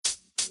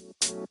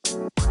Welcome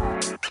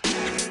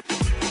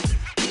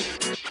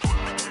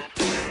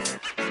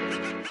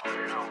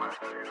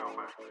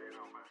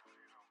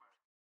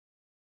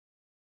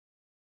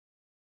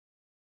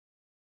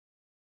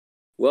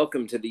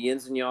to the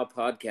Yins and Y'all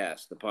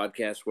podcast, the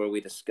podcast where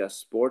we discuss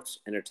sports,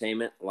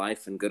 entertainment,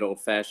 life, and good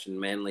old-fashioned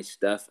manly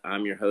stuff.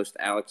 I'm your host,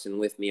 Alex, and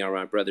with me are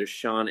my brothers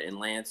Sean and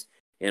Lance,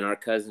 and our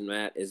cousin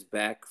Matt is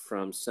back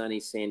from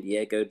sunny San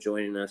Diego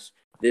joining us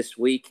this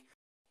week.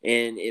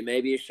 And it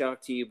may be a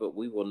shock to you, but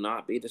we will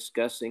not be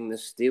discussing the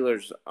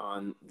Steelers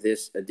on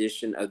this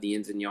edition of the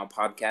Yins and Y'all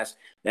podcast.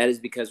 That is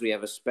because we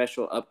have a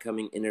special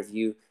upcoming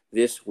interview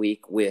this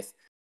week with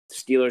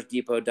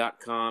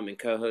SteelersDepot.com and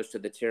co-host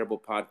of the Terrible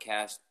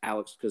Podcast,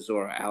 Alex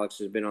Kozora. Alex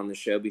has been on the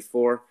show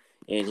before,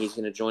 and he's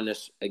going to join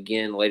us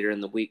again later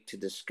in the week to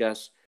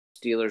discuss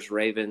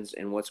Steelers-Ravens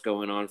and what's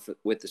going on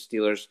with the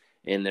Steelers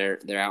and their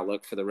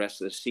outlook for the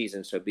rest of the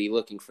season. So be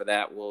looking for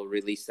that. We'll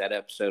release that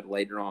episode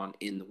later on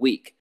in the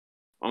week.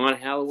 On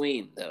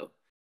Halloween, though,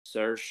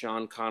 Sir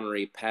Sean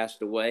Connery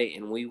passed away,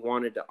 and we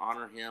wanted to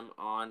honor him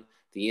on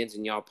the Yins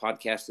and Y'all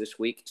podcast this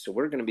week. So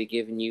we're going to be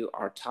giving you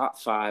our top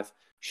 5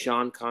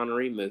 Sean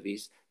Connery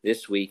movies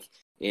this week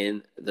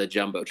in the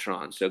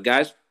Jumbotron. So,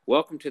 guys,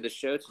 welcome to the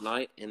show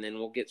tonight, and then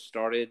we'll get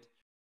started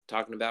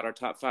talking about our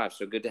top 5.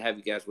 So good to have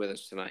you guys with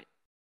us tonight.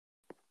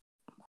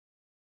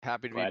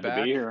 Happy to Glad be back.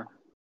 to be here.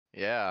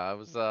 Yeah, it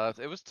was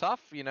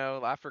tough,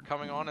 after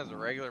coming on as a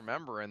regular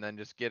member and then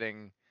just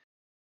getting,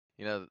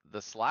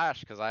 the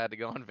slash because I had to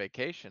go on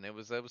vacation. It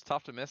was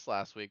tough to miss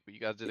last week, but you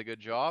guys did a good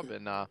job.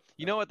 And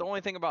you know what? The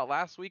only thing about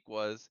last week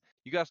was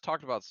you guys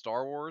talked about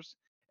Star Wars,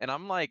 and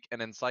I'm like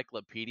an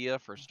encyclopedia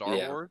for Star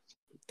Wars.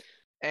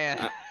 And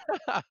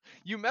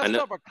you messed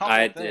up a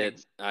couple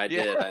things. I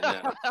did. I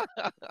know.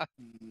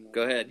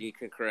 Go ahead. You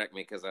can correct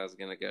me because I was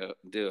going to go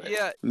do it.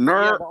 Yeah.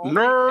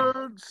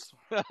 Nerds.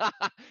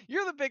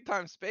 You're the big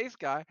time space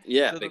guy.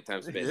 Yeah, So big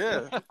time space.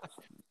 Yeah.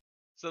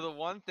 So the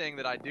one thing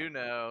that I do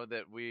know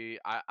that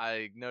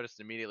I noticed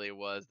immediately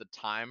was the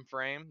time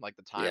frame, like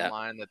the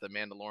timeline that the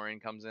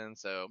Mandalorian comes in.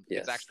 So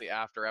it's actually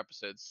after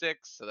episode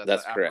 6. So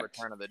that's after correct.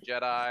 Return of the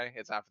Jedi.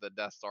 It's after the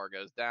Death Star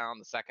goes down.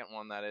 The second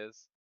one, that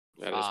is.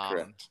 That is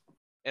correct.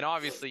 And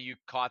obviously you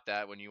caught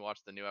that when you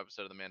watched the new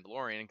episode of the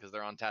Mandalorian because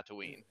they're on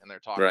Tatooine and they're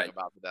talking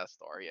about the Death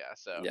Star. Yeah.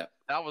 So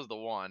that was the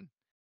one.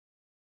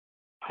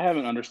 I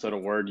haven't understood a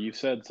word you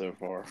said so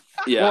far.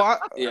 Yeah.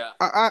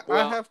 I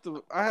have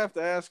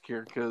to ask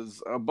here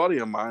because a buddy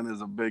of mine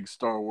is a big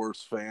Star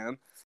Wars fan,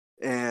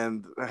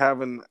 and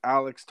having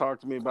Alex talk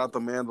to me about the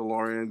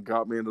Mandalorian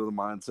got me into the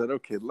mindset.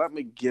 Okay, let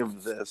me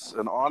give this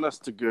an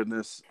honest to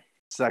goodness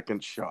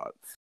second shot.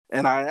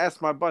 And I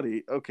asked my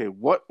buddy, okay,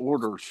 what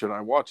order should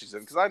I watch these in?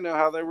 Because I know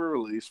how they were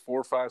released,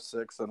 4, 5,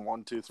 6, and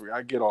 1, 2, 3.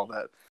 I get all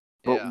that,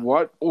 but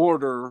what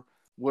order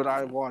would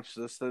I watch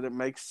this that it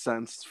makes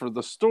sense for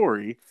the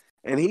story?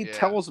 And he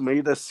tells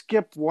me to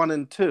skip 1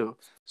 and 2.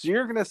 So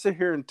you're going to sit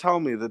here and tell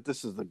me that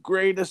this is the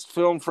greatest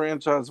film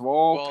franchise of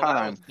all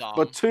time,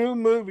 but 2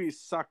 movies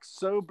suck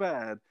so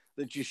bad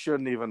that you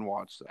shouldn't even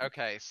watch them.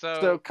 Okay,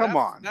 so come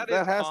on. That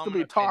has to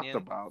be talked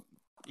about.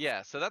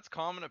 Yeah, so that's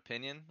common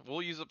opinion.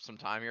 We'll use up some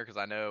time here because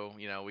I know,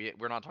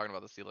 we're not talking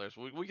about the Steelers.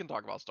 We can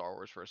talk about Star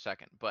Wars for a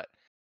second. But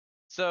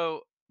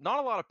so not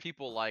a lot of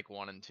people like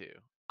 1 and 2.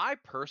 I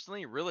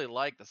personally really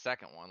like the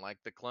second one, like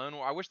the Clone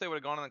Wars. I wish they would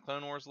have gone in the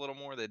Clone Wars a little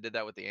more. They did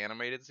that with the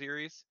animated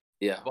series.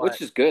 Yeah,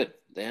 which is good.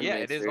 The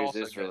animated series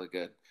is really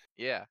good.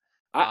 Yeah,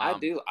 I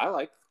do. I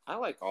like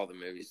all the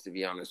movies, to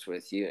be honest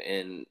with you.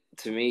 And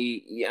to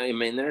me, I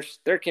mean,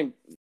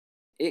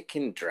 it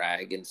can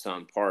drag in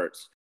some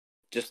parts,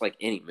 just like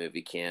any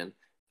movie can.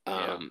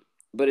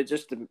 But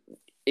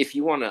if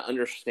you want to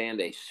understand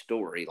a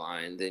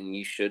storyline, then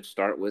you should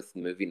start with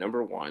movie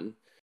number 1.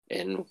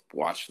 And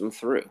watch them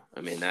through.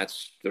 I mean,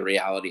 that's the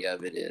reality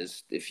of it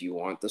is if you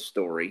want the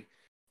story,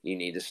 you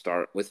need to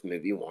start with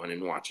movie 1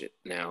 and watch it.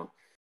 Now,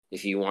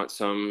 if you want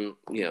some,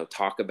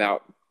 talk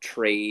about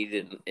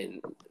trade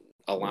and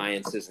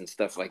alliances and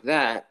stuff like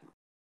that,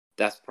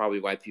 that's probably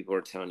why people are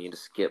telling you to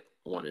skip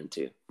 1 and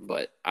 2.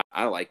 But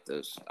I like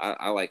those.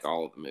 I like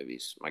all of the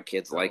movies. My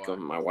kids like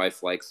them. My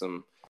wife likes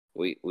them.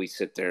 We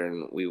sit there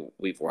and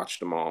we've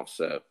watched them all.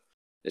 So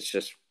it's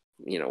just,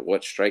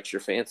 what strikes your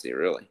fancy,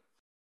 really.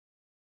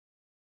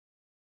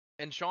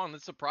 And Sean,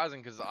 that's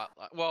surprising because,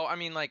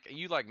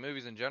 you like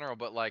movies in general,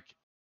 but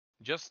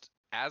just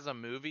as a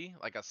movie,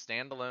 like a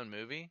standalone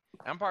movie,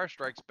 Empire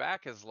Strikes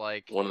Back is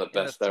like one of the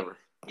best ever.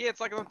 Yeah, it's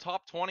like in the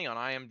top 20 on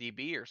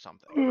IMDb or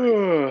something.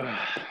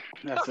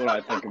 That's what I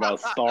think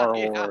about Star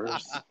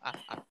Wars.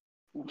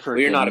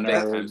 We're not a big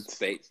time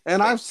space.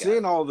 And I've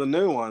seen all the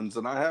new ones,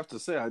 and I have to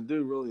say I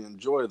do really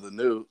enjoy the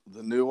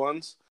new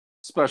ones.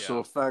 Special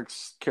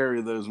effects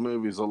carry those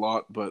movies a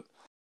lot, but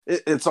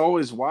it's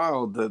always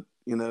wild that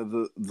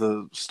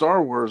the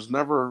Star Wars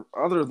never,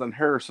 other than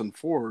Harrison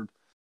Ford,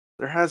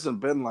 there hasn't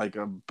been like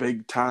a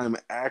big time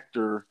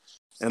actor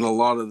in a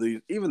lot of these,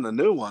 even the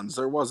new ones.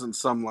 There wasn't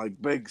some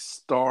like big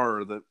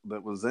star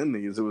that was in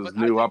these. It was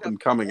new up and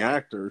coming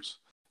actors.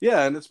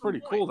 Yeah, and it's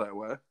pretty cool that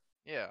way.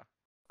 Yeah.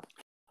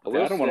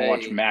 I don't want to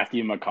watch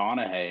Matthew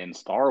McConaughey in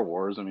Star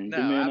Wars. I mean, No,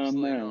 give me an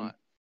absolutely unknown. not.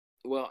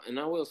 Well, and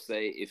I will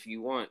say, if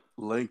you want,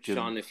 Lincoln.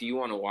 Sean, if you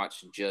want to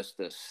watch just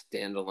a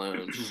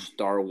standalone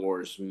Star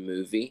Wars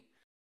movie,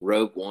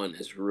 Rogue One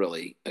is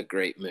really a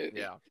great movie.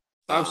 Yeah.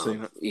 I've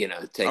seen it. You know,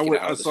 take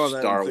it out of the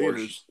Star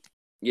Wars.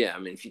 Yeah, I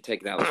mean, if you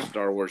take it out of the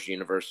Star Wars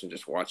universe and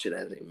just watch it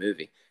as a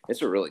movie,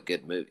 it's a really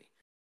good movie.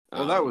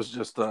 Well, that was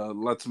just a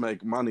let's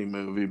make money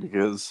movie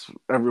because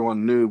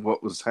everyone knew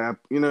what was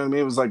happening. You know what I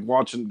mean? It was like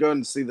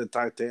going to see the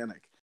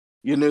Titanic.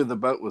 You knew the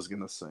boat was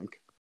going to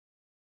sink.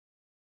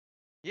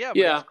 Yeah,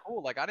 but it's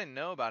cool. Like, I didn't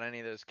know about any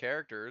of those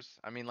characters.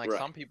 I mean, like,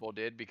 some people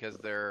did because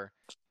they're,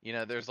 you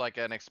know, there's like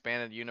an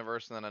expanded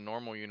universe and then a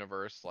normal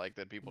universe, like,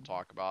 that people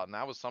talk about. And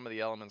that was some of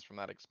the elements from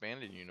that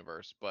expanded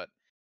universe. But,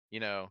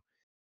 you know,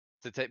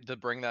 to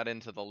bring that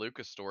into the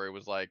Lucas story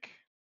was like,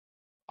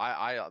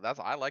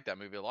 I like that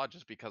movie a lot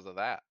just because of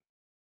that.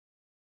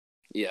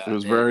 Yeah. It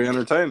was very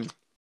entertaining.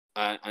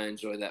 I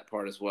enjoy that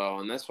part as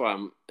well. And that's why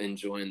I'm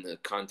enjoying the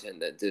content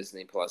that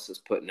Disney Plus is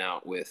putting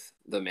out with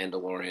The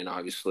Mandalorian.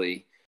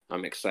 Obviously,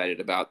 I'm excited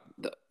about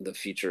the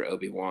future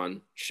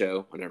Obi-Wan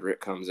show whenever it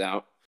comes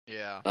out.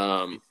 Yeah,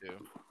 me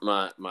too.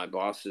 My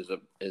boss is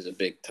a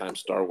big time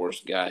Star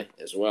Wars guy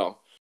as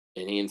well,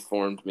 and he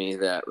informed me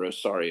that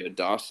Rosario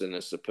Dawson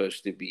is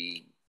supposed to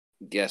be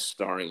guest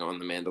starring on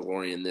The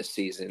Mandalorian this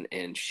season,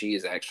 and she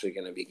is actually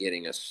going to be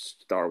getting a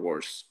Star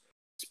Wars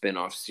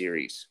spin-off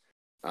series.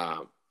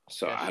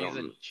 So yeah,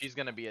 she's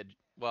going to be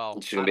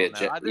she's gonna be a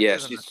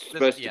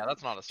Jedi. Yeah,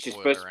 that's not a spoiler. She's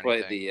supposed to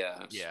play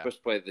she's supposed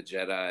to play the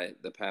Jedi,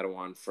 the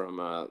Padawan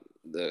from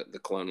the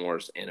Clone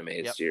Wars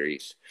animated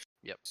series.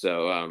 Yep.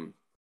 So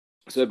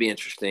it'd be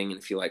interesting. And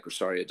if you like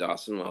Rosario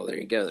Dawson, well, there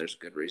you go. There's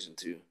a good reason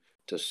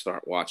to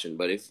start watching.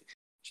 But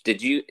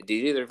did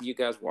either of you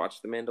guys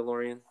watch The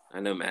Mandalorian? I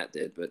know Matt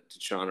did, but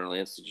did Sean or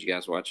Lance, did you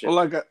guys watch it? Well,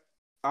 like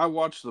I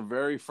watched the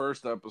very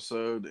first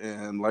episode,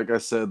 and like I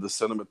said, the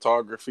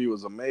cinematography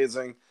was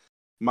amazing.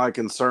 My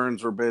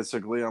concerns were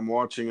basically I'm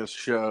watching a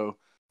show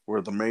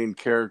where the main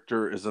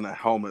character is in a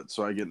helmet,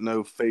 so I get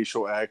no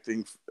facial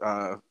acting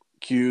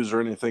cues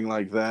or anything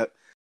like that.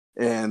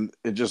 And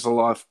it just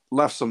left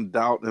some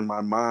doubt in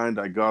my mind.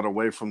 I got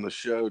away from the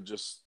show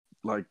just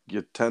like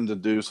you tend to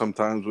do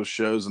sometimes with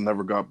shows and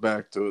never got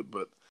back to it.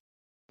 But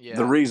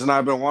the reason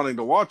I've been wanting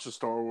to watch the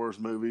Star Wars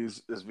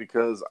movies is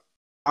because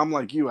I'm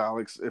like you,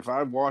 Alex. If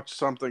I watch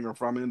something or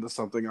if I'm into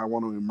something, I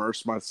want to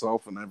immerse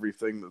myself in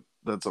everything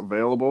that's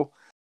available.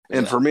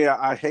 And for me,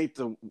 I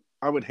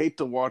would hate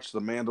to watch The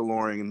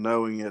Mandalorian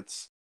knowing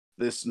it's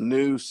this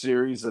new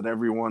series that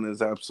everyone is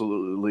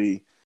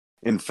absolutely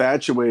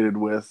infatuated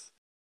with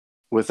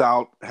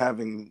without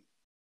having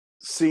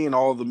seen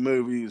all the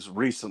movies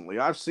recently.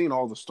 I've seen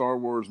all the Star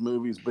Wars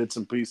movies, bits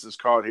and pieces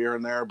caught here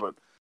and there, but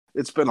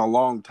it's been a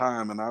long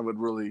time, and I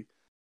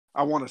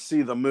want to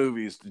see the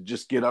movies to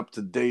just get up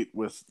to date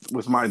with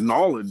my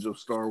knowledge of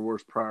Star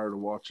Wars prior to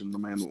watching The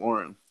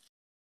Mandalorian.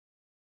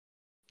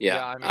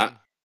 Yeah, I mean,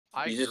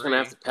 you're just gonna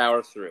have to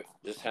power through.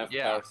 Just have to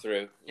power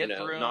through. Get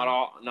through not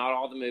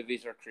all the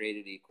movies are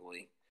created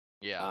equally.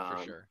 Yeah,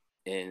 for sure.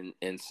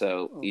 And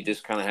so you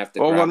just kind of have to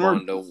grab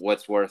onto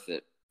what's worth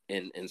it.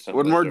 In some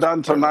when we're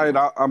done tonight,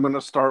 I'm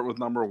gonna start with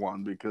number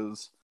 1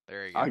 because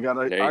there you go. I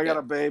got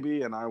a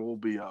baby and I will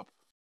be up.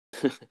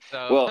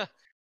 So well,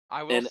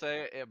 I will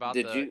say about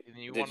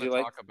you want to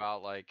talk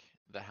about like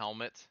the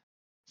helmet.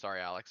 Sorry,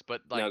 Alex,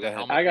 but like the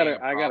helmet.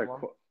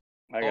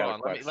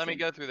 Let me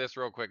go through this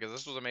real quick because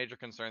this was a major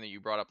concern that you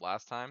brought up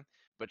last time.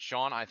 But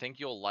Sean, I think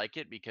you'll like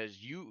it because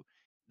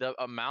the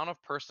amount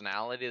of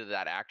personality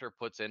that actor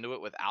puts into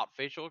it without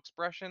facial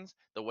expressions,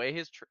 the way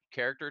his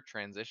character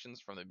transitions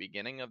from the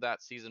beginning of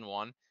that season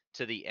 1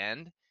 to the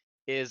end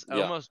is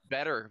almost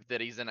better that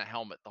he's in a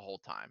helmet the whole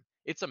time.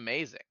 It's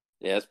amazing.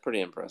 Yeah, it's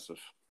pretty impressive.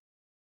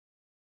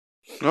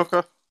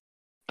 Okay.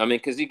 I mean,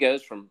 because he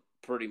goes from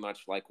pretty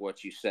much like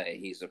what you say.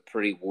 He's a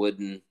pretty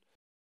wooden,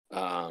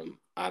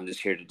 I'm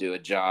just here to do a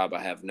job,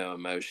 I have no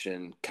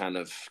emotion kind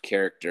of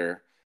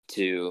character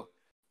to,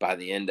 by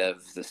the end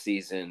of the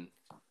season,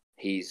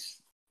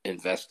 he's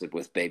invested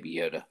with Baby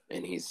Yoda,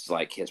 and he's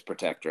like his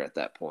protector at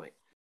that point.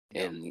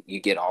 Yep. And you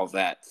get all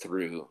that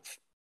through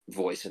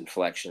voice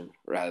inflection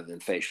rather than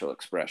facial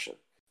expression,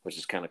 which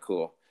is kind of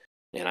cool.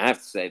 And I have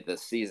to say, the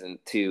season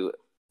 2,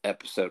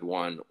 episode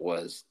 1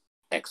 was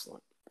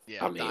excellent.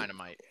 Yeah,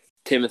 dynamite.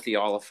 Timothy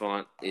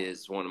Oliphant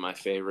is one of my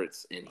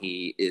favorites, and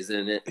he is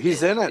in it.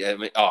 He's in it. I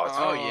mean,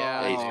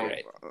 he's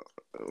great.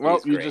 Well,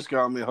 you just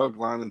got me hook,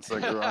 line, and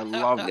sinker. I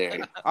love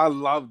it. I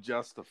love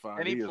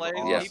Justified. And he is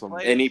awesome.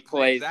 He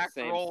plays the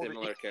same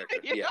similar character.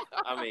 Yeah,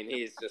 I mean,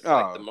 he's just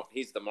like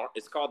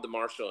it's called the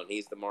Marshal, and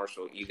he's the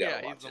Marshal. You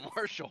gotta watch it. He's the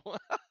Marshal.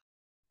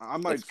 I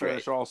might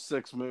finish all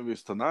 6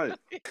 movies tonight.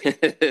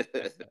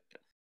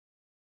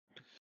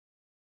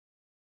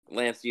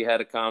 Lance, you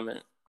had a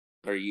comment?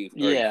 Or are you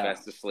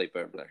fast asleep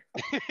over there?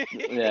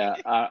 Yeah,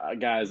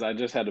 guys, I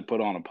just had to put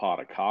on a pot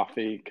of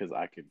coffee because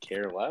I could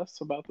care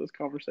less about this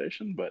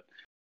conversation. But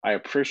I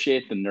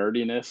appreciate the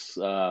nerdiness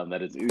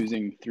that is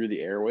oozing through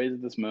the airways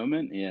at this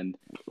moment, and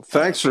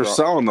Thanks for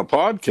selling the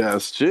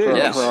podcast.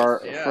 Jeez.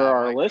 for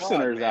our my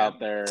listeners God, out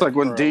there. It's like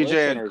when for our DJ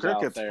had listeners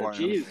crickets out there, playing.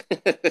 geez,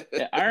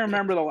 yeah, I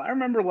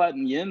remember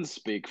letting Yin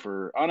speak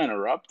for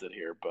uninterrupted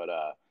here, but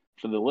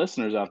for the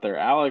listeners out there,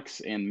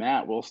 Alex and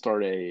Matt will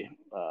start a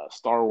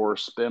Star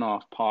Wars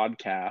spin-off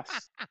podcast,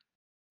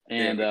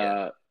 and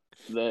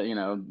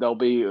they'll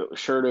be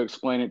sure to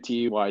explain it to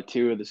you why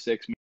 2 of the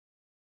 6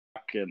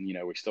 and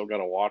we still got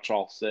to watch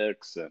all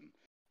 6, and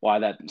why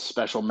that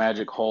special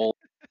magic hole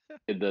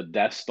the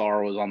Death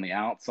Star was on the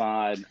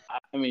outside.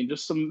 I mean,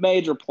 just some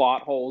major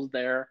plot holes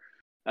there.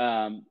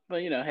 But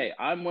hey,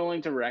 I'm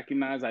willing to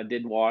recognize I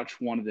did watch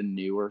one of the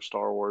newer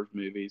Star Wars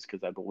movies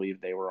because I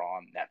believe they were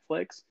on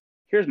Netflix.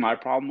 Here's my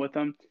problem with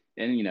them,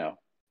 and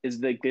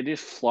is they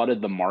just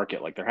flooded the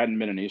market. Like there hadn't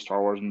been a new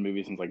Star Wars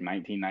movie since like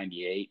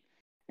 1998,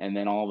 and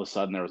then all of a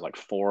sudden there was like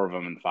 4 of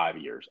them in 5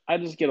 years. I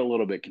just get a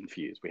little bit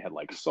confused. We had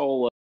like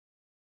Solo,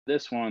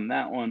 this one,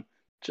 that one,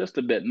 just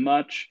a bit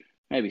much.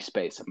 Maybe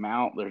space them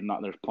out.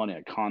 There's plenty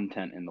of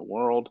content in the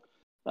world.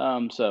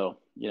 So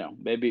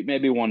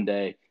maybe one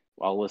day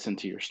I'll listen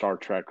to your Star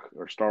Trek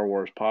or Star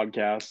Wars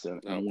podcasts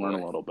and learn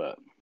a little bit.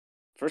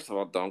 First of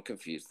all, don't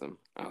confuse them.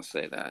 I'll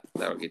say that.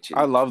 That'll get you.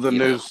 I love the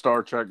new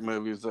Star Trek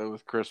movies though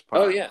with Chris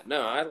Pine. Oh yeah,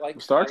 no, I like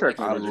Star Trek.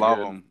 I love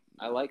them.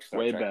 I like Star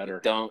Way Trek.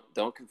 better.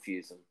 Don't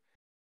confuse them.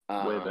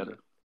 Way better.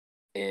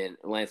 And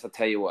Lance, I'll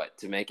tell you what.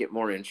 To make it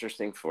more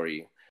interesting for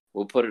you,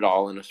 we'll put it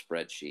all in a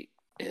spreadsheet,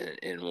 and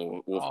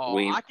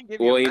I can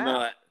give you email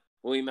that.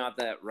 We'll email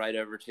that right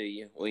over to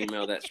you. We'll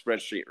email that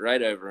spreadsheet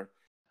right over.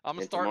 I'm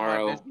gonna start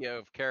my video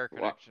of Care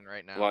Connection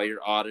right now. While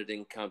you're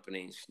auditing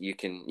companies, you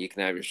can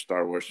have your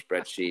Star Wars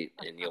spreadsheet,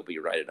 and you'll be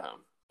right at home.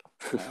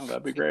 Well,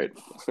 that'd be great.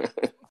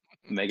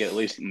 Make it at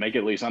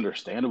least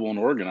understandable and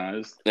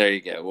organized. There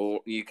you go. Well,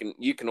 you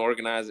can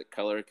organize it,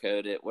 color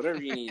code it,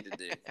 whatever you need to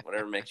do,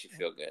 whatever makes you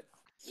feel good.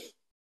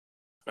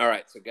 All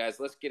right, so guys,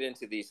 let's get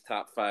into these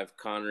top 5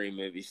 Connery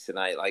movies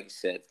tonight. Like you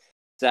said,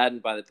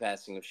 saddened by the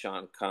passing of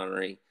Sean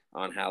Connery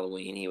on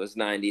Halloween. He was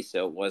 90,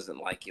 so it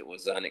wasn't like it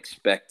was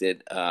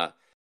unexpected.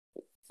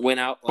 Went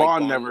out like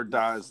Bond never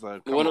dies though.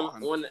 Come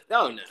on.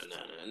 No.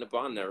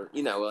 Bond never.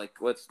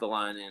 Like what's the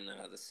line in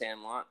The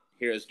Sandlot?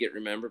 Heroes get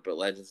remembered, but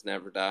legends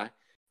never die.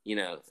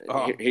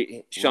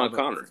 Sean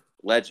Connery,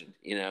 legend.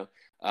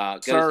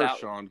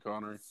 Sean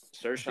Connery.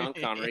 Sir Sean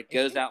Connery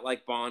goes out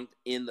like Bond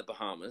in the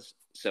Bahamas.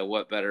 So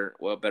what better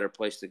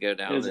place to go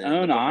down? His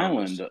own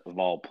island of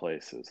all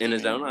places. In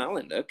his own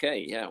island.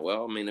 Okay, yeah.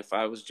 Well, I mean, if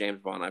I was James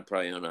Bond, I'd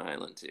probably own an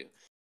island too.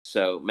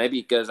 So maybe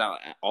it goes out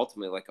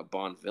ultimately like a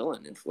Bond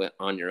villain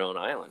on your own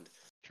island.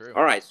 True.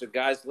 All right, so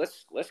guys,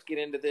 let's get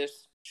into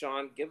this.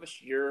 Sean, give us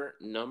your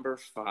number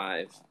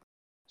 5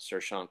 Sir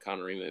Sean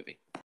Connery movie.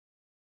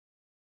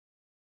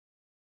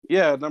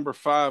 Yeah, number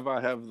 5,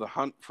 I have The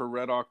Hunt for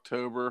Red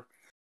October.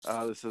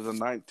 This is a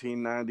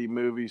 1990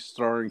 movie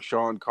starring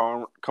Sean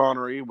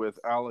Connery with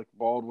Alec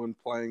Baldwin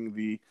playing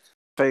the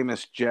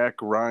famous Jack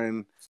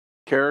Ryan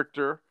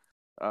character.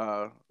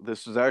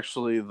 This is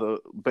actually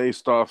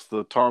based off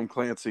the Tom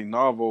Clancy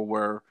novel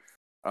where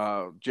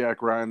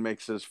Jack Ryan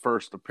makes his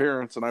first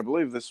appearance, and I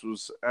believe this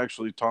was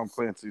actually Tom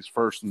Clancy's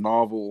first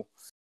novel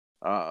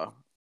at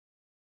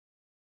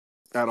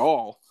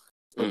all.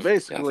 But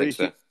basically,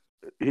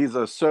 he's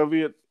a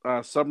Soviet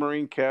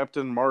submarine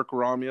captain, Mark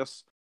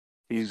Romuus.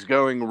 He's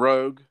going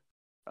rogue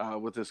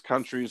with his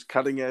country's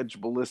cutting-edge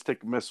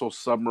ballistic missile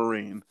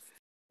submarine.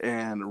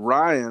 And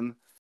Ryan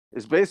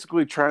is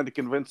basically trying to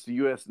convince the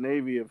U.S.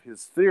 Navy of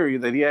his theory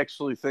that he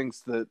actually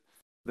thinks that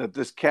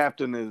this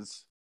captain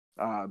is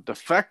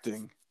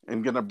defecting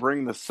and going to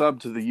bring the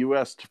sub to the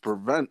U.S. to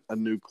prevent a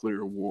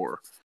nuclear war.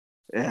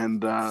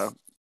 And,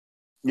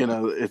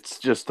 it's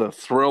just a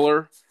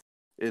thriller.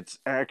 It's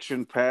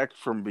action-packed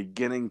from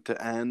beginning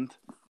to end.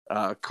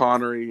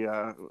 Connery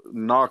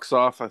knocks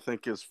off, I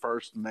think, his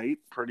first mate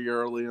pretty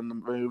early in the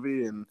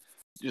movie and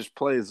just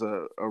plays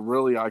a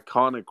really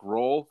iconic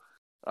role.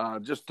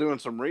 Just doing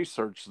some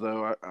research,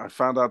 though, I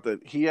found out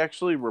that he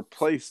actually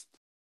replaced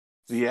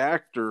the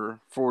actor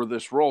for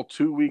this role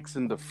 2 weeks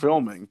into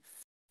filming,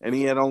 and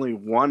he had only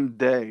 1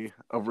 day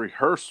of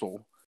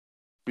rehearsal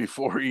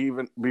before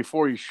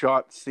he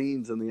shot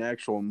scenes in the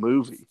actual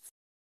movie.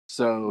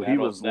 So he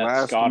was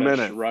last Scottish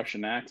minute.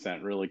 Russian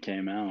accent really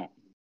came out.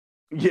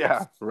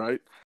 Yeah, right.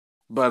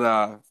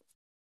 But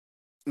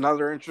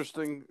another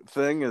interesting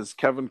thing is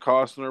Kevin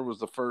Costner was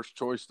the first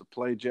choice to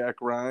play Jack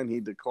Ryan. He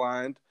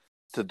declined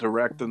to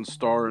direct and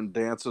star in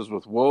Dances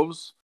with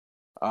Wolves.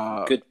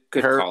 Good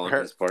call on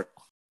his part.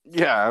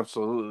 Yeah,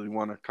 absolutely.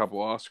 Won a couple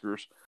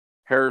Oscars.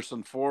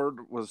 Harrison Ford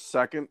was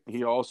second.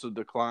 He also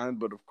declined,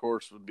 but of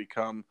course would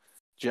become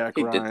Jack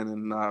Ryan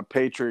in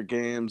Patriot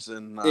Games.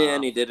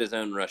 And he did his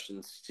own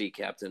Russian sea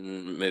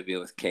captain movie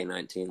with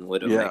K-19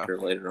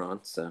 Widowmaker later on.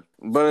 So,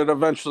 but it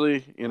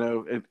eventually,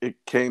 it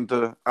came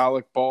to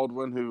Alec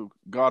Baldwin, who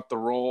got the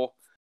role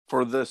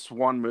for this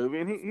one movie,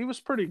 and he was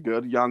pretty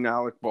good, young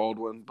Alec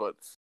Baldwin. But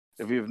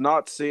if you've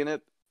not seen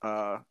it,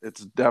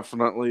 it's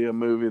definitely a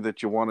movie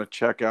that you want to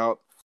check out.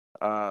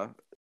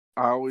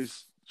 I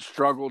always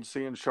struggled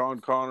seeing Sean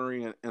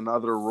Connery in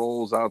other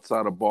roles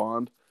outside of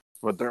Bond,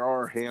 but there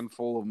are a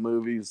handful of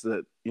movies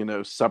that,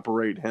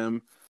 separate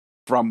him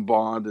from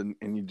Bond,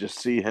 and you just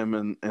see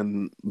him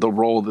in the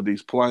role that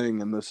he's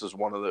playing, and this is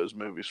one of those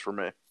movies for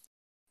me.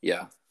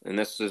 Yeah, and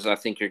I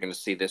think you're going to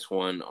see this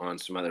one on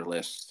some other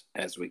lists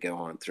as we go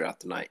on throughout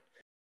the night.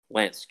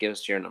 Lance, give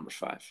us your number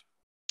 5.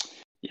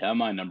 Yeah,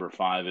 my number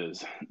 5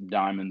 is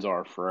Diamonds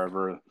Are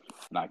Forever, an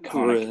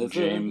iconic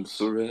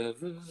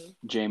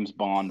James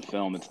Bond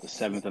film. It's the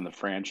 7th in the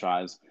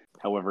franchise.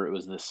 However, it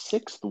was the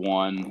 6th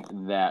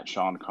one that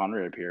Sean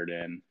Connery appeared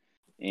in.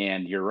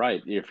 And you're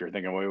right. If you're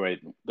thinking,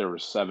 wait, there were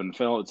 7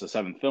 films. It's the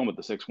 7th film, but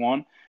the 6th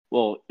one.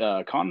 Well,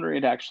 Connery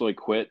had actually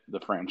quit the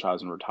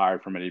franchise and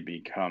retired from it. He'd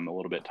become a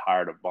little bit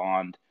tired of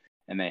Bond.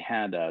 And they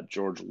had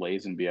George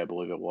Lazenby, I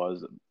believe it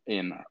was,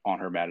 on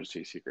Her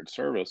Majesty's Secret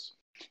Service.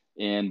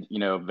 And,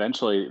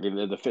 eventually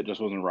the fit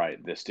just wasn't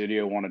right. The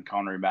studio wanted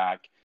Connery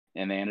back,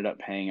 and they ended up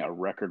paying a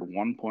record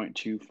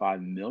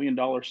 $1.25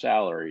 million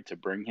salary to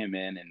bring him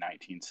in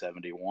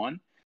 1971.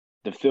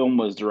 The film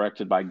was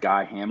directed by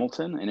Guy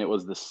Hamilton, and it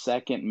was the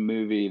second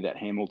movie that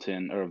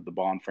Hamilton, or the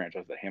Bond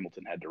franchise that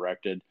Hamilton had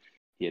directed.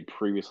 He had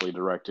previously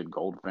directed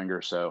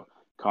Goldfinger, so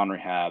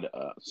Connery had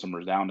some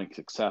resounding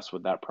success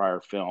with that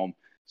prior film,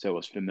 so it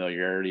was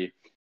familiarity.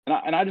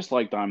 And I just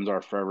like Diamonds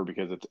Are Forever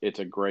because it's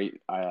a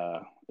great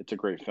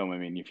film. I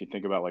mean, if you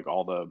think about like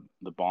all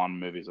the Bond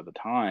movies of the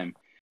time,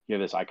 you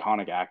have this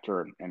iconic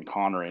actor and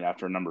Connery, and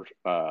after number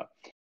 5,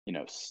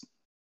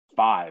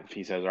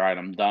 he says, "All right,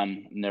 I'm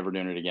done, never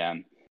doing it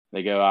again."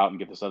 They go out and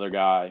get this other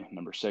guy.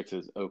 Number 6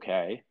 is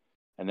okay,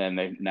 and then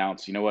they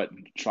announce, you know what,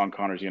 Sean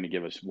Connery's going to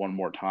give us one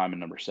more time in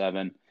number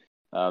 7.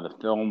 The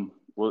film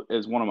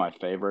is one of my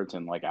favorites,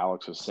 and like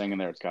Alex was singing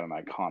there, it's got an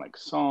iconic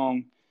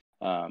song.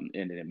 And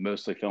it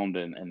mostly filmed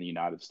in the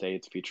United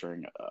States,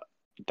 featuring a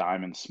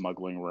diamond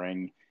smuggling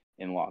ring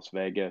in Las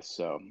Vegas.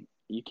 So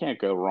you can't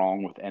go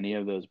wrong with any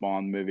of those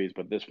Bond movies,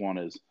 but this one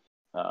is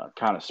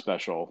kind of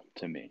special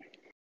to me.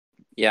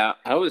 Yeah,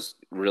 I was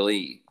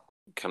really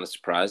kind of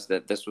surprised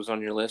that this was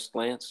on your list,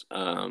 Lance.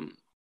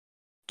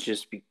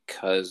 Just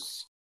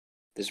because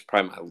this is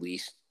probably my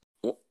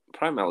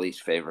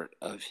least favorite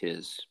of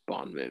his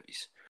Bond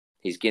movies.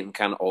 He's getting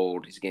kind of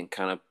old. He's getting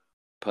kind of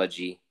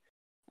pudgy.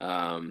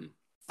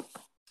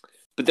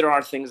 But there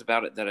are things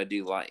about it that I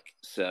do like.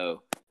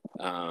 So,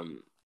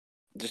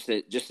 just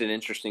an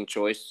interesting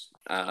choice.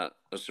 I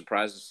was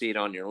surprised to see it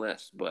on your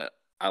list, but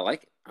I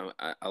like it.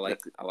 I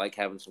like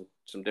having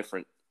some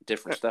different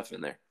stuff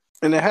in there.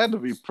 And it had to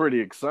be pretty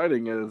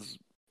exciting, as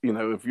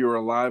if you were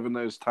alive in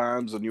those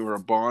times and you were a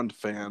Bond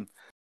fan,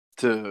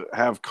 to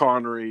have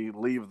Connery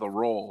leave the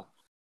role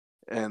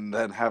and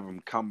then have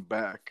him come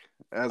back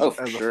as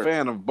sure. a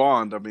fan of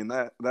Bond. I mean,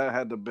 that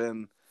had to have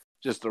been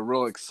just a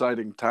real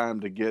exciting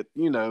time to get,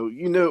 you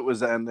knew it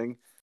was ending,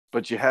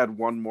 but you had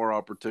one more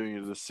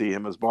opportunity to see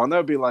him as Bond. That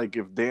would be like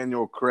if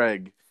Daniel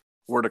Craig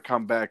were to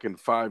come back in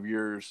 5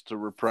 years to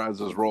reprise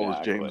his role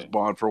as James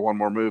Bond for one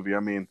more movie. I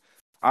mean,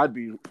 I'd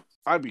be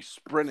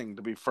sprinting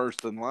to be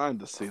first in line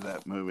to see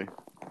that movie.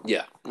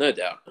 Yeah, no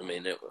doubt. I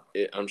mean,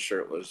 I'm sure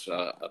it was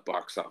a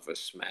box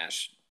office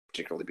smash,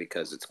 particularly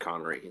because it's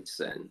Connery and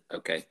saying,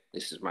 okay,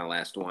 this is my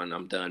last one.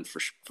 I'm done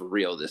for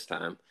real this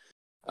time.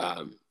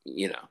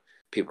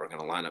 People are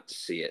going to line up to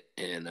see it,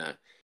 and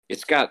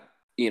it's got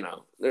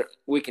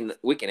we can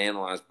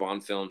analyze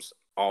Bond films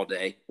all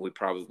day. We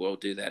probably will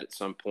do that at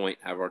some point.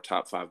 Have our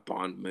top 5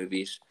 Bond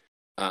movies,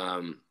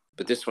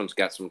 but this one's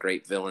got some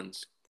great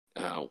villains.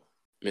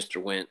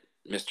 Mr. Wint,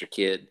 Mr.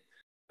 Kidd.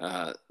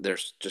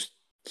 There's just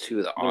two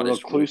of the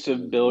oddest,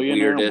 reclusive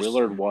billionaire,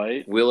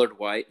 Willard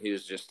White,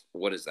 who's just,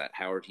 what is that,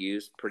 Howard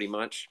Hughes, pretty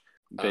much.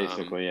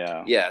 Basically,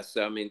 yeah. Yeah,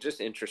 so I mean,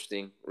 just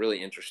interesting,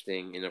 really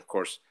interesting, and of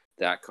course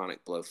the iconic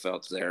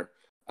Blofeld's there.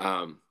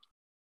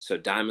 So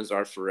Diamonds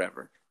Are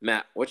Forever.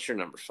 Matt, what's your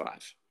number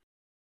 5?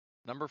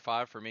 Number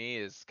 5 for me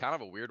is kind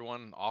of a weird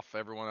one off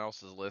everyone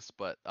else's list,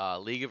 but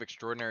League of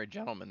Extraordinary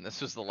Gentlemen.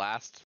 This was the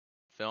last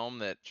film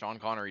that Sean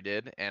Connery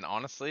did, and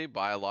honestly,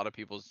 by a lot of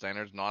people's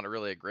standards, not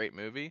really a great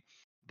movie.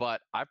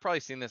 But I've probably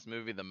seen this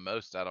movie the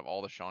most out of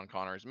all the Sean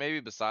Connerys, maybe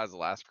besides The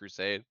Last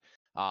Crusade.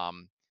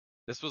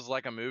 This was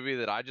like a movie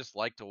that I just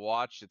like to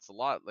watch. It's a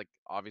lot like,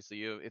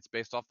 obviously, it's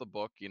based off the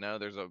book.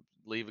 There's a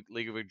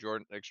League of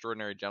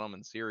Extraordinary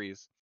Gentlemen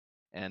series,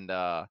 and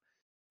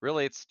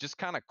really, it's just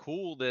kind of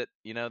cool that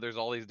there's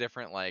all these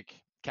different,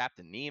 like,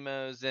 Captain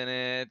Nemo's in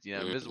it.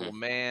 Invisible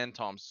Man,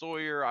 Tom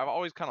Sawyer. I've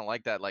always kind of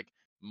liked that, like,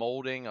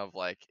 molding of,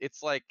 like,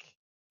 it's like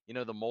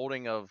the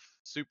molding of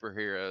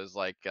superheroes,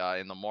 like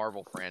in the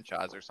Marvel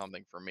franchise or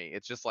something. For me,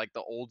 it's just like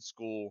the old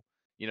school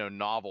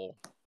novel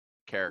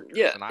characters.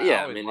 Yeah, and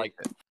I always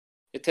liked it.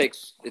 It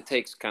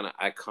takes kind of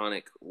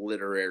iconic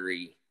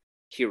literary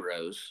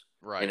heroes,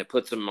 right, and it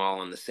puts them all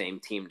on the same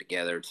team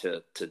together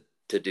to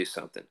do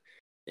something.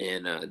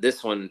 And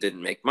this one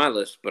didn't make my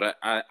list, but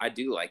I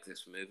do like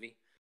this movie.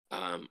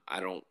 I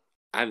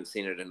haven't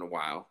seen it in a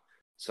while,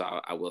 so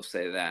I will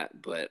say that.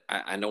 But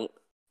I don't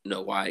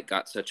know why it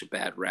got such a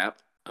bad rap.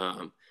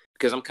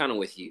 Because I'm kind of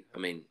with you. I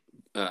mean,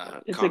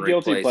 It's Connery a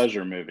guilty plays,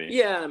 pleasure movie.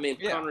 Yeah, I mean,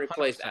 Yeah, Connery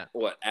plays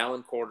 100%.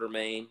 Alan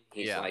Quartermain.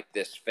 He's Yeah. like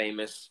this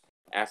famous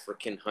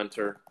African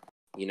hunter.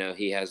 You know,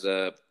 he has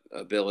a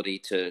ability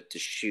to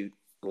shoot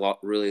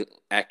really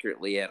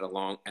accurately at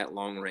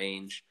long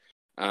range.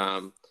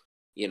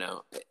 You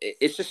know,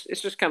 it's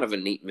just kind of a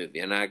neat movie,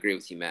 and I agree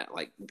with you, Matt.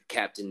 Like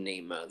Captain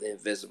Nemo, the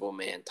Invisible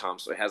Man, Tom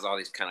Sawyer, has all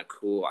these kind of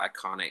cool,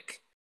 iconic,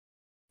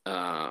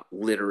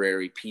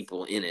 literary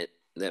people in it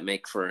that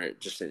make for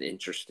just an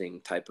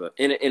interesting type of.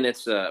 And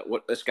it's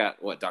it's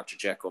got Dr.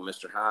 Jekyll,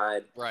 Mr.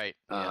 Hyde, Right.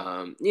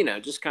 Yeah. You know,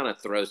 just kind of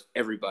throws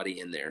everybody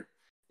in there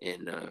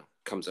and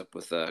comes up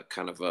with a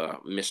kind of a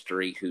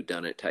mystery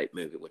whodunit type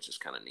movie, which is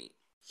kind of neat.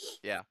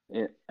 Yeah.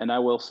 And I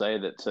will say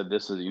that, so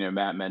this is,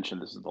 Matt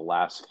mentioned this is the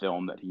last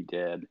film that he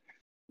did,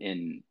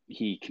 and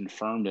he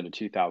confirmed in a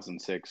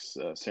 2006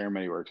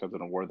 ceremony where he accepted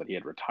an award that he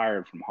had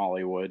retired from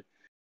Hollywood,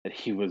 that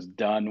he was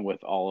done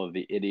with all of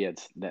the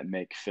idiots that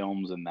make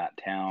films in that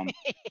town.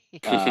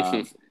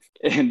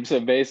 And so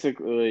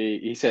basically,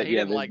 he said, he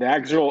didn't the, like the this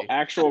actual movie.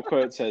 actual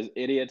quote says,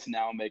 "Idiots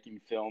now making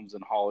films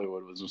in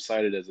Hollywood" was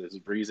cited as his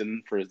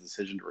reason for his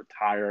decision to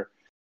retire.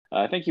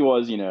 I think he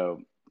was,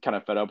 kind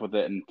of fed up with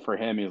it, and for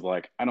him, he's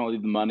like, "I don't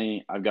need the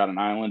money. I've got an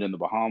island in the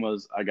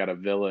Bahamas. I got a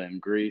villa in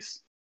Greece.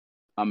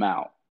 I'm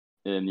out."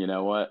 And you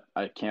know what?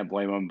 I can't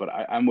blame him, but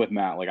I'm with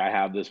Matt. Like, I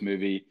have this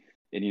movie,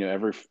 and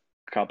every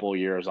couple of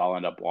years I'll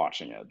end up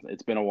watching it.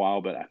 It's been a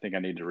while, but I think I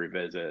need to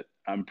revisit.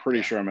 I'm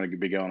pretty sure I'm going to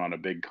be going on a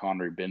big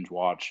Connery binge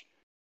watch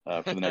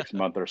for the next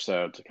month or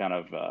so, to kind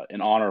of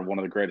in honor of one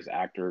of the greatest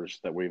actors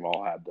that we've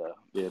all had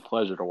the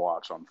pleasure to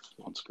watch on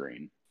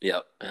screen.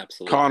 Yep,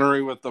 absolutely.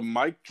 Connery with the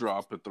mic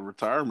drop at the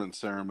retirement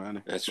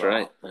ceremony. That's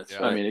right. That's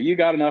right. I mean, if you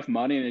got enough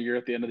money and you're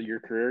at the end of your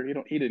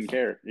career, he didn't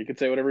care. You could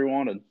say whatever he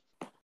wanted.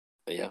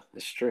 Yeah,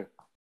 that's true.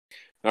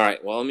 All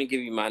right, well, let me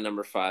give you my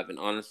number 5. And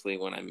honestly,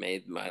 when I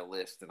made my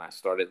list and I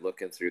started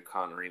looking through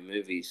Connery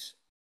movies,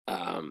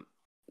 the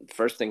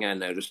first thing I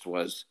noticed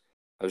was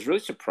I was really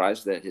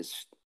surprised that his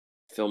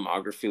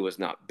filmography was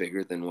not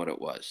bigger than what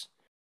it was.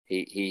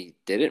 He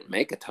didn't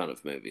make a ton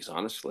of movies,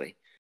 honestly.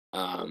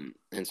 And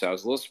so I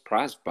was a little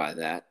surprised by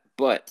that.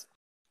 But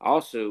I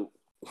also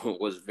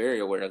was very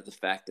aware of the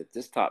fact that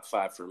this top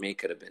 5 for me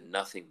could have been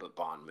nothing but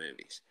Bond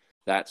movies.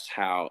 That's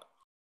how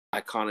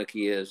iconic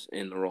he is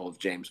in the role of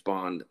James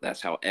Bond.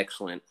 That's how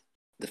excellent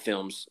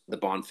the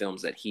Bond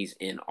films that he's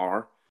in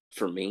are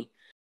for me.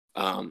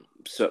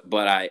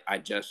 But I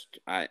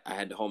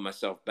had to hold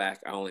myself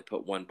back. I only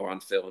put one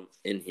Bond film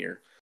in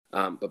here.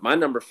 But my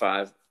number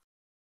 5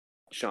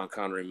 Sean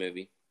Connery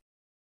movie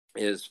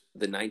is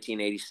the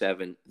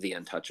 1987 The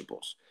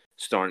Untouchables,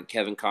 starring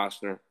Kevin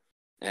Costner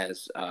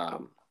as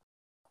the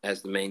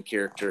main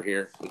character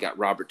here. You got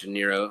Robert De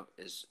Niro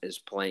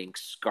is playing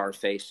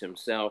Scarface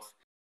himself.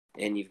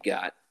 And you've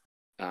got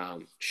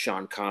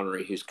Sean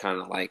Connery, who's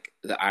kind of like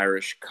the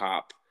Irish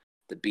cop,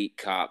 the beat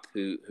cop,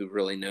 who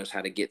really knows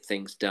how to get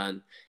things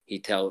done.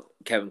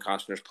 Kevin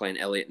Costner's playing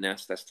Elliot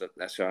Ness. That's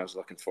who I was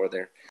looking for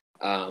there.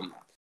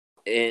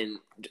 And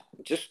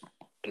just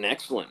an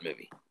excellent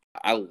movie.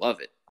 I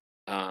love it.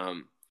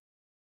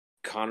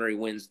 Connery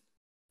wins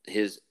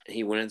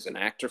an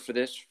actor for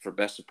this, for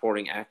Best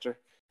Supporting Actor.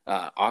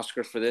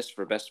 Oscar for this,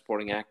 for Best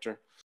Supporting Actor.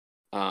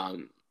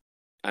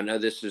 I know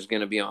this is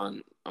going to be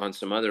on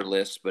some other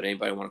lists, but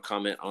anybody want to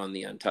comment on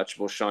The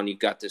Untouchable? Sean, you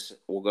got this.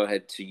 We'll go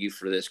ahead to you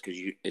for this because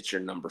it's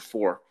your number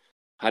 4.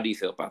 How do you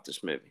feel about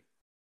this movie?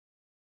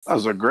 That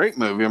was a great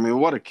movie. I mean,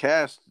 what a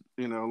cast,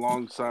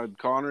 alongside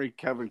Connery,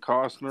 Kevin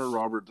Costner,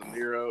 Robert De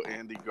Niro,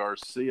 Andy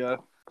Garcia.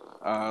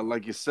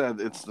 Like you said,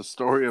 it's the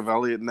story of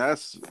Elliot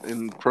Ness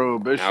in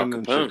Prohibition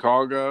in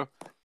Chicago,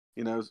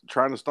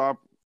 trying to stop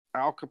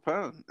Al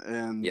Capone.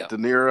 And De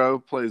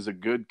Niro plays a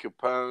good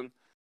Capone.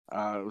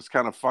 It was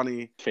kind of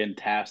funny.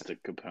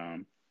 Fantastic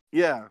Capone.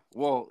 Yeah,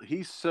 well,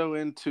 he's so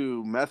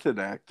into method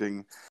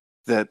acting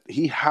that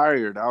he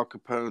hired Al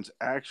Capone's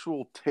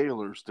actual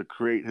tailors to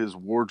create his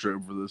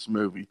wardrobe for this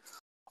movie,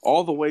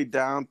 all the way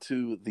down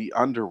to the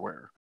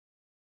underwear.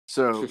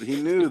 So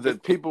he knew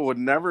that people would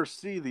never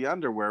see the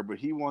underwear, but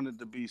he wanted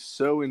to be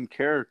so in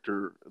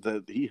character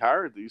that he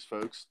hired these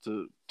folks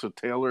to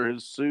tailor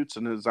his suits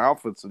and his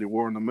outfits that he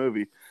wore in the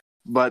movie.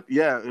 But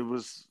yeah, it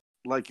was,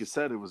 like you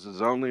said, it was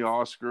his only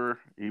Oscar.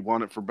 He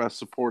won it for Best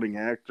Supporting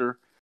Actor.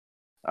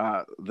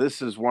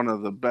 This is one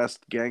of the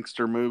best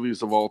gangster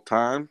movies of all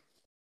time.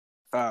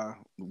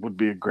 Would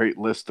be a great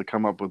list to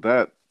come up with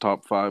that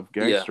top 5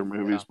 gangster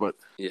movies. But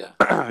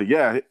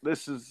yeah,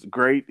 this is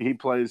great. He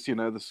plays,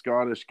 the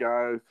Scottish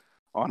guy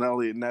on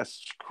Elliot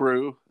Ness's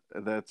crew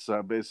that's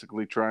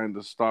basically trying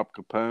to stop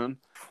Capone.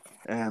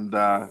 And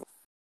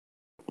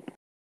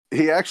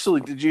he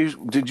actually, did you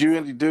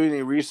do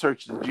any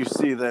research? Did you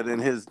see that in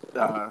his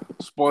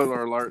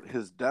spoiler alert,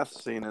 his death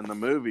scene in the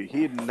movie,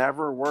 he had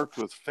never worked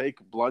with fake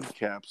blood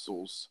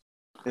capsules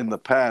in the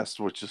past,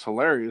 which is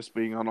hilarious,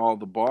 being on all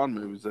the Bond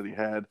movies that he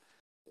had.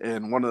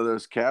 And one of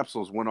those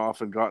capsules went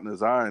off and got in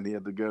his eye, and he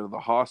had to go to the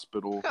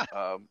hospital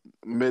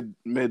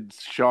mid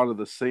shot of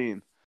the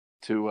scene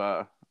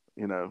to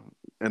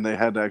and they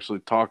had to actually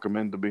talk him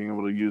into being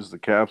able to use the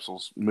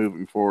capsules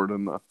moving forward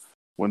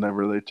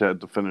whenever they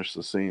had to finish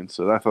the scene.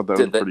 So I thought that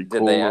was a pretty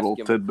cool little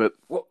tidbit.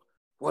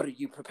 What are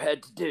you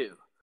prepared to do?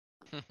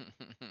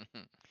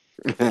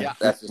 Yeah.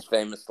 That's his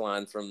famous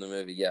line from the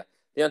movie. Yeah,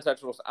 The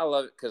Untouchables. I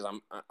love it because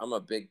I'm a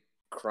big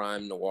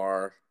crime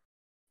noir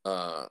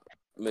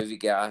movie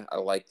guy. I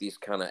like these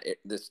kind of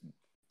this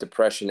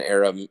Depression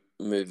era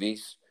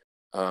movies.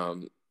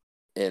 And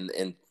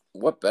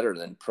what better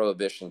than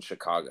Prohibition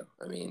Chicago?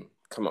 I mean,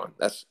 come on,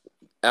 that's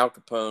Al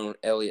Capone,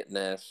 Elliot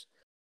Ness,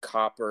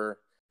 copper,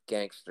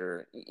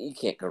 gangster. You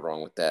can't go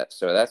wrong with that.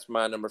 So that's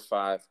my number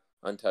 5,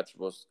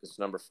 Untouchables. It's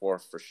number 4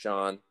 for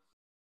Sean.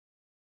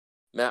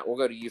 Matt, we'll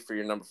go to you for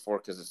your number 4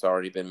 because it's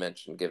already been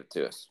mentioned. Give it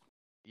to us.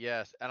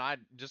 Yes, and I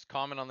just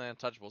comment on the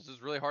Untouchables.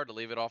 It's really hard to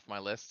leave it off my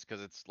list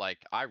because it's like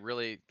I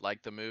really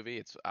like the movie.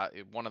 It's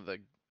one of the,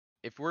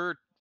 if we're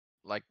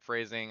like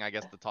phrasing, I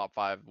guess the top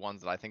 5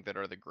 ones that I think that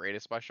are the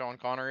greatest by Sean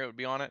Connery, it would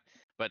be on it.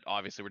 But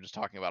obviously, we're just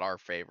talking about our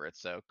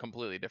favorites, so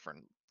completely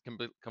different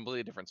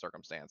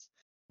circumstance.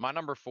 My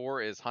number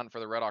 4 is Hunt for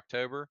the Red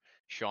October.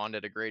 Sean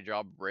did a great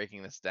job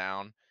breaking this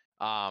down.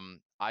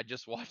 I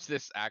just watched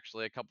this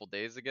actually a couple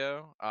days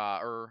ago,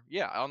 or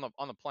yeah, on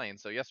the plane.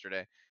 So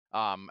yesterday,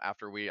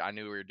 after I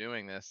knew we were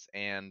doing this,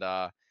 and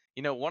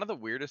one of the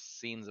weirdest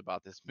scenes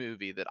about this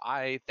movie that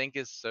I think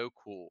is so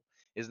cool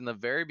is in the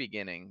very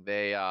beginning.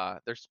 They're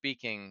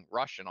speaking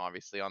Russian,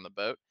 obviously, on the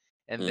boat,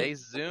 and they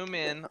zoom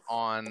in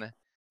on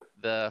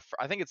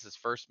I think it's his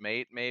first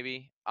mate,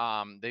 maybe.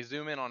 They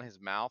zoom in on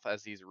his mouth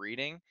as he's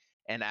reading,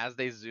 and as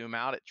they zoom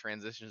out, it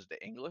transitions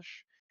to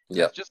English. And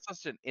Yep. it's just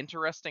such an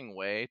interesting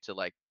way to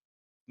like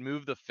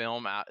move the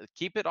film out,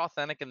 keep it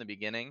authentic in the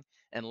beginning,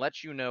 and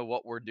let you know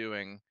what we're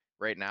doing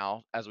right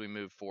now as we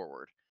move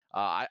forward.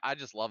 I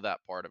just love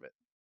that part of it.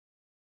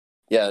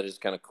 Yeah, it is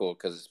kind of cool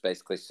because it's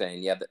basically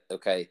saying, yeah,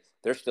 okay,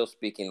 they're still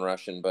speaking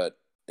Russian, but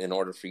in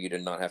order for you to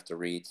not have to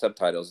read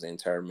subtitles the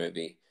entire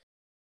movie,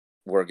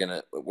 we're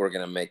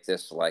gonna make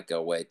this like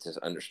a way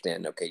to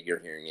understand. Okay, you're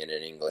hearing it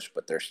in English,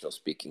 but they're still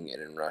speaking it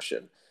in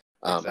Russian.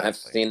 Exactly. I've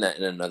seen that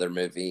in another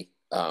movie,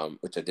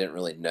 which I didn't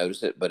really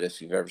notice it. But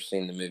if you've ever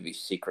seen the movie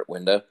Secret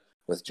Window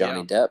with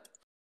Johnny Depp,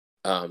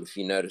 if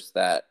you notice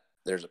that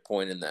there's a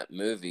point in that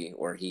movie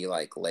where he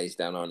like lays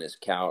down on his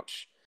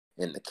couch,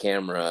 and the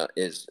camera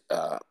is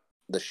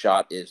the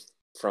shot is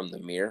from the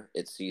mirror.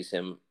 It sees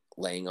him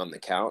laying on the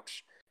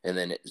couch, and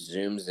then it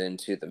zooms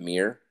into the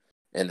mirror.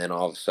 And then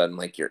all of a sudden,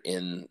 like you're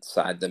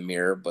inside the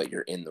mirror, but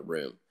you're in the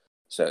room.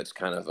 So it's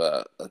kind of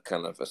a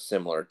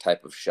similar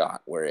type of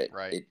shot where it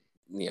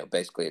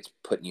basically it's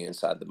putting you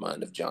inside the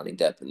mind of Johnny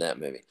Depp in that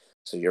movie.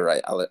 So you're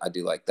right. I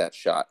do like that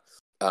shot.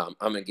 I'm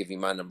going to give you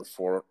my number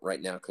 4 right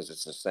now because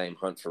it's the same,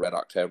 Hunt for Red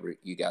October.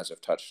 You guys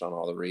have touched on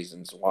all the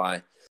reasons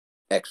why.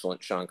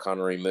 Excellent Sean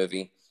Connery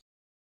movie.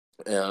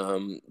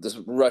 This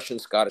Russian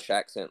Scottish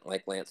accent,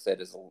 like Lance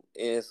said,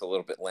 is a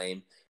little bit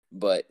lame,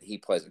 but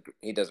he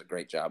does a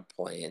great job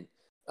playing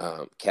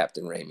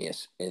Captain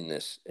Ramius in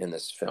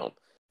this film.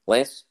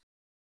 Lance,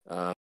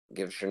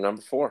 give us your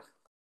number 4.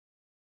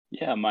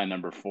 Yeah, my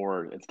number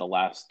 4. It's the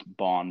last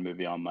Bond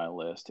movie on my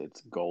list.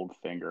 It's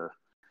Goldfinger.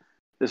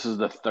 This is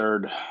the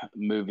 3rd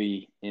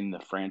movie in the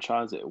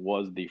franchise. It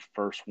was the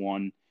first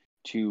one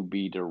to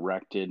be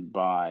directed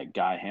by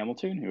Guy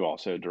Hamilton, who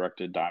also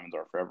directed Diamonds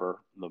Are Forever,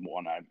 the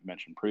one I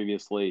mentioned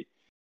previously.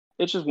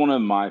 It's just one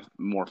of my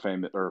more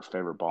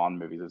favorite Bond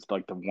movies. It's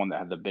like the one that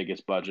had the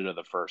biggest budget of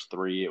the first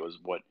 3. It was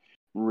what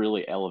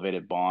really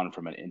elevated Bond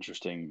from an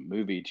interesting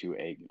movie to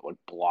a like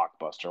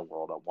blockbuster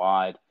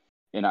worldwide.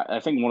 And I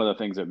think one of the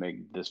things that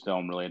make this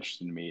film really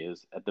interesting to me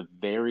is at the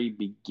very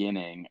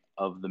beginning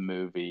of the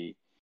movie,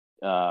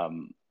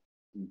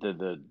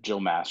 the Jill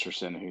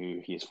Masterson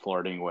who he's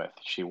flirting with,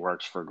 she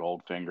works for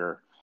Goldfinger,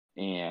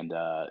 and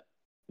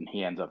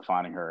he ends up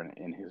finding her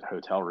in his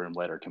hotel room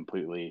later,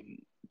 completely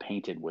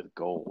painted with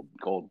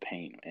gold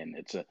paint, and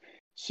it's a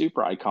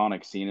super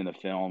iconic scene in the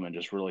film, and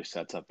just really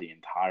sets up the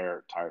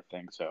entire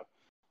thing. So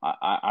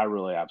I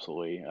really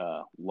absolutely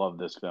love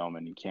this film,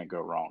 and you can't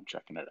go wrong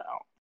checking it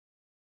out.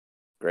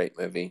 Great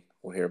movie.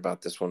 We'll hear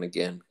about this one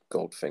again.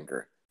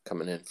 Goldfinger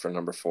coming in for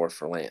number 4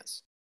 for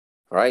Lance.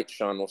 All right,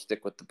 Sean, we'll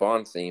stick with the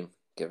Bond theme.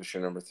 Give us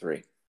your number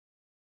 3.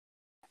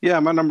 Yeah,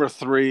 my number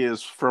 3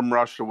 is From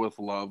Russia with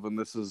Love, and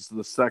this is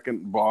the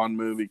second Bond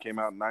movie. Came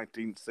out in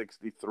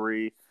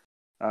 1963.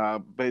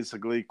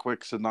 Basically,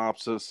 quick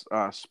synopsis: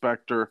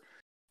 Spectre,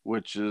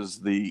 which is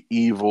the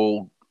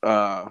evil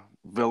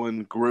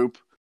villain group,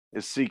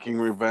 is seeking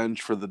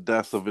revenge for the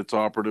death of its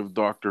operative,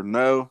 Dr.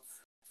 No,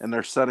 and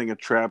they're setting a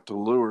trap to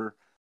lure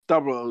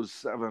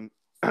 007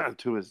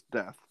 to his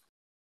death.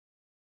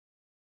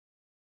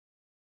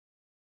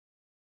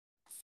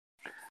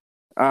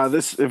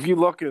 If you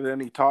look at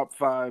any top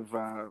 5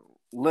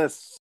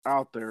 lists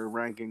out there,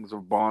 rankings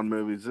of Bond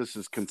movies, this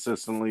is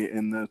consistently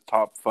in the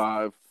top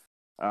 5.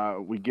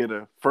 We get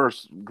a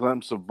first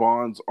glimpse of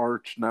Bond's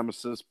arch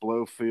nemesis,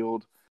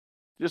 Blofeld.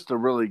 Just a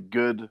really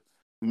good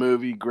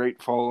movie.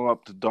 Great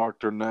follow-up to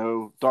Dr.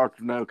 No.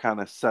 Dr. No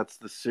kind of sets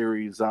the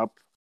series up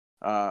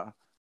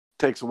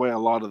takes away a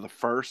lot of the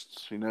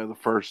firsts. The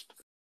first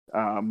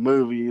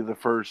movie, the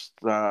first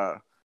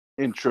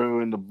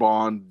intro into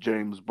Bond,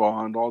 James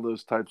Bond, all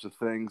those types of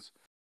things.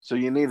 So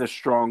you need a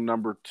strong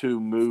number 2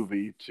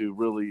 movie to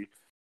really,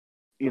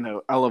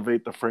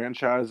 elevate the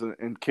franchise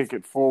and kick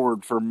it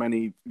forward for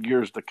many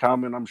years to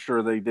come. And I'm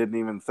sure they didn't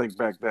even think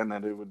back then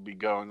that it would be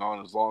going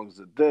on as long as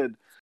it did.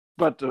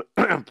 But to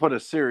put a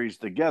series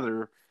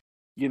together,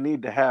 you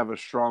need to have a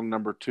strong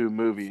number 2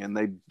 movie, and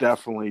they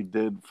definitely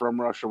did. From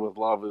Russia with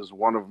Love is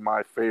one of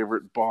my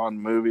favorite Bond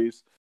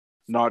movies,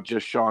 not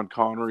just Sean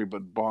Connery,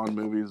 but Bond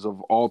movies of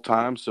all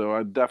time. So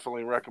I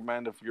definitely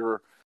recommend, if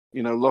you're,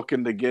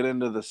 looking to get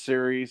into the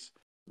series,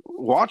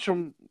 watch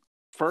them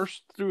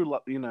first through,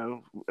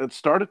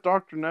 start at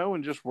Dr. No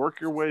and just work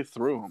your way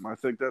through them. I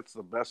think that's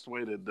the best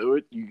way to do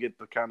it. You get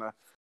to kind of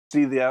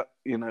see the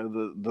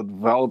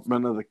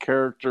development of the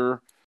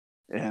character,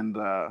 and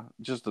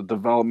just the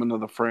development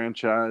of the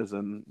franchise,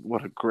 and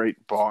what a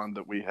great Bond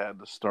that we had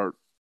to start.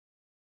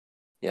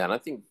 Yeah, and I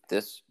think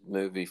this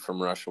movie,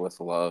 From Russia with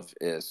Love,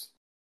 is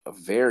a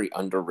very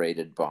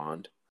underrated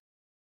Bond.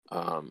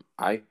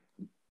 I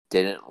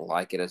didn't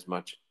like it as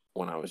much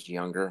when I was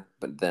younger,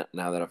 but then,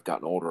 now that I've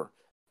gotten older,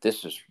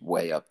 this is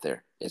way up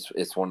there.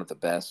 It's one of the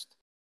best.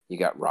 You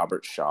got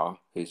Robert Shaw,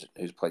 who's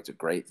plays a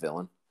great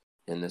villain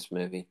in this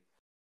movie.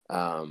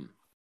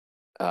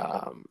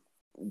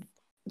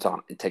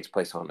 It takes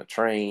place on a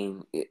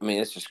train.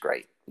 It's just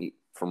great.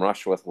 From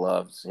Russia with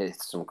Love,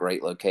 it's some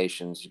great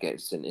locations. You get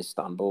it's in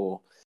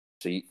Istanbul.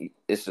 So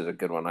this is a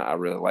good one. I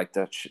really like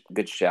that.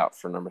 Good shout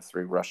for number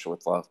 3, Russia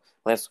with Love.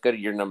 Let's go to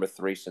your number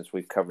 3, since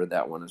we've covered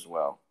that one as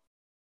well.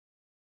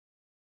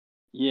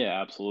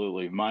 Yeah,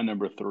 absolutely. My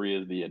number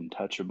 3 is The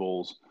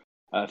Untouchables.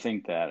 I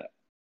think that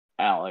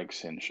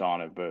Alex and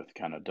Sean have both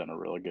kind of done a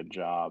really good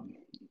job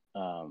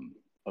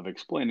of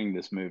explaining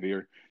this movie.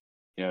 Or,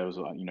 it was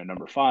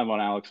number 5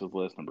 on Alex's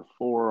list, number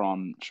 4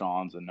 on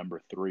Sean's, and number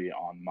 3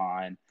 on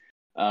mine.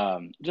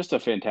 Just a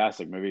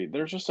fantastic movie.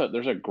 There's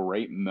a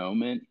great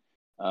moment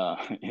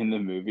in the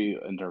movie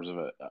in terms of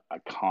an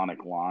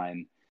iconic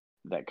line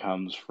that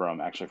comes from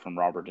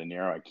Robert De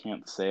Niro. I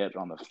can't say it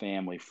on the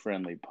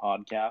family-friendly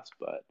podcast,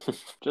 but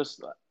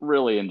just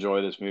really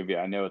enjoy this movie.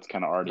 I know it's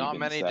kind of already Not been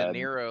many said. De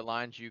Niro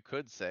lines you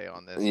could say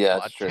on this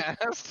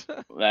podcast.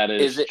 True. That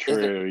is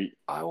true.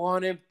 I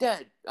want him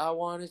dead. I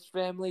want his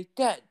family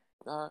dead.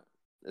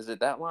 Is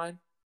it that line?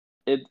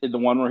 It the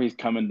one where he's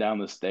coming down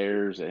the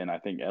stairs, and I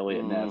think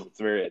Elliot Ness, it's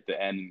very at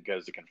the end, and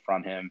goes to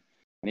confront him,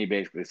 and he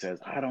basically says,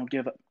 "I don't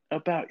give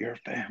about your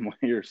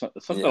family," or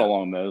something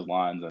along those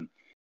lines. And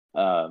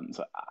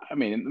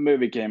the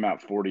movie came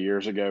out 40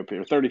 years ago,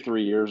 or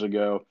 33 years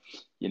ago.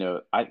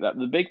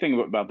 The big thing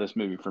about this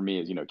movie for me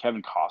is,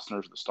 Kevin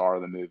Costner's the star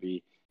of the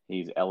movie.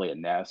 He's Elliot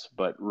Ness,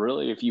 but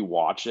really, if you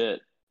watch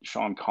it,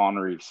 Sean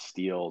Connery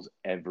steals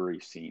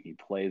every scene. He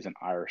plays an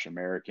Irish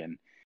American.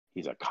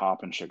 He's a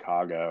cop in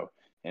Chicago,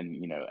 and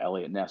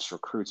Elliot Ness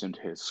recruits him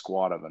to his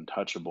squad of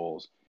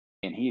untouchables,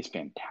 and he's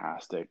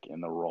fantastic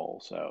in the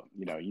role. So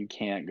you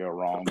can't go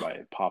wrong by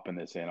popping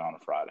this in on a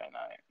Friday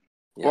night.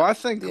 Yeah. Well, I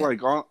think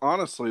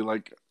honestly,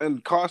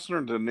 and Costner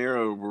and De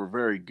Niro were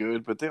very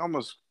good, but they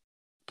almost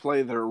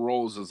play their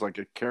roles as like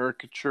a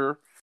caricature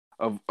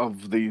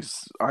of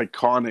these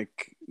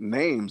iconic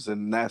names,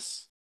 and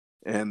Ness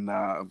and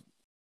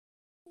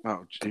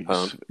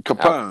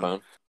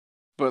Capone.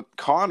 But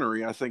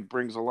Connery, I think,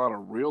 brings a lot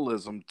of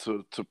realism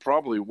to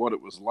probably what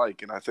it was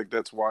like, and I think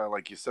that's why,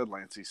 like you said,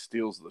 Lance, he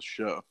steals the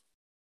show.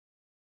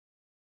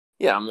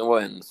 Yeah,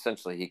 and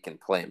essentially he can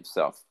play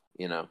himself.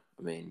 I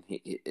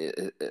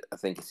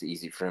think it's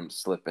easy for him to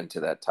slip into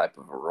that type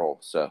of a role.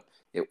 So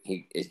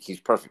he's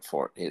perfect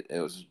for it.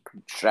 It was a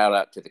shout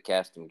out to the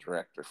casting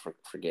director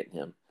for getting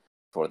him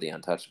for The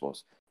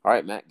Untouchables. All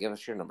right, Matt, give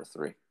us your number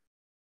 3.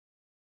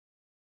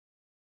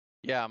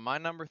 Yeah, my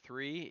number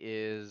 3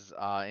 is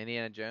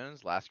Indiana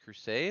Jones: Last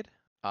Crusade.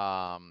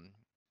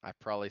 I've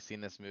probably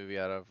seen this movie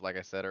out of, like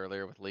I said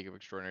earlier, with League of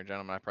Extraordinary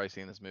Gentlemen, I've probably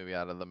seen this movie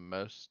out of the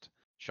most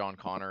Sean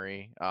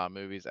Connery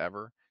movies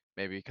ever.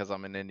 Maybe because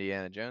I'm an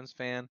Indiana Jones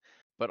fan,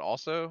 but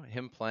also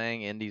him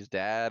playing Indy's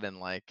dad, and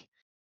like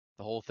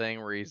the whole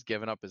thing where he's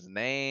giving up his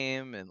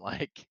name and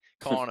like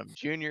calling him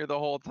Junior the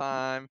whole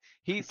time.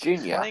 He's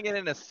playing it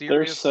in a serious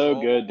They're so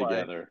role, good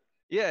together.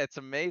 Yeah, it's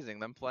amazing.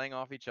 Them playing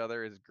off each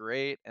other is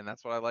great, and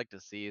that's what I like to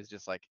see, is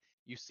just like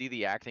you see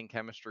the acting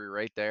chemistry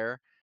right there.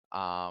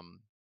 I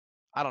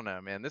don't know,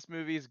 man. This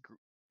movie's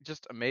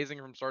just amazing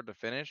from start to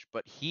finish,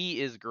 but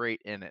he is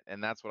great in it,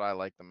 and that's what I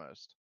like the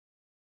most.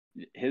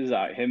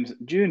 Him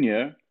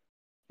Junior,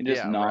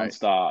 just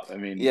nonstop.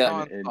 Right.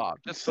 Nonstop,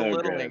 just so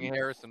belittling good.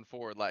 Harrison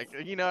Ford, like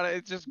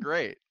it's just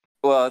great.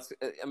 Well,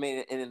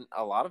 and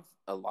a lot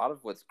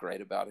of what's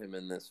great about him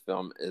in this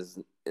film is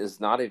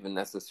not even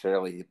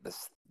necessarily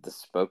the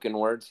spoken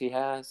words he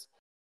has.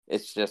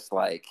 It's just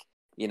like,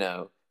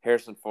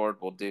 Harrison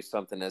Ford will do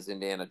something as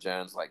Indiana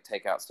Jones, like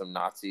take out some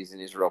Nazis, and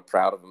he's real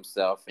proud of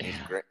himself, and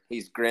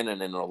he's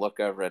grinning, and will look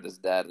over at his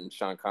dad, and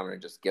Sean Connery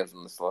just gives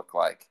him this look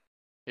like,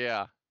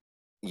 yeah,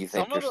 you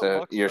think you're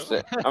so. Just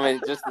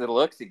the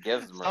looks he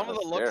gives him. Some of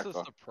the looks of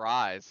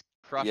surprise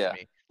crush Yeah.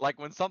 me. Like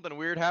when something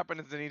weird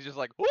happens and he's just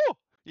like, "Woo!"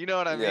 You know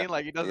what I Yeah. mean?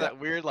 Like he does Yeah. that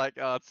weird, like,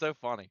 oh, it's so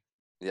funny.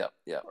 Yep.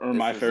 Yep. Or This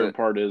my is favorite it.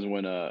 part is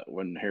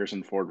when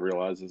Harrison Ford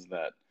realizes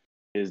that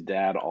his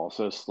dad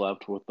also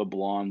slept with the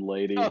blonde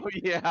lady, Oh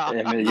yeah.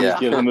 and he Yeah.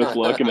 just gives him this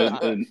look, and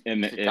She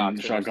and talks in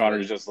her Sean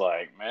Connery's sleep. just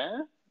like,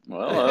 man,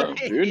 well,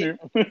 Junior.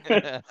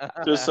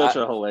 Just such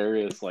a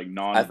hilarious, like,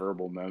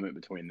 nonverbal moment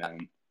between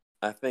them.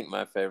 I think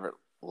my favorite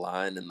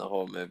line in the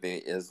whole movie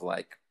is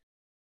like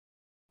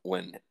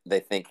when they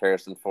think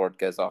Harrison Ford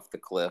goes off the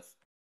cliff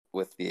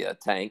with the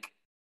tank,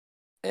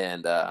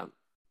 and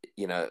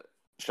you know,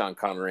 Sean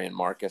Connery and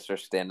Marcus are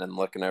standing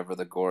looking over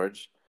the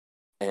gorge,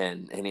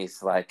 and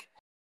he's like,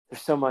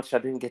 "There's so much I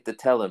didn't get to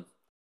tell him.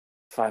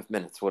 5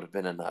 minutes would have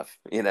been enough."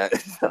 You know,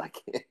 it's like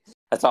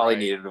that's all he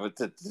Right. needed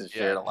to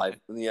share Yeah. life,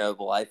 the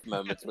life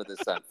moments with his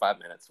son. 5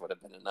 minutes would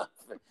have been enough.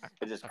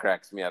 It just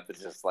cracks me up.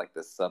 It's just like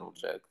this subtle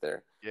joke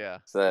there. Yeah,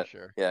 So for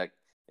sure. yeah,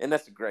 and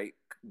that's the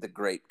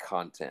great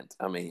content.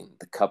 I mean,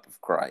 the cup of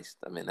Christ.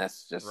 I mean,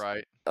 that's just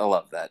Right. I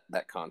love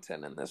that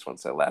content in this one.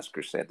 So Last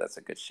Crusade, that's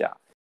a good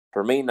shot.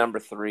 For me, number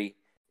 3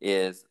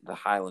 is The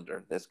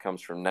Highlander. This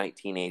comes from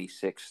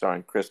 1986,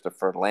 starring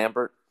Christopher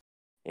Lambert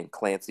and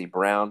Clancy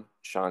Brown.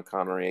 Sean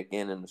Connery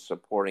again in the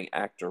supporting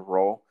actor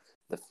role.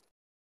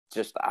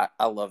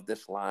 I love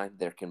this line.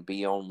 There can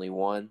be only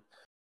one.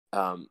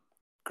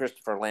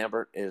 Christopher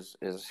Lambert is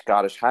a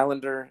Scottish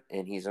Highlander,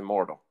 and he's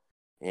immortal.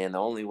 And the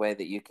only way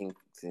that you can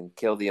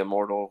kill the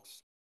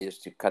immortals is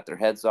to cut their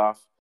heads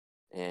off.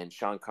 And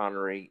Sean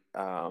Connery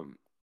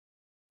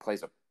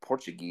plays a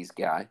Portuguese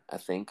guy, I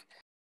think.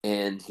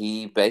 And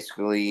he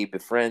basically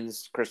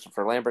befriends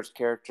Christopher Lambert's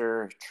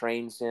character,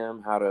 trains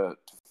him how to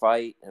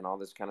fight and all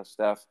this kind of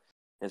stuff.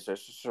 And so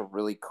it's just a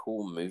really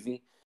cool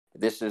movie.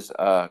 This is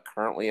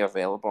currently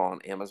available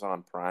on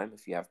Amazon Prime.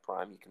 If you have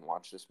Prime, you can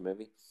watch this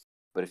movie.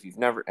 But if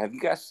have you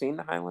guys seen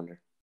The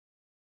Highlander?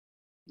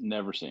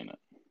 Never seen it.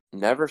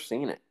 Never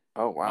seen it.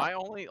 Oh, wow. My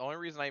only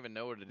reason I even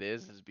know what it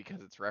is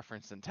because it's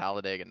referenced in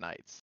Talladega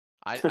Nights.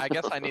 I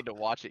guess I need to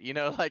watch it. You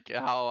know, like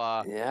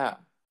how Yeah.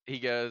 he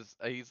goes,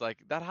 he's like,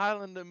 that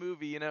Highlander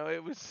movie, you know,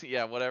 it was,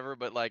 yeah, whatever.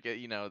 But like,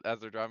 you know,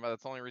 as they're driving by,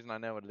 that's the only reason I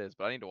know what it is.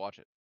 But I need to watch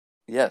it.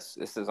 Yes,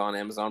 this is on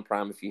Amazon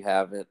Prime if you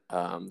have it.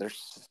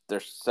 There's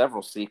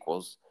several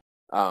sequels,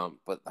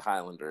 but The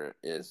Highlander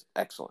is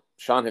excellent.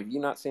 Sean, have you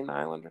not seen The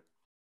Highlander?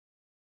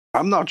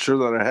 I'm not sure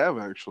that I have,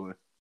 actually.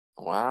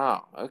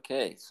 Wow.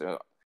 Okay, so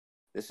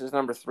this is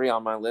number 3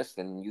 on my list,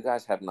 and you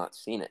guys have not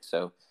seen it.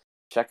 So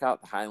check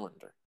out The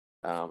Highlander.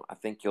 I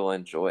think you'll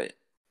enjoy it.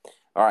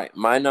 All right,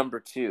 my number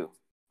 2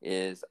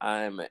 is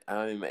I'm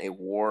a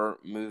war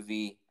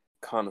movie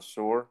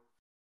connoisseur,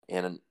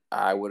 and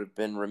I would have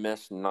been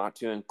remiss not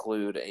to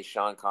include a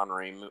Sean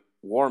Connery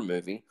war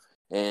movie.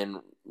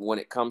 And when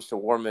it comes to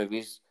war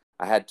movies,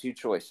 I had 2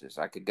 choices.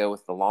 I could go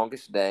with The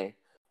Longest Day,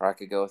 or I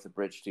could go with A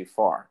Bridge Too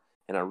Far.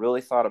 And I really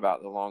thought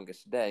about The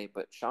Longest Day,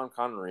 but Sean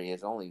Connery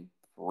is only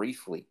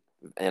briefly,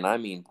 and I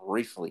mean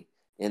briefly,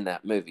 in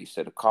that movie.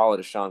 So to call it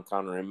a Sean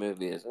Connery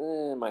movie it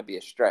might be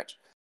a stretch.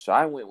 So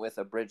I went with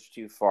A Bridge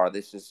Too Far.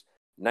 This is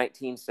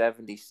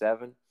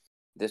 1977.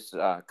 This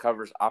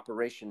covers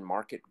Operation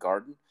Market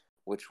Garden,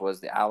 which was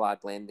the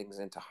Allied landings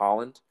into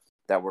Holland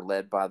that were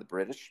led by the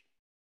British.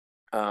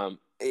 And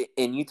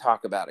you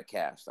talk about a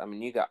cast. I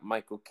mean, you got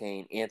Michael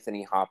Caine,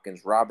 Anthony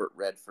Hopkins, Robert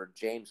Redford,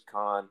 James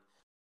Caan,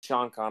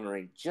 Sean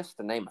Connery, just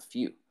to name a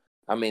few.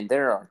 I mean,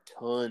 there are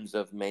tons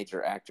of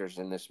major actors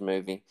in this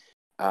movie.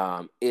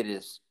 It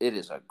is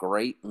a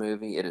great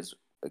movie. It is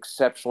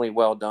exceptionally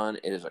well done.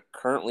 It is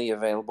currently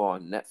available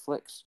on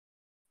Netflix.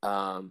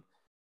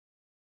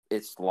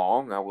 It's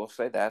long, I will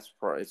say that.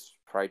 It's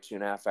probably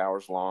 2.5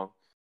 hours long.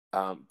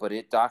 But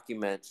it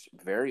documents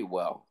very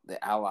well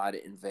the Allied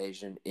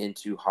invasion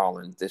into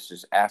Holland. This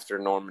is after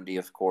Normandy,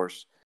 of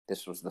course.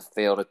 This was the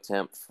failed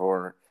attempt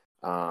for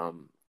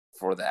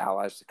the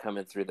Allies to come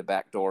in through the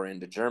back door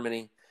into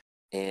Germany.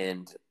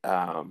 And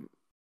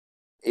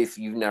if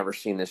you've never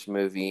seen this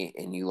movie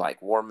and you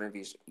like war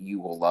movies, you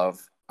will love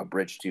A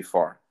Bridge Too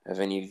Far. Have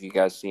any of you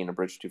guys seen A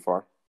Bridge Too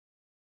Far?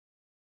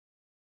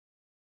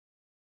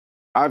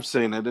 I've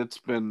seen it. It's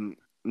been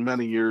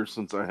many years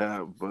since I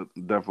have, but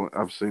definitely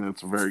I've seen it.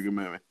 It's a very good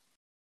movie.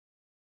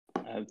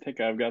 I think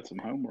I've got some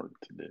homework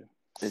to do.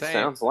 It Same.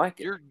 sounds like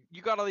it.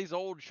 You got all these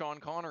old Sean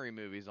Connery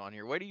movies on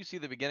here. Where do you see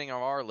the beginning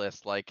of our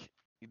list? Like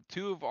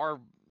 2 of our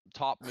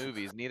top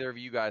movies, neither of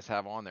you guys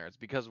have on there. It's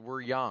because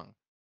we're young.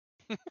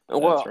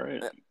 Well,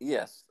 right.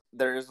 Yes,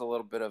 there is a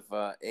little bit of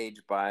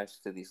age bias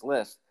to these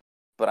lists,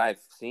 but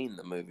I've seen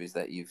the movies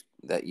that you've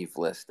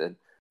listed.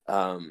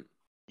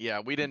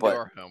 Yeah, we didn't do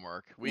our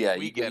homework. We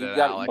get it,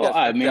 Alex. Well,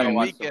 I mean,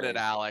 we get it,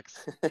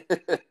 Alex.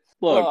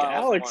 Look, Well,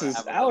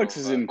 Alex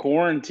is in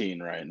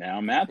quarantine right now.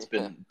 Matt's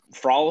been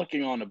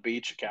frolicking on a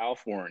beach in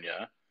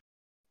California.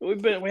 We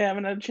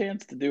haven't had a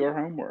chance to do our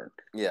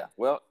homework. Yeah,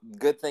 well,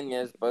 good thing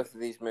is both of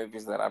these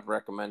movies that I've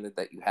recommended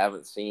that you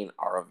haven't seen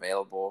are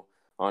available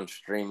on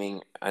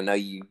streaming. I know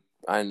you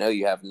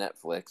have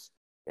Netflix,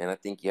 and I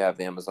think you have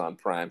Amazon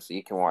Prime, so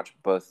you can watch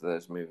both of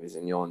those movies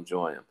and you'll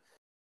enjoy them.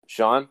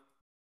 Sean,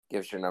 give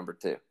us your number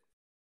 2.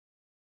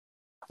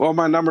 Well,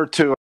 my number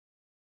two,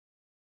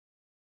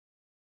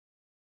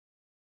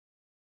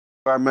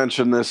 I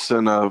mentioned this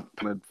in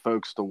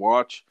folks to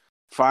watch.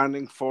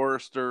 Finding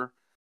Forrester,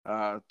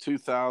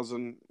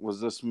 2000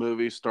 was this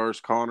movie. Stars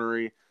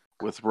Connery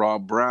with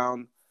Rob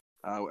Brown.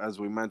 As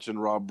we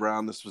mentioned, Rob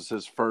Brown, this was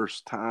his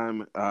first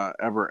time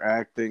ever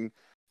acting.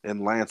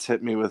 And Lance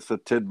hit me with a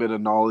tidbit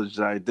of knowledge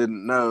that I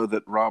didn't know,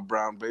 that Rob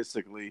Brown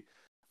basically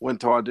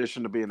went to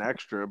audition to be an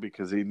extra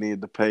because he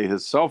needed to pay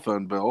his cell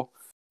phone bill,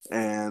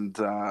 and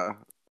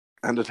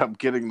ended up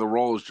getting the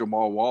role as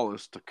Jamal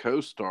Wallace to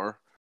co-star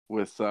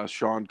with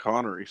Sean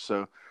Connery.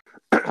 So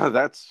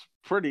that's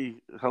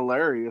pretty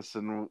hilarious,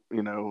 and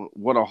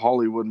what a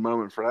Hollywood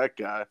moment for that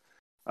guy.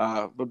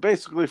 But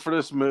basically, for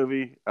this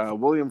movie,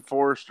 William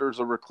Forster's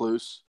a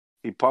recluse.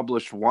 He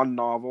published one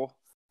novel,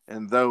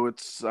 and though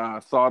it's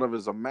thought of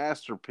as a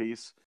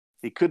masterpiece,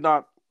 he could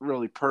not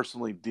really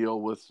personally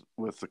deal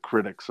with the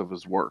critics of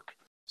his work.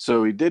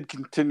 So he did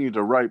continue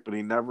to write, but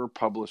he never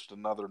published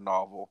another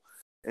novel.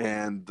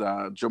 And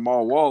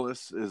Jamal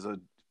Wallace is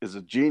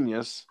a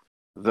genius,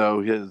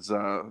 though his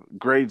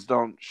grades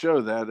don't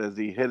show that, as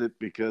he hid it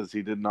because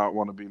he did not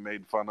want to be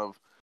made fun of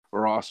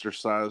or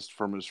ostracized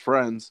from his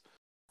friends.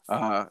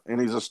 And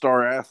he's a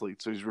star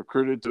athlete, so he's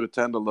recruited to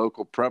attend a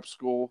local prep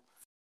school,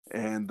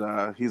 and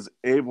he's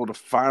able to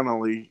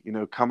finally,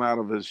 come out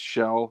of his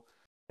shell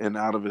and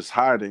out of his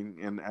hiding,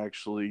 and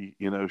actually,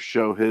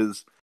 show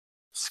his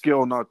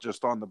skill not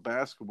just on the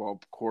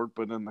basketball court,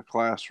 but in the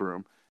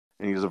classroom.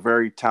 And he's a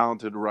very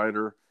talented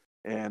writer,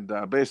 and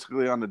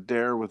basically on a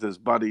dare with his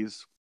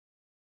buddies,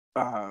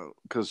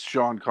 because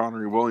Sean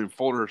Connery, William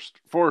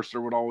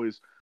Forster would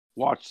always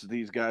watch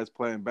these guys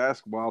playing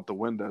basketball out the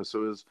window.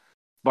 So his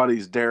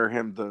buddies dare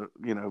him to,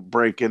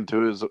 break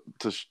into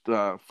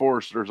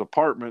Forster's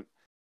apartment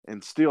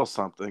and steal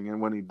something.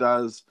 And when he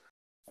does,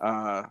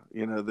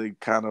 they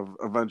kind of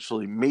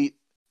eventually meet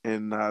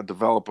and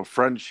develop a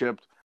friendship.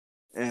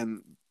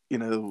 And,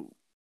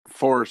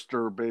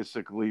 Forrester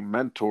basically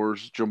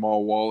mentors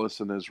Jamal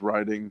Wallace in his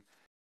writing,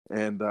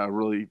 and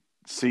really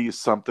sees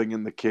something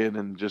in the kid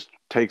and just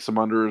takes him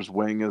under his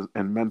wing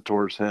and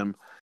mentors him.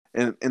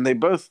 And they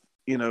both,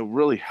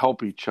 really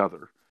help each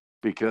other,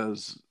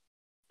 because,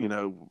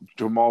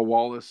 Jamal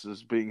Wallace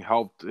is being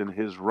helped in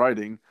his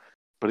writing,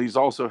 but he's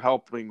also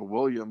helping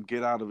William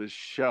get out of his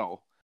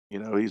shell.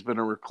 He's been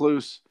a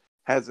recluse,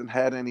 hasn't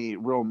had any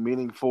real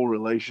meaningful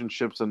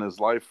relationships in his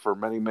life for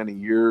many, many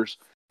years.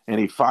 And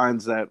he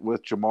finds that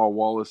with Jamal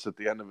Wallace at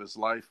the end of his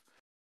life.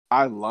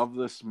 I love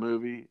this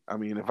movie. I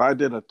mean, if I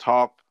did a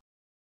top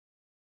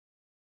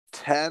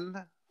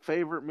 10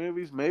 favorite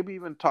movies, maybe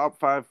even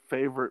top 5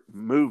 favorite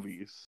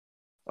movies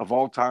of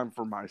all time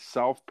for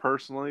myself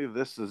personally,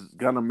 this is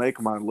going to make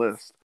my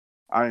list.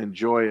 I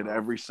enjoy it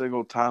every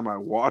single time I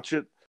watch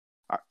it.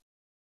 I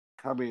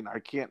mean, I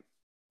can't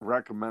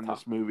recommend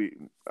this movie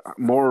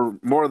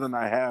more than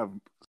I have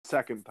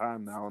second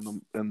time now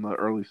in the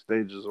early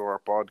stages of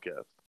our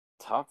podcast.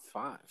 Top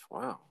 5.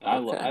 Wow.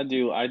 Okay. I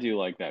do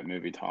like that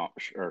movie,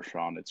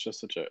 Sean. It's just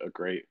such a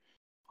great,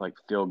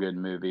 feel good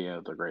movie.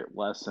 It's a great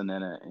lesson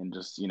in it, and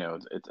just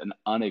it's an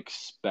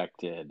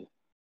unexpected,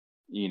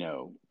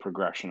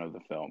 progression of the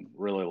film.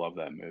 Really love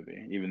that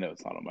movie, even though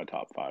it's not on my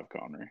top 5,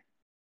 Connery.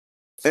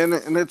 And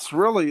it's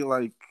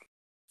really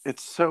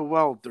it's so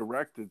well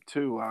directed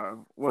too.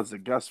 Was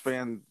it Gus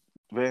Van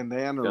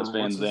Dam or Gus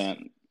Van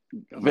Zandt?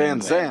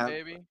 Van Zandt,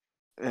 baby.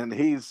 And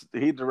he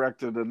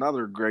directed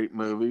another great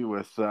movie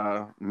with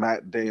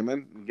Matt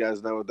Damon. You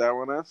guys know what that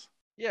one is?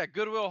 Yeah,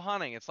 Good Will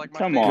Hunting. It's like my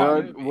Come favorite on.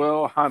 movie. Good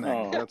Will Hunting.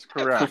 Oh. That's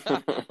correct.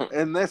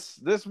 And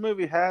this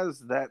movie has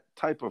that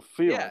type of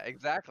feel. Yeah,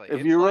 exactly. If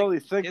It's you like really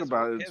think his-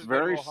 about it, his it's Good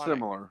very Will Hunting.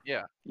 similar.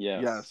 Yeah.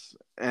 Yes.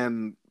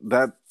 And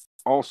that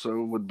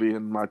also would be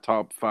in my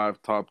top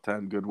 5, top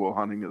 10 Good Will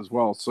Hunting as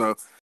well. So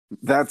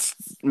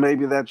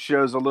maybe that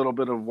shows a little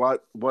bit of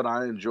what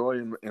I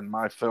enjoy in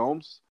my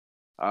films.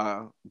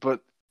 But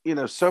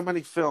so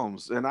many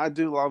films, and I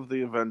do love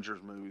the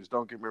Avengers movies.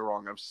 Don't get me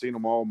wrong. I've seen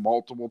them all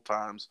multiple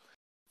times.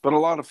 But a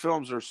lot of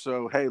films are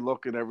so, hey,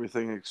 look at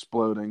everything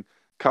exploding.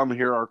 Come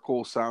hear our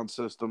cool sound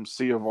system.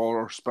 See of all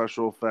our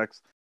special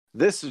effects.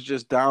 This is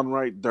just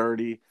downright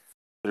dirty.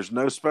 There's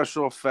no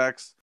special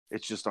effects.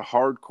 It's just a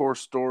hardcore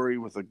story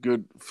with a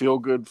good feel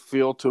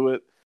to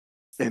it,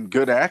 and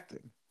good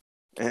acting.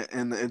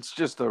 And it's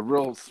just a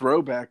real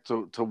throwback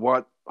to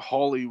what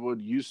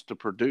Hollywood used to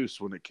produce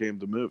when it came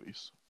to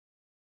movies.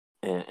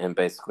 And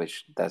basically,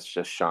 that's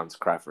just Sean's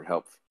cry for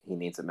help. He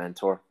needs a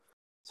mentor.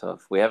 So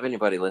if we have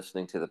anybody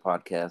listening to the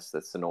podcast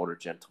that's an older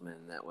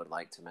gentleman that would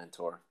like to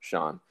mentor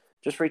Sean,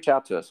 just reach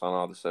out to us on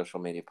all the social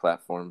media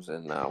platforms,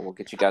 and we'll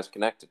get you guys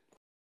connected.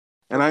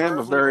 And I am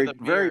a very,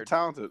 With a very beard.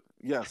 talented.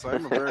 Yes,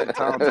 I'm a very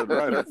talented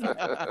writer,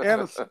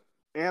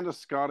 and a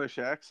Scottish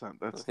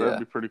accent. That'd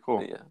be pretty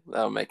cool. Yeah,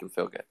 that'll make him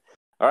feel good.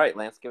 All right,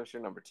 Lance, give us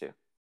your number 2.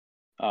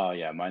 Oh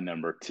yeah, my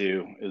number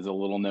 2 is a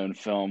little known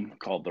film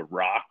called The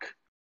Rock,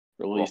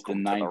 released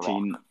in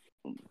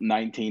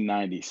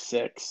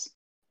 1996.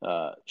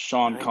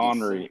 Sean 96.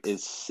 Connery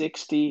is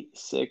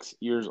 66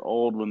 years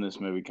old when this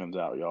movie comes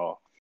out,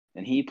 y'all.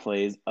 and he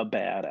plays a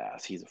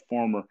badass. He's a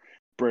former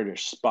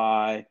British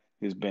spy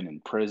who's been in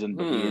prison,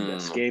 but he had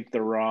escaped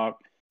the Rock.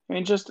 I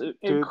mean, just an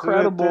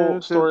incredible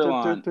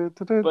storyline.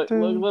 But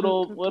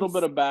little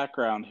bit of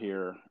background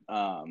here.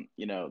 So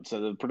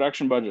the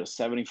production budget is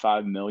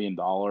 $75 million,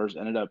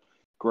 ended up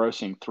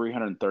grossing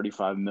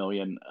 $335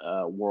 million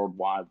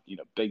worldwide.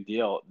 Big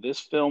deal. This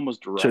film was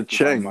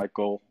directed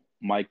by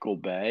Michael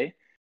Bay.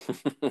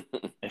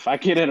 If I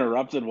get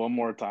interrupted one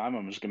more time,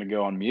 I'm just going to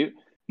go on mute.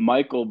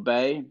 Michael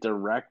Bay,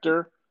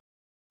 director.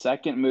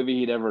 Second movie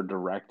he'd ever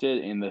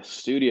directed, and the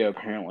studio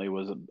apparently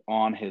was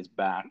on his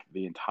back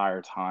the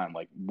entire time,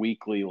 like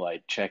weekly,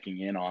 like checking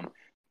in on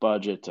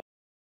budget,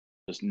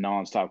 just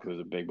nonstop because it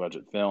was a big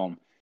budget film.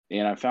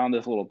 And I found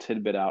this little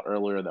tidbit out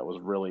earlier that was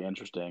really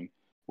interesting,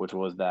 which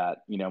was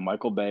that,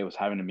 Michael Bay was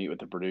having to meet with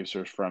the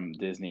producers from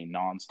Disney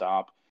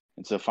nonstop.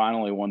 And so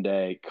finally one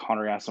day,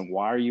 Connery asked him,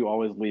 "Why are you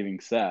always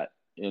leaving set?"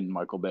 And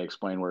Michael Bay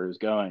explained where he was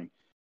going.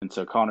 And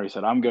so Connery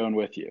said, "I'm going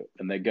with you."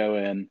 And they go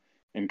in.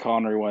 And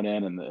Connery went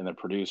in, and the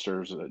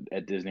producers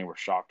at Disney were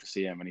shocked to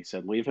see him. And he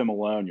said, "Leave him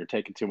alone. You're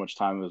taking too much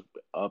time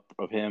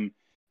of him.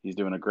 He's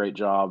doing a great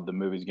job. The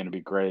movie's going to be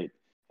great."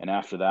 And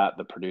after that,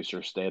 the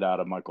producers stayed out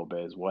of Michael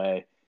Bay's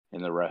way,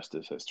 and the rest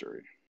is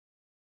history.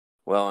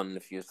 Well, and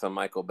if it's a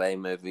Michael Bay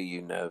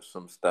movie,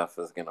 some stuff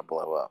is going to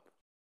blow up.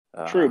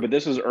 True, but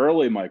this is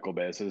early Michael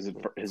Bay. So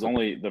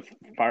the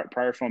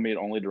prior film he had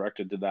only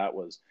directed to that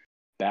was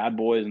Bad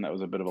Boys, and that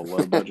was a bit of a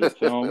low budget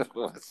film.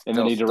 And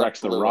then he directs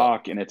The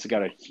Rock, and it's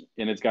got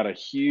a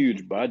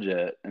huge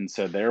budget, and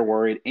so they're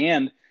worried.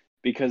 And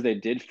because they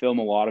did film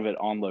a lot of it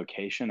on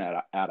location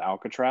at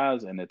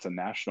Alcatraz, and it's a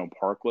national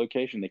park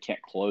location, they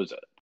can't close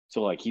it.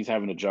 So like he's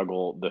having to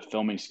juggle the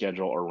filming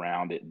schedule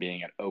around it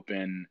being an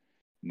open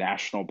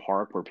national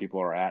park where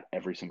people are at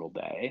every single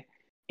day,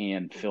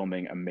 and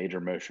filming a major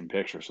motion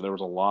picture. So there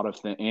was a lot of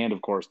things, and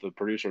of course the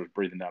producer was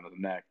breathing down his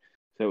neck.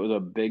 So it was a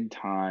big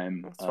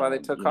time. That's why they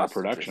took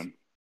production.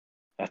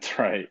 That's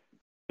right.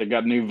 They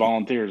got new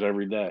volunteers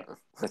every day.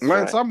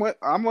 Lance, right.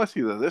 I'm with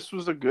you though. This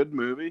was a good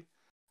movie.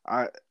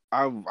 I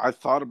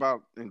thought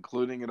about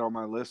including it on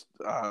my list.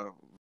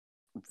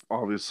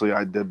 Obviously,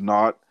 I did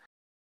not.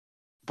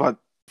 But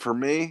for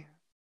me,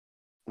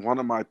 one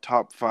of my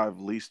top 5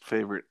 least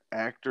favorite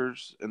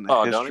actors in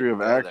the history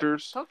of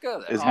actors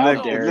is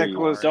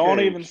Nicolas Cage. Don't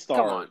even start.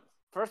 Come on.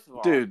 First of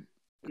all, dude,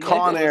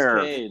 Con Air.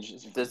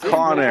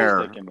 Con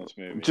Air. In this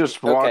movie.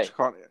 Just watch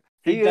Con Air.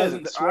 He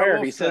doesn't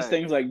swear. He says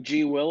things like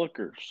 "Gee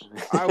Willikers."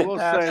 I will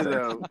say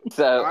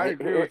though, I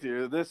agree with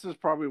you. This is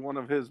probably one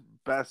of his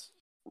best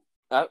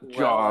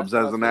jobs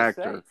as an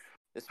actor.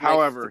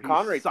 However,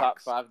 Connery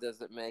sucks. top 5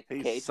 doesn't make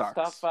Cage's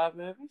top 5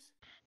 movies.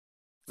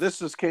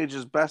 This is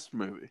Cage's best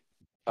movie.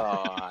 Oh,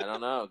 I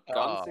don't know.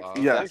 Gone in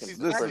 60 yes, Seconds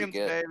this is pretty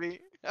good. Baby.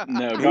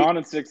 No, Gone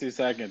in 60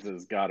 Seconds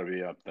has got to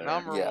be up there.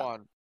 Number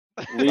one.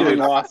 Leaving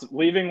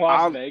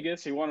Las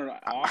Vegas, he won an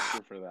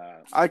Oscar for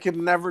that. I could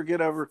never get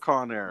over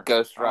Con Air.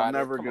 Ghost Rider. I'll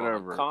never get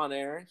over Con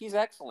Air. He's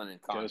excellent in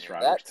Con Ghost Air.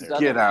 Rider.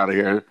 Get out of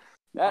here.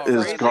 That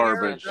is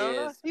garbage.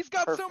 He's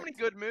got so many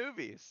good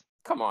movies.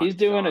 Come on. He's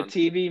doing a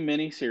TV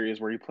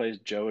miniseries where he plays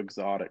Joe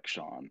Exotic,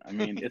 Sean. I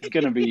mean, it's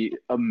going to be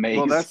amazing.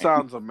 Well, that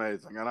sounds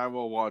amazing, and I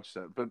will watch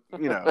that. But,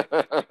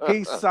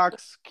 he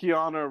sucks.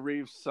 Keanu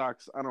Reeves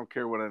sucks. I don't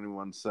care what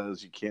anyone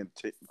says. You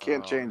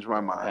can't change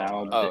my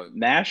mind.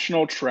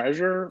 National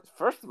Treasure?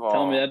 First of all,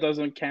 tell me that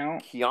doesn't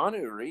count.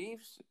 Keanu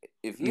Reeves?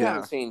 If you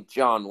haven't seen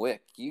John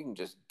Wick, you can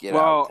just get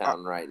out of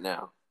town right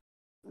now.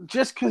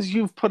 Just because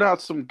you've put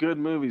out some good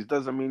movies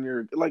doesn't mean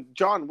you're like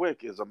John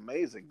Wick is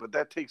amazing, but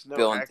that takes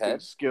no acting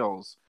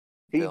skills.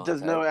 He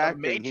does no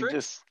acting. He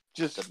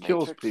just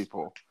kills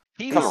people.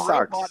 He's a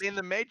robot in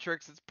the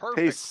Matrix. It's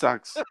perfect. He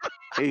sucks.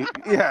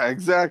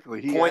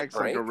 Exactly. He acts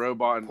like a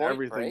robot in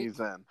everything he's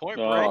in. Point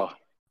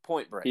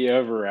Break. He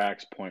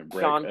overacts Point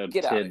Break. Sean,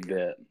 get out of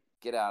here.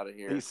 Get out of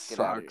here. He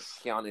sucks.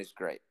 Keanu's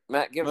great.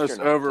 Matt, give us your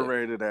most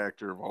overrated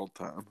actor of all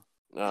time.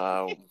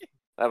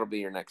 That'll be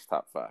your next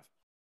top 5.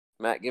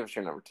 Matt, give us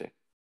your number 2.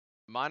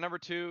 My number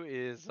 2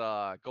 is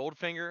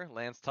Goldfinger.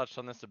 Lance touched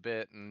on this a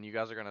bit, and you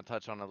guys are going to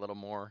touch on it a little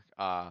more.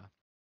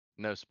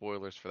 No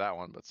spoilers for that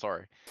one, but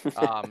sorry.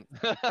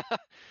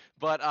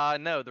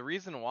 But no, the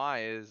reason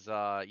why is,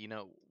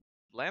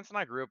 Lance and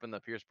I grew up in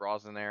the Pierce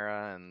Brosnan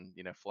era and,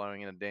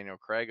 flowing into Daniel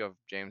Craig of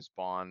James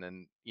Bond.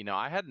 And,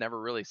 I had never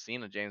really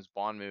seen a James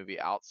Bond movie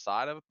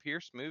outside of a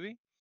Pierce movie.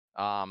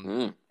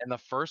 And the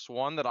first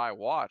one that I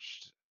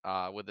watched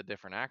with a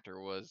different actor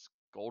was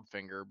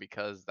Goldfinger,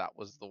 because that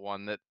was the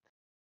one that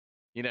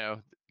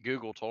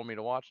Google told me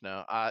to watch.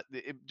 Now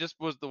it just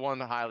was the one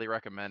highly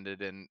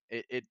recommended, and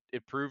it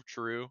proved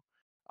true.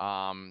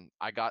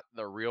 I got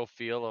the real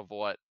feel of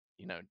what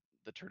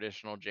the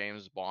traditional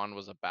James Bond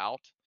was about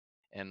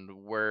and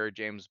where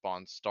James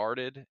Bond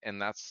started,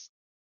 and that's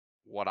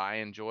what I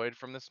enjoyed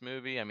from this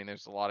movie. I mean,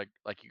 there's a lot of,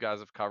 like you guys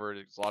have covered,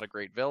 there's a lot of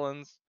great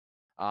villains,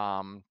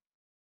 and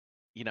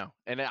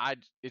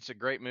it's a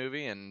great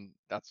movie, and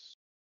that's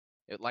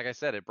it. Like I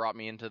said, it brought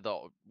me into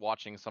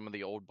watching some of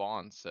the old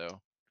Bonds. So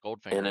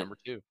Goldfinger number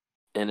 2.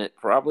 And it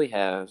probably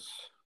has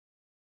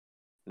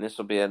And this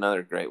will be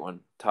another great one.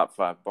 Top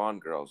 5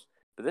 Bond girls.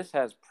 But this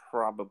has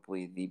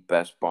probably the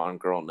best Bond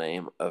girl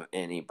name of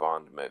any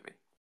Bond movie.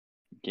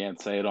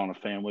 Can't say it on a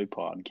family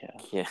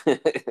podcast. Yeah.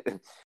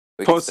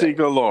 Pussy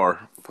galore.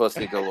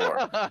 Pussy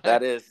galore.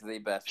 That is the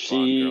best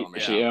Bond girl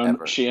name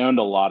ever. She owned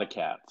a lot of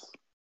cats.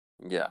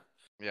 Yeah.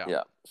 Yeah.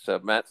 Yeah. So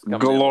Matt's coming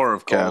Galore in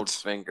with of gold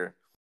cats. finger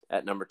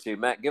at number 2.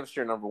 Matt, give us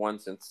your number 1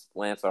 since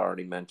Lance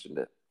already mentioned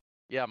it.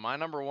 Yeah, my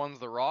number 1's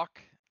The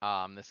Rock.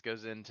 This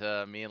goes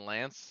into me and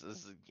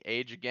Lance's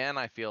age again.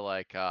 I feel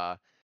like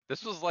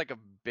this was like a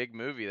big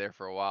movie there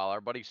for a while.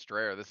 Our buddy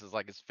Strayer, this is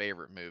like his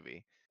favorite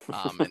movie.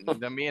 And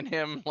then me and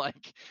him,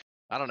 like,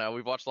 I don't know,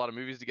 we've watched a lot of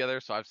movies together,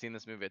 so I've seen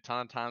this movie a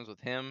ton of times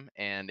with him,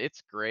 and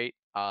it's great.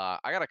 I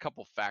got a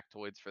couple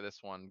factoids for this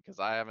one because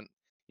I haven't,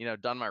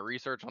 done my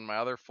research on my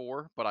other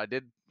 4, but I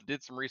did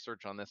some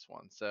research on this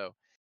one. So,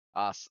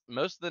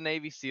 most of the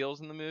Navy SEALs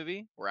in the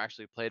movie were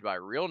actually played by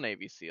real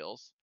Navy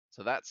SEALs.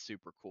 So that's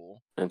super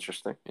cool.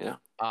 Interesting, yeah.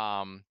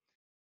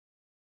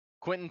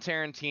 Quentin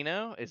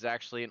Tarantino is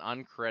actually an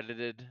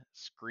uncredited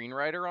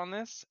screenwriter on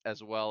this,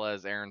 as well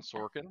as Aaron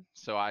Sorkin.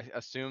 So I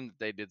assume that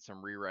they did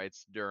some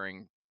rewrites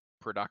during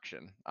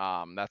production.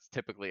 That's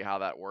typically how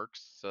that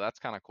works. So that's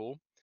kind of cool.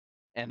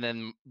 And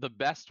then the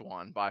best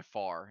one by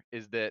far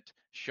is that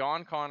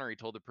Sean Connery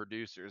told the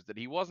producers that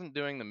he wasn't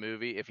doing the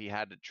movie if he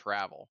had to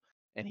travel.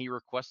 And he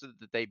requested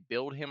that they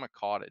build him a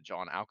cottage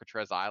on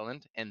Alcatraz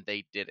Island, and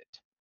they did it.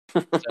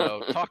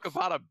 So talk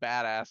about a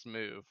badass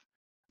move.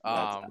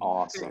 That's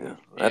awesome. Yeah.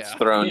 That's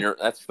throwing your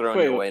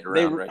weight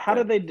around right how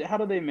there. How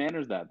do they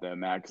manage that though,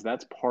 Matt? Because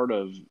that's part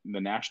of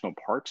the National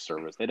Park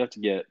Service. They'd have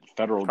to get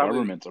federal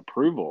government's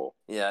approval.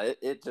 Yeah,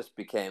 it just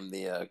became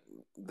the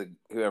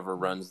whoever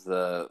runs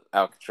the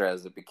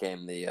Alcatraz. It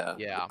became the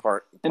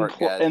park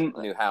guy's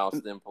new house,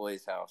 the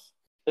employee's house.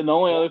 And the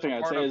only other thing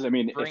I'd say is, I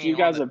mean, if you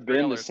guys have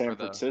been to San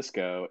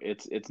Francisco,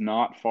 it's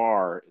not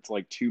far. It's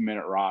like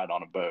 2-minute ride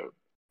on a boat.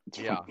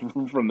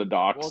 It's from the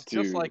docks to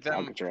Alcatraz. Just like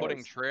them Alcatraz.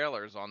 putting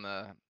trailers on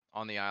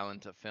the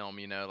island to film,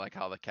 like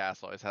how the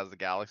castle always has the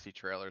Galaxy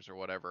trailers or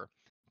whatever.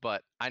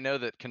 But I know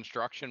that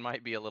construction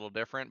might be a little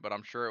different, but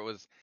I'm sure it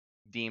was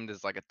deemed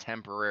as like a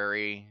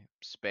temporary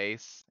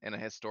space in a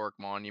historic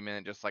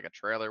monument, just like a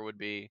trailer would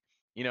be.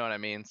 You know what I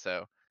mean?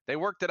 So they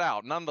worked it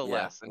out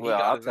nonetheless. Yeah. And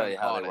well, I'll tell you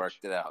how they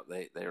worked it out.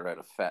 They wrote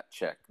a fat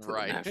check to the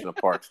National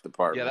Parks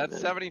Department. Yeah,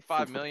 that's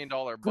 $75 million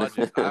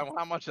budget.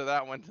 How much of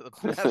that went to the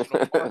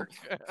national park?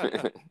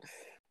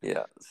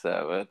 Yeah.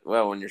 So,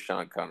 well, when you're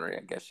Sean Connery,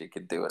 I guess you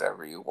could do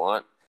whatever you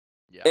want.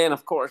 Yeah. And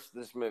of course,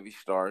 this movie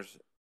stars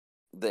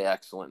the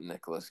excellent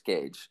Nicolas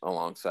Cage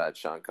alongside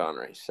Sean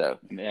Connery. So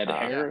and Ed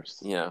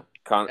Harris. Ed Harris.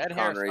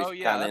 Connery's Oh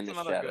yeah, kind of in that's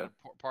the another shadow.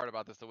 good part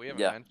about this that we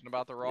haven't mentioned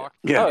about The Rock.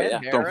 Yeah,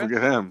 Ed don't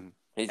forget him.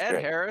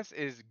 Ed Harris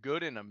is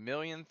good in a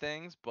million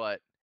things, but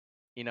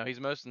he's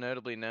most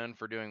notably known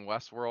for doing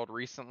Westworld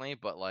recently.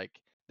 But like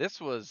this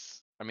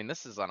is an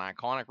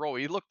iconic role.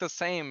 He looked the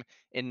same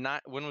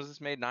when was this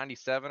made?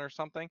 97 or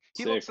something.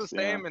 He looks the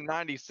same in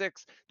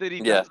 96 that he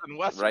does in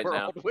Westworld, right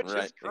now. which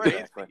is crazy.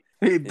 Exactly.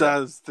 He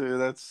does too.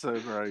 That's so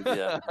great.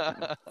 Yeah.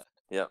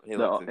 Yeah, he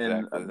looks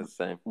exactly the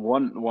same.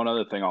 One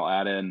other thing I'll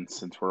add in,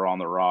 since we're on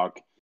The Rock,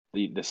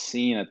 the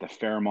scene at the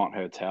Fairmont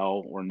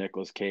Hotel where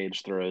Nicolas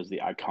Cage throws the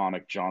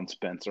iconic John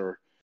Spencer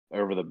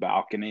over the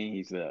balcony.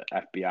 He's the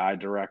FBI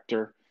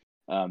director.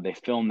 They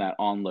filmed that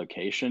on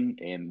location,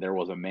 and there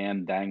was a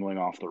man dangling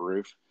off the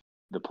roof.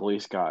 The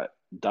police got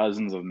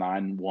dozens of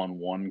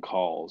 911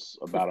 calls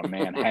about a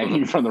man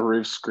hanging from the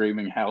roof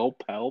screaming,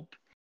 "Help, help,"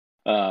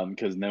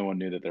 because no one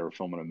knew that they were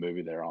filming a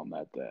movie there on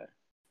that day.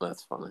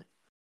 That's funny.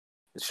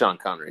 Sean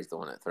Connery's the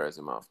one that throws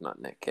him off, not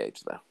Nick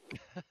Cage,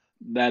 though.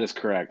 That is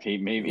correct. He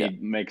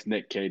makes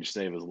Nick Cage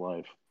save his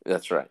life.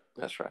 That's right.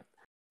 All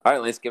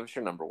right, let's give us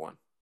your number 1.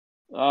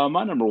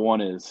 My number 1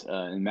 is,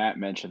 and Matt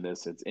mentioned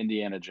this, it's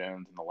Indiana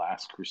Jones and the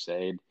Last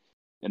Crusade.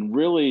 And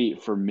really,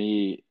 for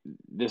me,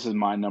 this is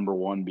my number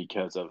 1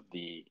 because of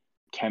the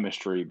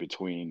chemistry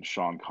between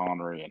Sean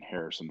Connery and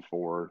Harrison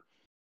Ford.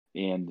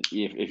 And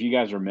if you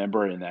guys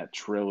remember in that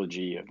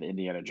trilogy of the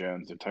Indiana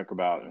Jones, I think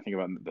about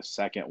the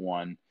second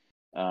one,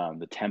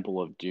 the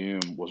Temple of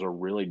Doom was a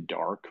really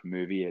dark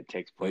movie. It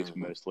takes place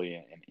mostly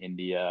in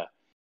India.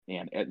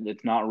 And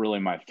it's not really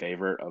my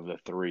favorite of the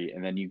 3.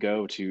 And then you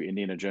go to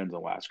Indiana Jones: The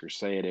Last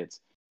Crusade. It's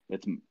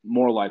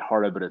more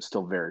lighthearted, but it's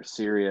still very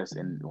serious.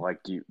 And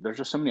there's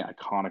just so many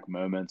iconic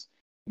moments.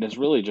 And it's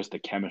really just the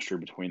chemistry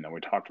between them.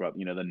 We talked about,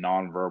 the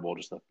nonverbal,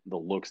 just the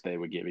looks they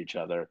would give each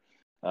other.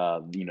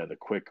 The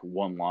quick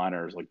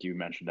one-liners, like you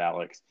mentioned,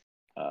 Alex.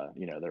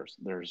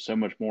 There's so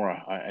much more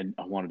I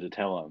wanted to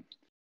tell him.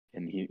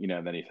 And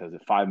then he says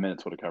that 5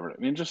 minutes would have covered it.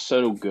 I mean, just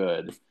so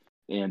good.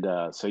 And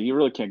so you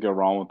really can't go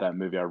wrong with that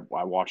movie.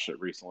 I watched it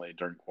recently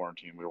during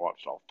quarantine. We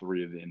watched all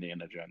 3 of the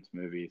Indiana Jones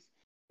movies.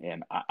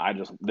 And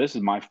this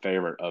is my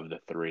favorite of the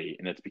 3,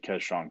 and it's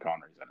because Sean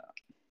Connery's in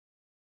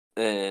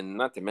it. And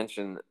not to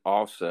mention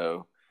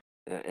also,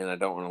 and I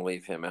don't want to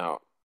leave him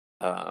out,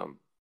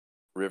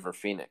 River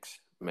Phoenix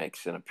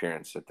makes an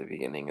appearance at the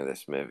beginning of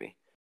this movie.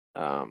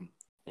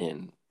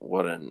 And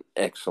what an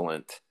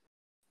excellent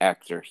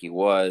actor he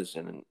was,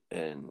 and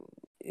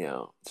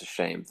it's a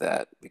shame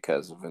that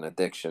because of an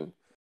addiction,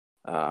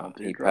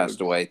 he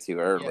passed away too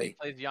early. Yeah, he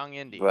plays young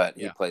Indy. But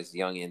he plays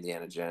young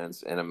Indiana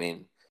Jones, and I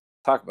mean,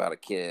 talk about a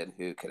kid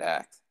who could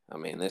act. I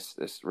mean, this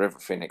River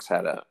Phoenix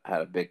had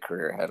a big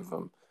career ahead of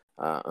him.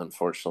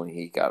 Unfortunately,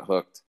 he got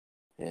hooked,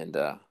 and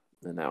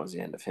that was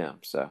the end of him.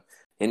 So,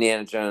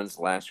 Indiana Jones: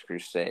 Last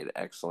Crusade,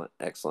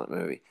 excellent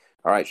movie.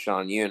 All right,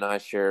 Sean, you and I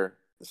share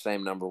the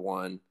same number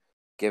one.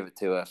 Give it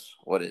to us.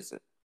 What is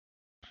it?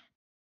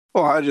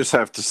 Well, I just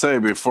have to say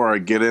before I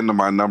get into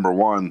my number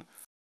one,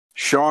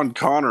 Sean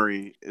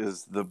Connery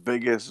is the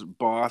biggest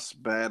boss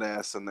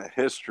badass in the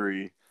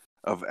history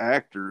of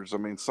actors. I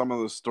mean, some of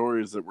the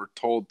stories that were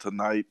told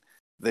tonight,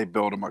 they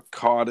built him a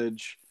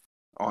cottage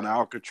on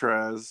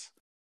Alcatraz.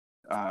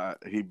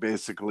 He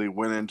basically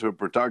went into a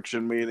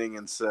production meeting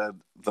and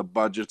said, the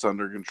budget's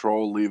under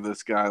control, leave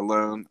this guy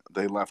alone.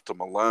 They left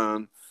him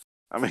alone.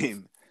 I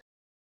mean,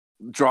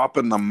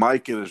 dropping the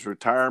mic at his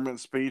retirement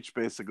speech,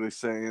 basically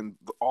saying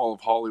all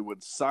of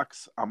Hollywood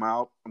sucks. I'm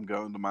out. I'm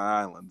going to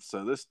my island.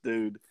 So this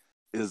dude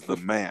is the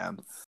man.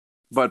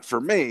 But for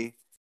me,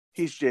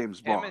 he's James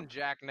Bond. Him and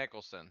Jack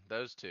Nicholson,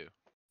 those two.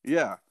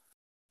 Yeah.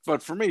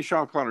 But for me,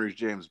 Sean Connery's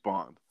James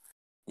Bond.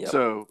 Yep.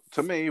 So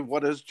to me,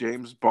 what is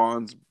James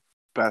Bond's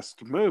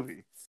best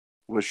movie?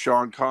 With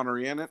Sean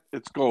Connery in it,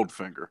 it's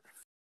Goldfinger.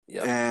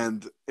 Yep.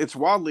 And it's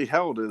widely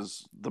held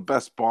as the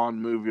best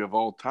Bond movie of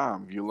all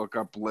time. If you look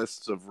up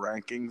lists of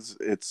rankings,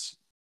 it's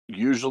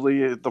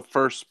usually the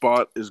first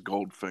spot is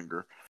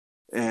Goldfinger.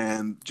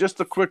 And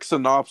just a quick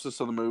synopsis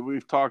of the movie.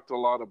 We've talked a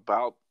lot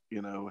about,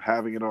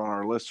 having it on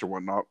our list or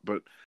whatnot.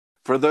 But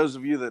for those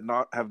of you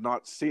that have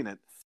not seen it,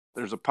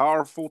 there's a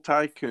powerful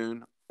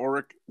tycoon,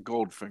 Auric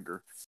Goldfinger.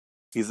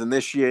 He's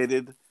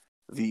initiated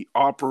the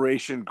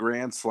Operation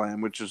Grand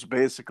Slam, which is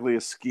basically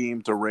a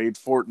scheme to raid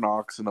Fort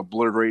Knox and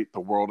obliterate the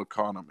world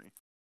economy.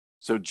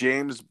 So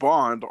James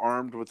Bond,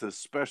 armed with his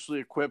specially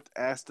equipped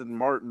Aston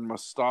Martin,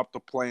 must stop the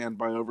plan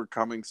by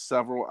overcoming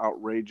several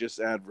outrageous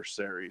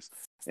adversaries.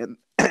 And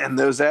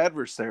those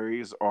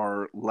adversaries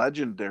are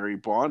legendary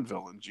Bond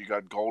villains. You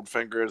got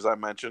Goldfinger, as I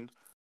mentioned,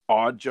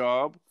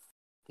 Oddjob,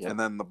 and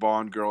then the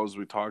Bond girls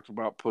we talked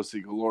about,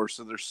 Pussy Galore.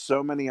 So there's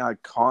so many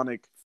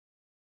iconic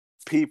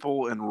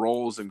people and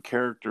roles and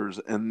characters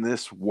in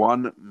this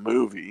one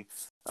movie.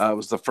 It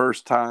was the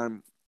first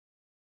time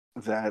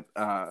that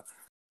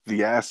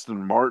the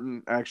Aston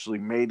Martin actually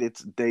made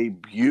its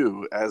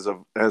debut as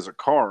a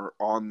car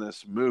on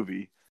this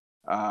movie,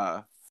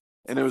 and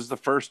it was the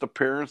first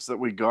appearance that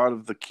we got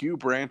of the Q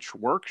Branch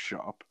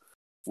workshop,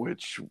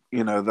 which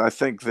I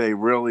think they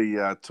really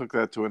took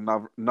that to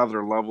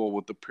another level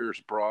with the Pierce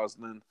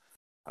Brosnan,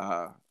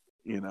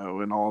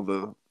 and all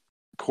the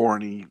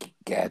corny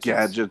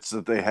gadgets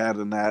that they had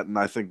in that, and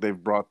I think they've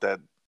brought that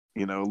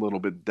a little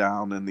bit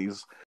down in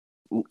these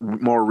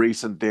more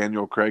recent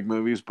Daniel Craig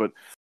movies. But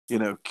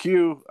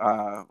Q,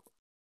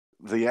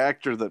 the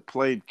actor that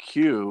played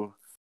Q,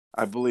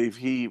 I believe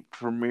he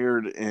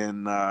premiered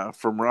in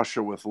From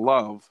Russia with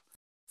Love,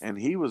 and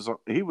he was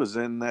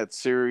in that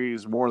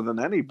series more than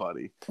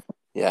anybody.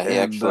 Yeah, he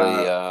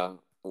actually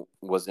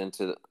was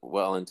into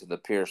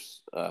the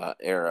Pierce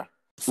era.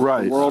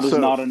 Right. The World Is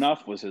Not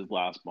Enough was his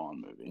last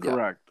Bond movie.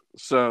 Correct.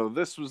 So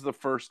this was the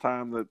first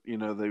time that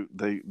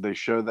they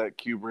show that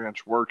Q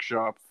Branch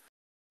workshop.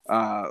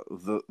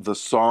 The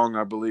song,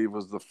 I believe,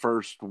 was the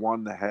first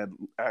one that had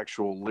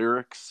actual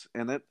lyrics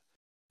in it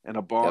in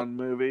a Bond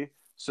movie.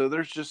 So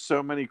there's just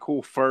so many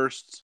cool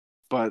firsts,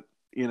 but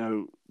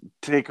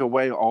take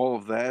away all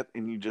of that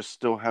and you just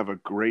still have a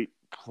great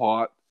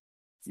plot.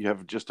 You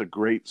have just a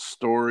great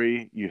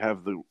story. You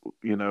have the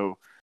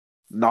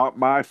not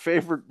my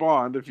favorite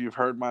Bond, if you've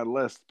heard my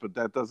list, but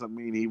that doesn't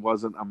mean he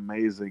wasn't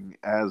amazing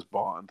as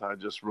Bond. I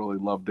just really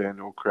love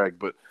Daniel Craig.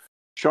 But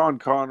Sean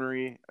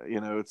Connery,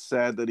 it's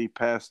sad that he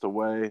passed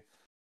away.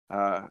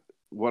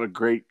 What a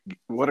great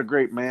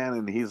man,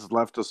 and he's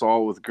left us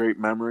all with great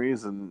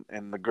memories. And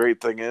the great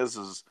thing is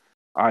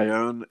I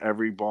own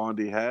every Bond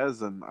he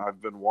has, and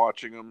I've been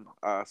watching him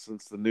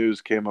since the news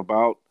came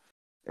about.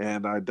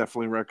 And I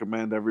definitely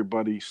recommend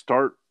everybody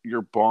start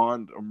your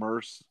Bond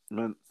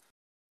immersement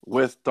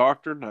with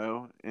Dr.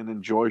 No and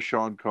enjoy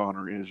Sean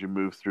Connery as you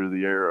move through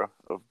the era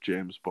of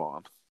James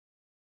Bond.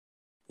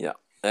 Yeah,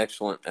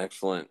 excellent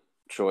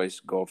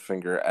choice,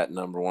 Goldfinger at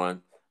number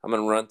one. I'm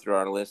going to run through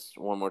our list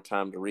one more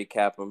time to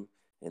recap them,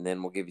 and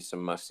then we'll give you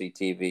some must-see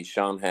TV.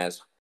 Sean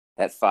has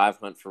at 5,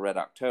 Hunt for Red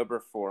October,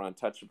 4,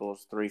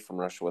 Untouchables, 3, From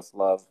Russia with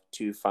Love,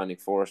 2, Finding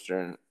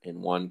Forrester,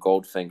 and 1,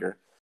 Goldfinger.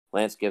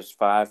 Lance gives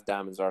 5,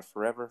 Diamonds Are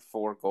Forever,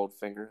 4,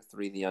 Goldfinger,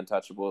 3, The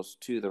Untouchables,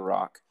 2, The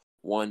Rock,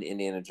 1,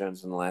 Indiana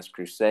Jones and the Last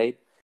Crusade.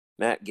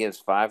 Matt gives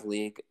 5,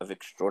 League of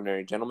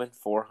Extraordinary Gentlemen,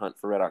 4, Hunt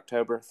for Red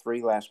October,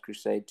 3, Last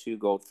Crusade, 2,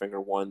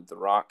 Goldfinger, 1, The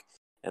Rock.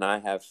 And I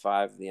have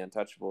 5, The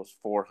Untouchables,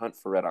 4, Hunt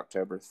for Red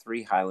October,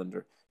 3,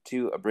 Highlander,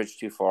 2, A Bridge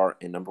Too Far,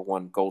 and number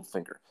 1,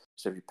 Goldfinger.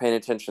 So if you're paying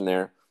attention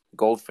there,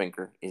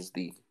 Goldfinger is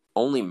the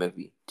only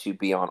movie to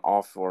be on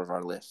all 4 of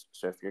our lists.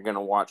 So if you're going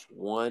to watch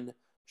one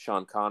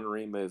Sean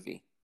Connery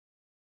movie,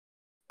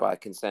 by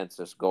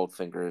consensus,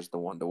 Goldfinger is the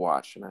one to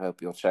watch, and I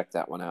hope you'll check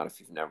that one out if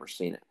you've never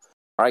seen it.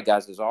 All right,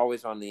 guys, as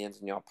always on the Ins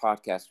and Y'all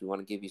podcast, we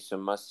want to give you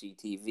some must-see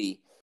TV.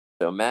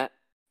 So, Matt,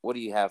 what do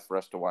you have for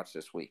us to watch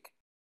this week?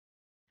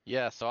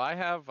 Yeah, so I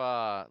have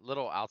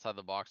little outside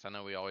the box. I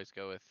know we always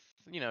go with,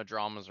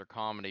 dramas or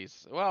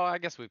comedies. Well, I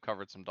guess we've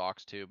covered some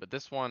docs too, but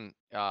this one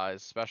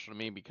is special to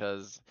me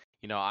because,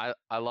 I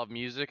love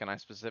music, and I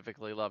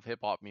specifically love hip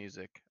hop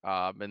music.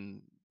 I've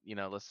been,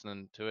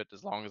 listening to it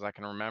as long as I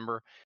can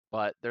remember.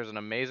 But there's an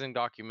amazing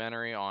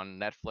documentary on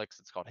Netflix.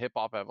 It's called Hip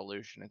Hop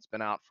Evolution. It's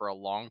been out for a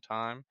long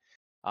time.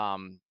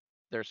 Um,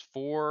 there's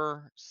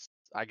four,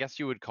 I guess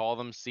you would call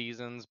them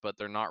seasons, but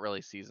they're not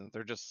really seasons.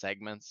 They're just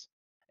segments,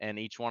 and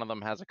each one of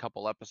them has a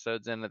couple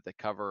episodes in it that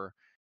cover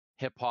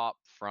hip hop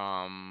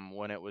from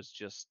when it was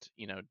just,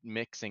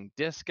 mixing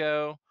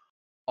disco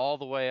all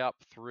the way up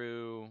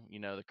through,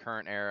 the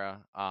current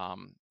era.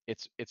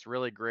 It's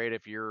really great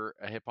if you're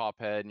a hip hop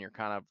head and you're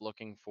kind of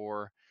looking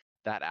for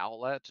that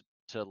outlet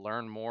to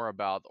learn more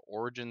about the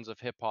origins of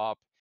hip hop,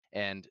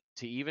 and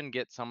to even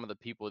get some of the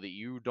people that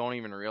you don't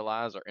even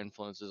realize are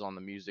influences on the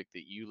music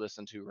that you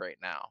listen to right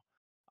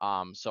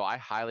now. So I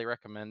highly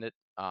recommend it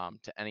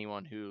to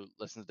anyone who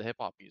listens to hip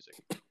hop music.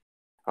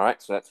 All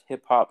right, so that's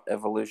Hip Hop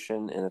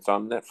Evolution, and it's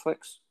on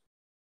Netflix.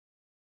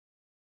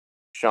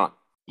 Sean,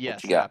 Yes,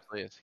 what you got?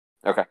 absolutely is.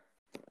 Okay.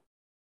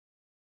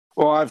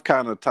 Well, I've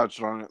kind of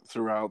touched on it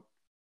throughout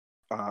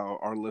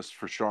our list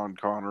for Sean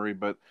Connery,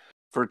 but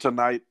for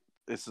tonight,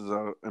 this is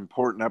an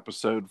important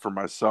episode for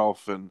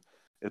myself, and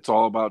it's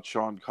all about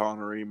Sean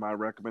Connery. My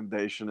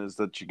recommendation is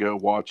that you go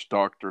watch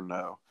Dr.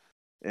 No.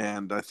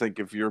 And I think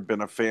if you've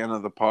been a fan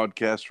of the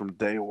podcast from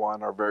day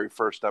one, our very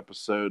first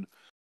episode,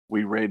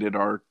 we rated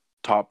our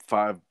top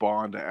 5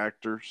 Bond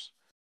actors.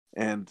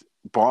 And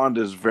Bond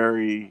is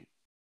very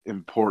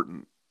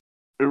important.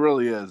 It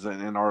really is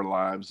in our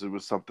lives. It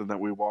was something that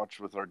we watched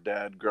with our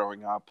dad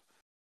growing up.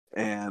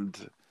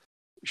 And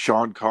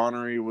Sean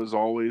Connery was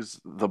always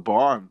the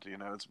Bond.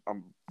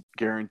 I'm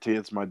guarantee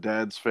it's my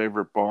dad's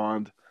favorite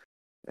Bond.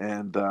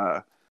 And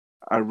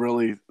I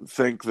really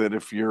think that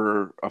if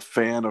you're a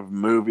fan of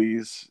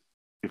movies,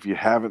 if you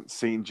haven't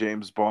seen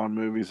James Bond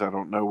movies, I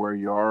don't know where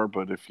you are,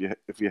 but if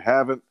you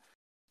haven't,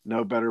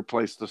 no better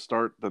place to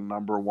start than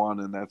number 1,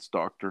 and that's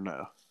Dr.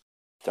 No.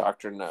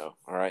 Dr. No.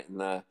 All right,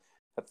 and I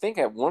think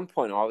at one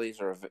point a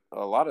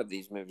lot of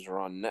these movies are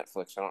on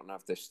Netflix. I don't know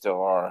if they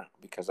still are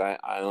because I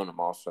own them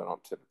also. I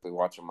don't typically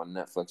watch them on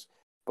Netflix,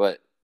 but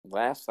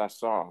last I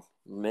saw,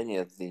 many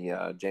of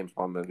the James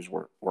Bond movies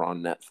were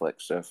on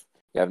Netflix. So if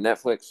you have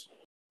Netflix,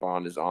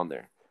 Bond is on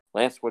there.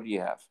 Lance, what do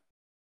you have?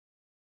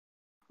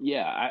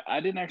 Yeah,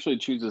 I didn't actually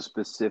choose a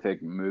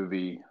specific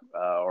movie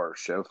or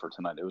show for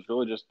tonight. It was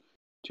really just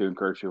to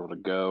encourage people to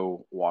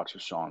go watch a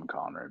Sean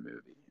Connery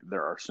movie.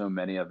 There are so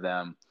many of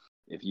them.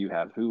 If you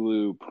have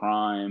Hulu,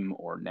 Prime,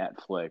 or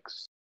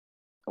Netflix,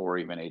 or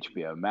even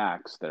HBO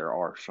Max, there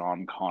are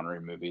Sean Connery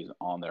movies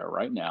on there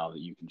right now that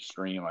you can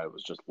stream. I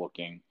was just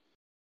looking,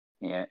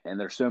 and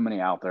there's so many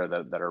out there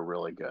that are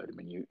really good. I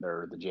mean,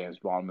 there are the James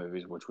Bond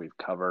movies, which we've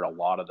covered. A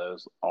lot of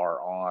those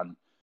are on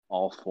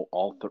all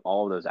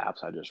of those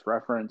apps I just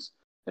referenced.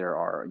 There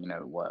are,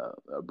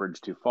 A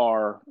Bridge Too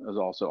Far is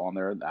also on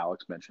there.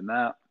 Alex mentioned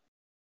that.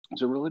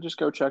 So really just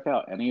go check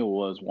out any of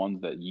those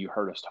ones that you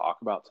heard us talk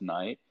about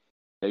tonight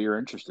that you're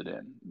interested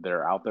in.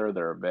 They're out there,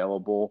 they're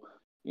available,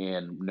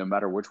 and no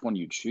matter which one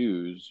you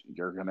choose,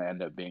 you're going to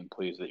end up being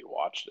pleased that you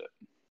watched it.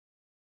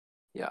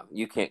 Yeah,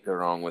 you can't go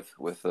wrong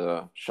with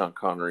a Sean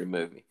Connery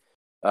movie.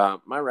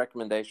 My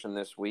recommendation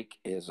this week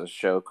is a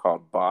show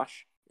called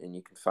Bosch, and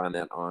you can find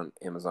that on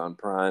Amazon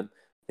Prime.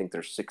 I think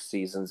there's 6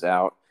 seasons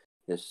out.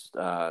 This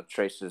follows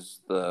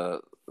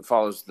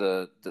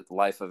the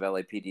life of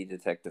LAPD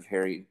detective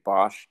Harry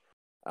Bosch.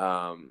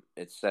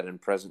 It's set in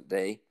present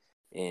day,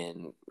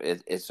 and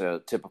it's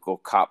a typical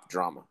cop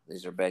drama.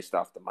 These are based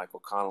off the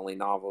Michael Connelly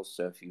novels,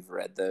 so if you've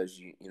read those,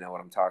 you know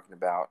what I'm talking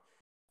about.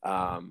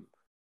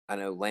 I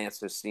know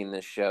Lance has seen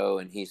this show,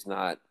 and he's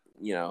not,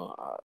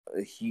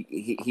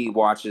 he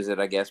watches it,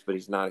 I guess, but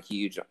he's not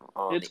huge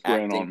on It's the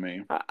grown acting. on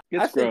me.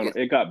 It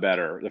It got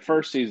better. The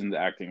first season's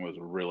acting was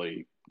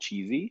really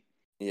cheesy,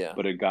 yeah.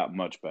 but it got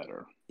much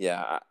better.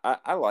 Yeah,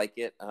 I like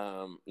it.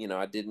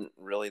 I didn't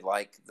really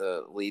like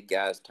the lead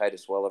guy,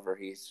 Titus Welliver,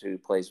 who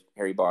plays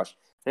Harry Bosch.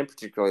 I didn't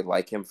particularly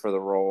like him for the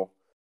role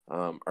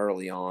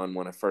early on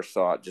when I first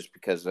saw it, just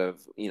because of,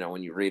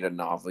 when you read a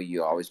novel,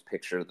 you always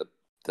picture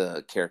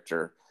the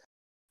character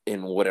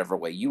in whatever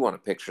way you want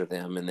to picture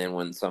them. And then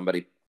when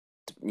somebody,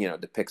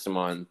 depicts them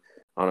on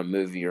a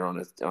movie or on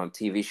a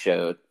TV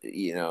show,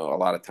 a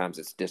lot of times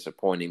it's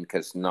disappointing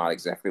because it's not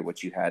exactly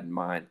what you had in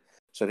mind.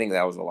 So I think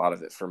that was a lot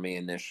of it for me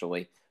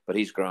initially. But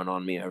he's grown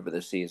on me over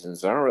the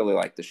seasons. I don't really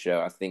like the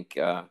show. I think,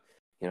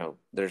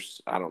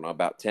 there's, I don't know,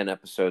 about 10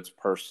 episodes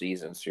per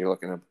season. So you're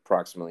looking at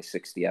approximately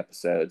 60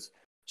 episodes.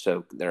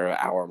 So they're an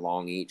hour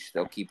long each.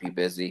 They'll keep you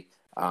busy.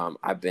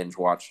 I binge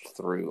watched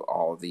through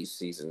all of these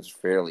seasons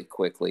fairly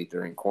quickly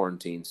during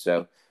quarantine.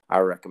 So I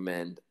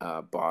recommend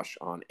Bosch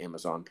on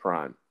Amazon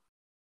Prime.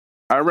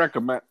 I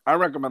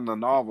recommend the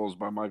novels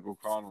by Michael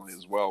Connelly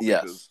as well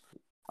because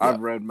I've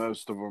read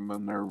most of them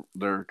and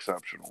they're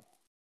exceptional.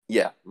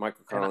 Yeah,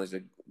 Michael Connelly's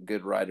a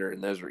good writer,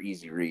 and those are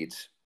easy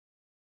reads.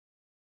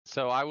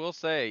 So I will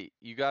say,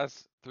 you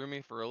guys threw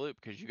me for a loop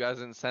because you guys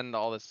didn't send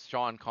all this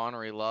Sean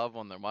Connery love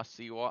on the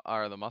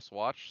must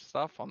watch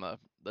stuff on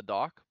the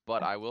doc.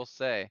 But I will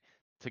say,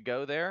 to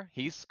go there,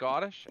 he's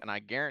Scottish, and I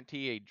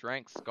guarantee he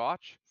drank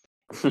scotch.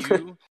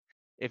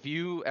 If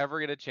you ever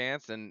get a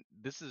chance, and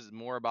this is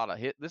more about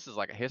this is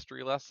like a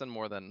history lesson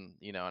more than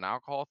an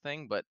alcohol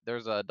thing. But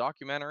there's a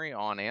documentary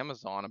on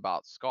Amazon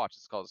about scotch.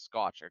 It's called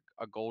Scotch,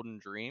 a Golden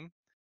Dream,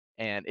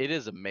 and it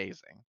is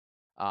amazing.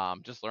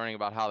 Just learning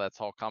about how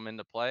that's all come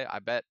into play. I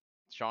bet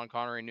Sean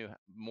Connery knew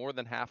more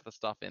than half the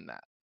stuff in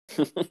that.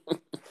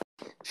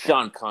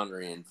 Sean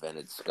Connery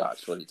invented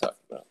scotch. What are you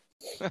talking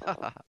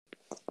about?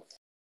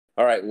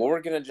 All right. Well,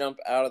 we're going to jump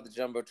out of the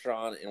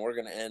Jumbotron, and we're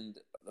going to end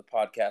the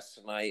podcast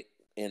tonight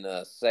in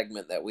a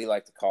segment that we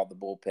like to call the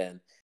bullpen.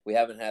 We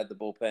haven't had the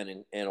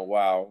bullpen in a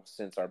while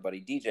since our buddy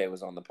DJ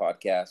was on the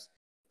podcast.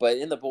 But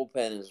in the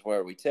bullpen is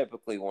where we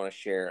typically want to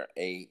share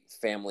a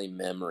family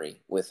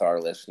memory with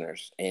our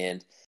listeners.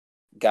 And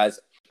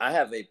guys, I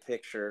have a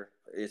picture.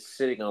 It's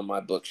sitting on my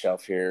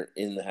bookshelf here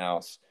in the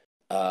house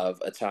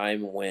of a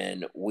time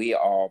when we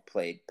all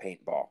played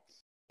paintball.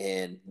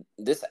 And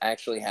this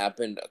actually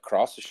happened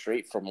across the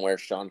street from where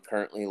Sean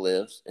currently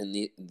lives, in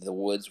the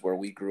woods where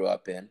we grew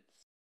up in.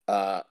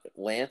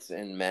 Lance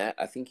and Matt,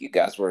 I think you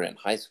guys were in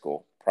high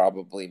school,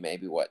 probably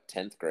maybe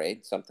 10th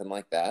grade, something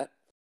like that.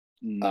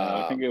 No,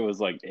 I think it was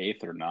like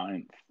 8th or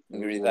 9th. You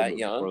were that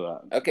young?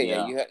 That. Okay,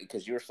 yeah,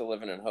 because you were still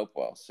living in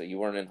Hopewell, so you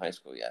weren't in high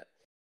school yet.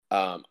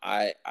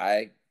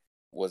 I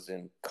was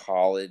in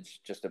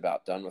college, just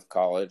about done with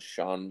college.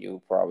 Sean,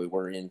 you probably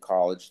were in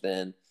college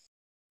then.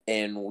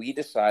 And we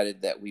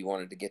decided that we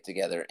wanted to get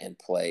together and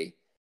play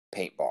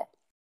paintball.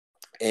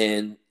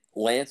 And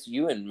Lance,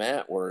 you and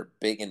Matt were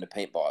big into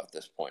paintball at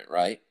this point,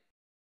 right?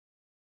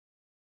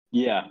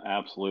 Yeah,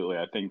 absolutely.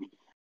 I think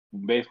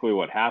basically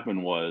what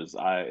happened was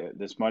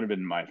this might have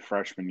been my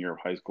freshman year of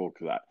high school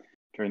because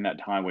during that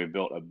time we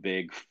built a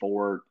big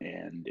fort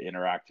and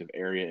interactive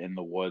area in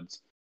the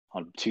woods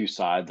on two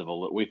sides of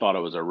we thought it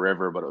was a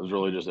river, but it was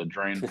really just a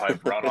drain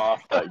pipe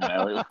runoff.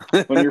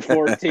 But when you're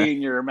 14,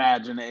 your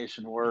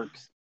imagination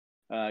works.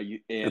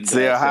 It's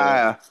the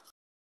Ohio.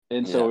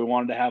 So we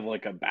wanted to have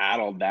like a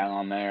battle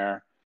down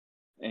there.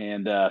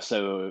 And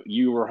so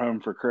you were home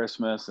for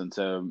Christmas. And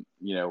so,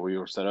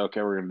 we said,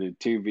 okay, we're going to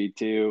do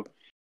 2v2.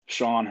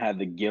 Sean had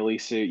the ghillie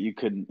suit. You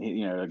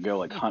couldn't, go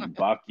like hunt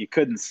buck. You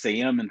couldn't see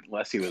him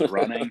unless he was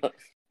running.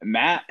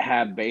 Matt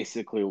had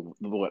basically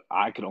what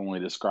I could only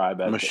describe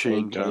as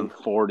machine gun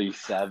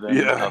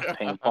AK-47 of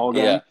paintball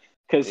gun.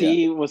 Because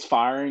he was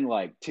firing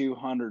like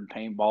 200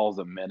 paintballs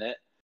a minute.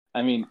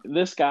 I mean,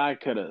 this guy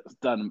could have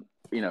done,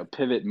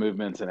 pivot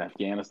movements in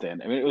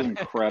Afghanistan. I mean, it was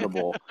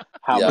incredible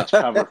how much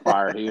cover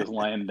fire he was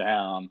laying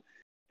down.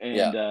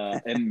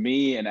 And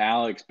me and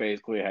Alex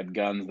basically had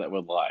guns that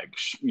would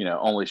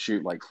only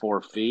shoot like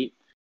 4 feet.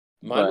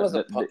 Mine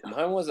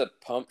was a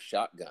pump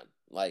shotgun.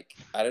 Like,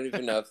 I don't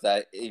even know if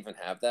that even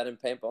have that in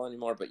paintball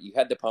anymore, but you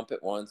had to pump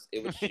it once,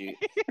 it would shoot.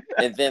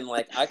 And then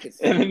I could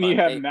see and then you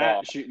have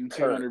Matt shooting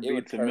 200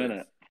 beats a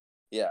minute.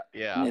 Yeah.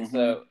 Yeah. And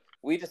so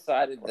we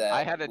decided that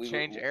I had to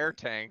change air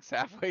tanks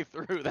halfway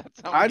through.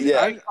 That's how I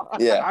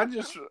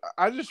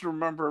just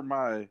remember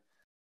my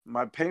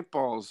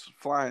paintballs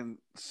flying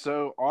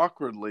so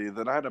awkwardly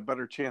that I had a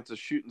better chance of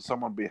shooting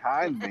someone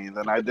behind me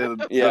than I did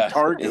the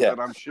target that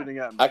I'm shooting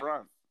at in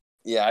front.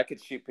 Yeah, I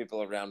could shoot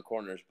people around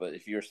corners, but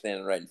if you were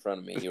standing right in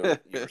front of me, you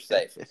were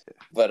safe.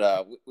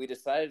 But we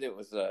decided it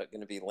was going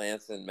to be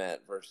Lance and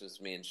Matt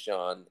versus me and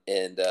Sean.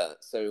 And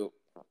so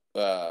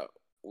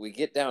we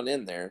get down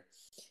in there,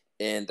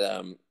 and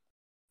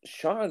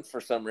Sean,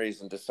 for some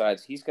reason,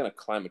 decides he's going to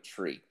climb a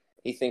tree.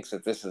 He thinks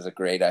that this is a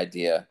great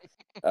idea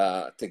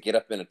to get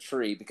up in a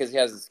tree because he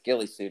has his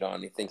ghillie suit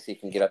on. He thinks he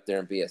can get up there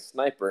and be a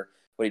sniper.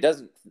 What he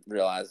doesn't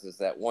realize is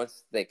that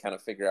once they kind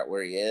of figure out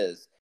where he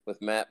is, with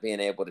Matt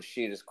being able to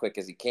shoot as quick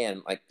as he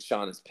can, like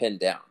Sean is pinned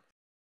down.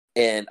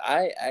 And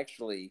I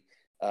actually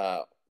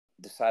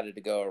decided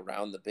to go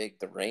around the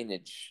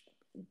drainage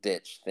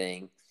ditch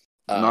thing.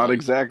 Not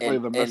exactly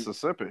the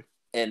Mississippi.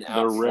 And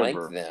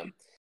outflank them.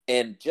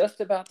 And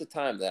just about the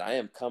time that I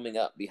am coming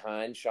up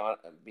behind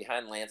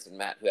Lance and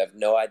Matt, who have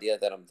no idea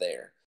that I'm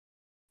there,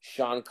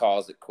 Sean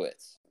calls it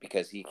quits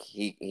because he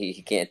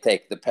can't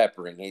take the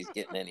peppering he's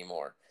getting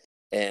anymore.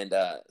 And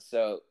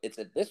so it's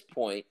at this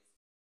point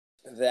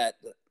that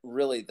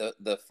really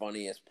the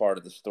funniest part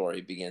of the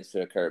story begins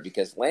to occur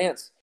because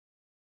Lance,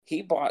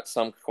 he bought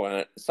some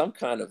kind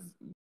of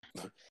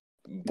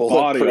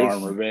body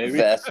armor, baby,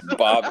 vest,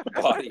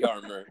 body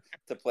armor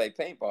to play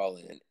paintball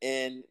in,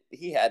 and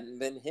he hadn't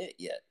been hit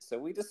yet. So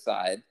we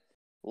decide,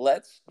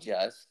 let's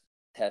just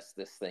test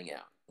this thing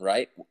out,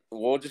 right?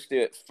 We'll just do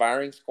it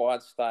firing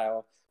squad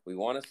style. We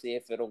want to see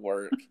if it'll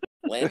work.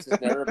 Lance has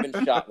never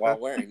been shot while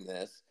wearing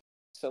this.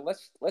 So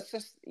let's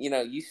just,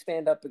 you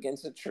stand up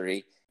against a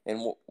tree and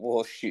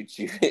we'll shoot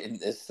you in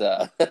this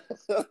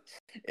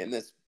in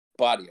this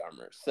body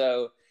armor.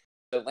 So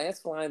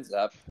Lance lines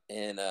up,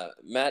 and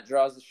Matt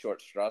draws the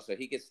short straw, so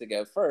he gets to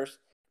go first.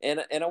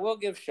 And I will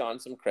give Sean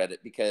some credit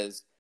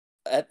because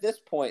at this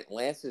point,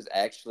 Lance is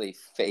actually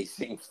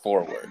facing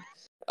forward.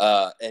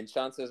 And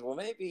Sean says, well,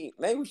 maybe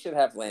we should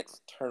have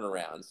Lance turn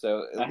around.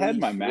 So I had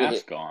my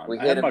mask on.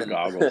 I had my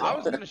goggles on. I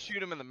was going to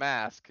shoot him in the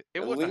mask.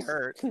 It wouldn't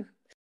hurt.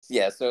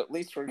 Yeah, so at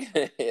least we're going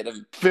to hit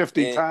him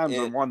 50 times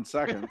in 1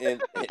 second.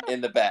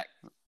 In the back.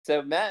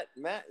 So Matt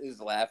is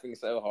laughing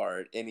so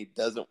hard, and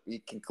you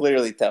can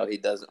clearly tell he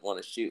doesn't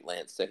want to shoot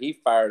Lance. So he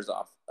fires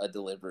off a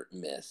deliberate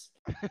miss.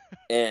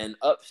 And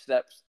up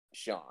steps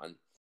Sean.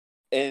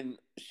 And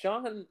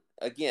Sean,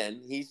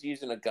 again, he's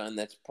using a gun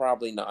that's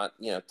probably not,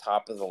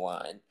 top of the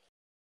line.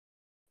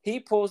 He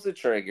pulls the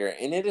trigger,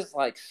 and it is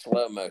like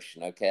slow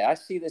motion, okay? I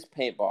see this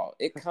paintball.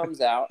 It comes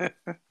out,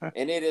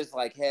 and it is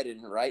like headed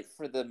right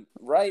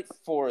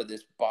for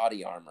this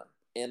body armor.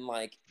 And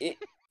like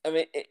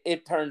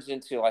it turns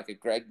into like a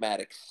Greg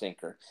Maddux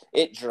sinker.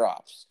 It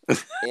drops. And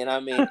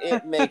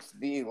it makes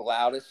the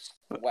loudest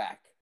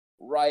whack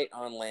right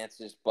on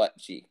Lance's butt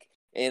cheek.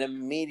 And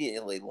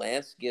immediately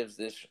Lance gives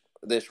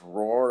this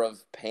roar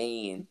of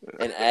pain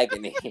and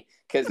agony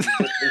because he's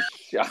just been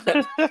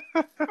shot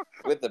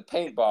with a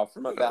paintball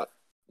from about,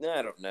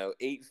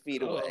 8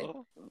 feet away.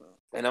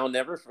 And I'll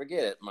never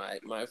forget it. My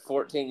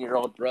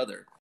 14-year-old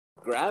brother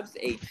grabs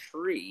a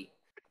tree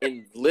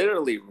and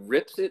literally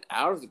rips it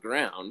out of the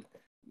ground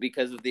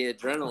because of the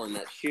adrenaline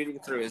that's shooting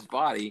through his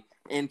body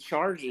and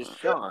charges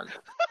Sean.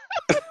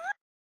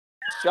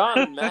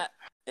 Sean, Matt,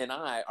 and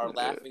I are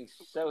laughing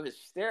so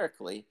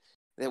hysterically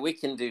that we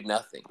can do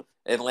nothing.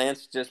 And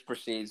Lance just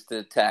proceeds to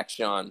attack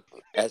Sean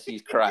as he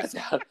cries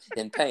out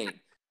in pain.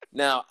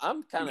 Now,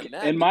 I'm kind of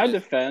mad. In my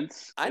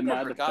defense, I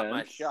never got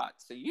my shot,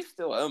 so you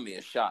still owe me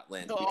a shot,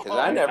 Lance, because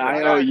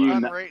I owe you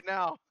right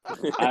now.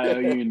 I owe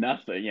you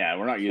nothing. Yeah,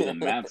 we're not using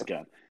Matt's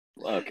gun.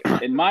 Look,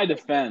 in my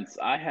defense,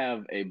 I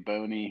have a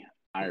bony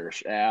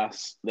Irish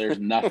ass. There's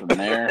nothing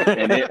there,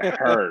 and it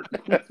hurt.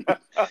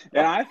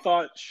 And I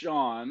thought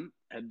Sean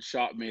had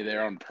shot me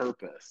there on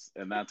purpose,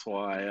 and that's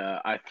why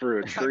I threw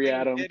a tree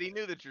at him. He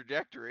knew the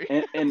trajectory.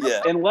 And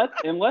let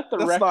the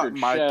That's record not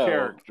my show.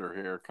 character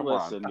here. Come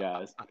Listen,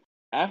 guys.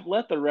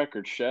 Let the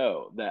record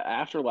show that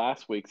after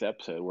last week's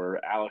episode where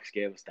Alex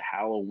gave us the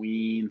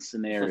Halloween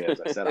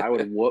scenarios, I said I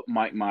would whoop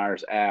Mike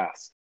Myers'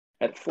 ass.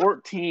 At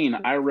 14,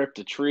 I ripped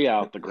a tree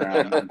out the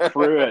ground and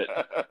threw it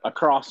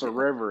across a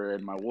river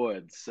in my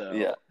woods.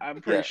 So I'm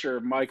pretty sure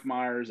Mike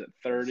Myers at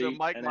 30. So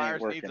Mike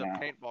Myers needs a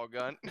paintball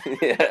gun.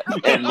 Yeah,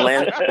 and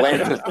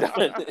Lance is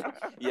done.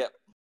 Yep.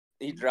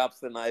 He drops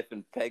the knife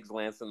and pegs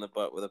Lance in the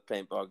butt with a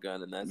paintball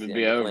gun, and that's the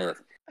end of Lance.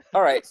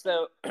 All right,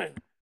 so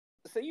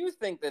you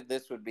think that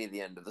this would be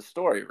the end of the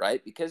story,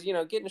 right? Because,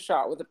 getting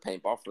shot with a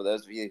paintball, for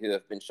those of you who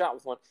have been shot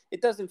with one,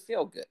 it doesn't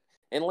feel good.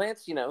 And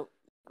Lance,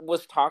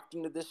 was talked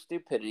into this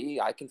stupidity,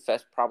 I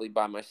confess, probably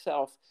by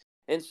myself.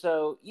 And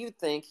so you'd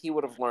think he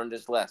would have learned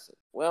his lesson.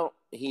 Well,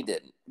 he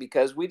didn't,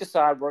 because we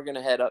decide we're going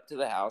to head up to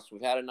the house.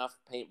 We've had enough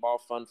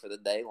paintball fun for the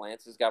day.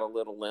 Lance has got a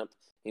little limp.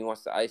 He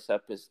wants to ice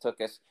up his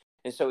tuchus.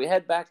 And so we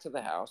head back to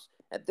the house.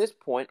 At this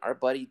point, our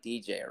buddy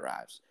DJ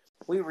arrives.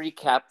 We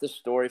recap the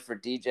story for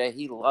DJ.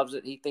 He loves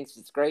it. He thinks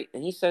it's great.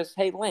 And he says,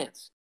 hey,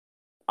 Lance,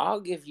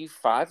 I'll give you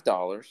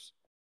 $5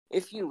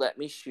 if you let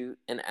me shoot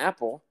an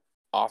apple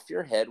off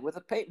your head with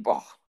a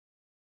paintball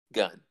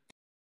gun.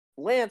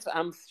 Lance,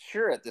 I'm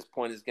sure at this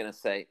point is going to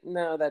say,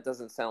 no, that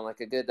doesn't sound like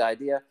a good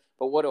idea.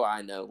 But what do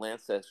I know?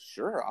 Lance says,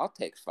 sure, I'll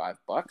take $5.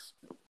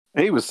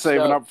 He was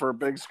saving up for a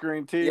big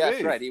screen TV. Yeah,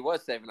 that's right. He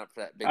was saving up for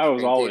that big screen TV. I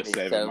was always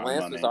saving my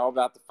Lance money. was all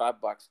about the $5.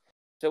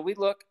 So we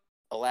look,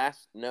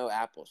 alas, no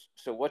apples.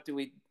 So what do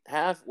we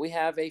have? We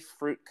have a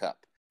fruit cup.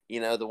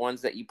 The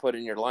ones that you put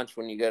in your lunch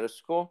when you go to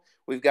school.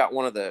 We've got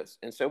one of those.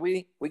 And so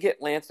we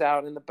get Lance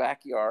out in the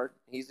backyard.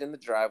 He's in the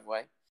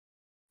driveway.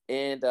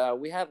 And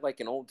we had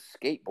like an old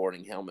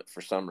skateboarding helmet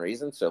for some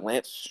reason. So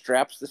Lance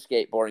straps the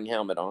skateboarding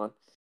helmet on.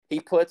 He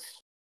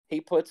puts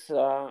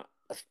the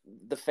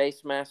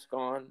face mask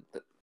on.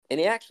 And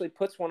he actually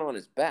puts one on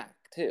his back,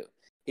 too.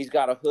 He's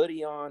got a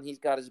hoodie on. He's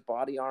got his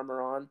body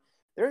armor on.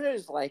 There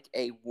is like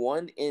a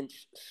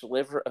 1-inch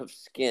sliver of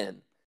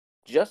skin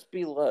just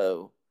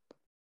below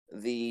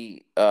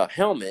the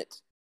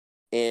helmet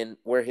and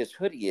where his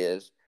hoodie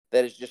is,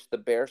 that is just the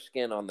bare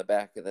skin on the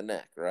back of the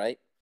neck, right?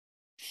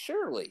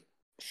 Surely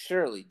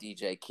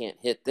DJ can't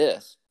hit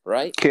this,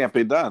 right? Can't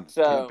be done.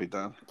 Can't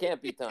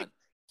be done.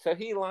 So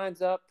he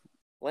lines up.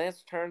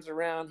 Lance turns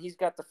around. He's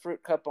got the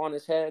fruit cup on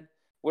his head.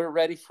 We're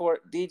ready for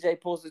it. DJ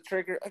pulls the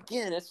trigger.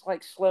 Again, it's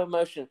like slow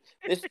motion.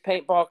 This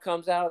paintball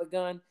comes out of the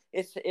gun.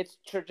 Its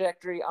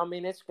trajectory,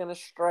 it's going to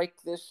strike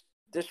this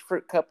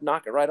fruit cup,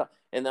 knock it right off.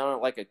 And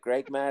then like a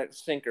Greg Maddux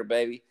sinker,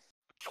 baby,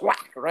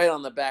 Schwack, right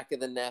on the back of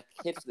the neck,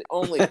 hits the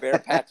only bare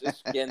patch of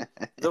skin.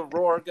 The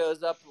roar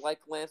goes up like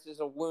Lance is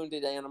a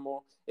wounded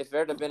animal. If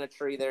there'd have been a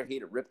tree there,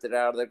 he'd have ripped it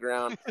out of the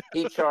ground.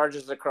 He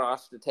charges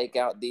across to take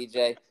out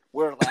DJ.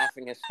 We're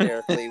laughing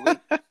hysterically.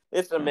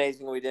 It's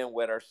amazing we didn't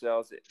wet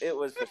ourselves. It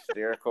was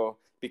hysterical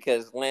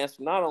because Lance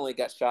not only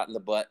got shot in the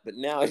butt, but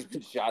now he's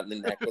been shot in the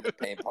neck with a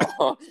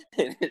paintball.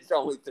 And it's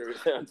only through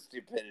his own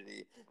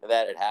stupidity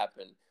that it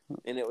happened.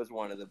 And it was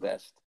one of the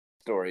best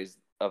stories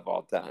of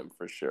all time,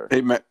 for sure.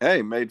 He made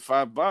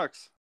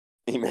 $5.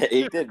 He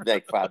did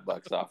make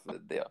 $5 off of the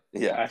deal.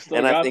 Yeah, I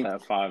still got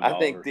that $5. I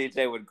think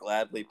DJ would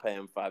gladly pay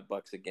him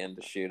 $5 again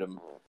to shoot him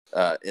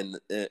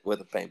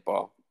with a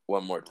paintball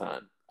one more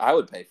time. I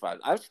would pay $5.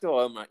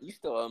 You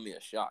still owe me a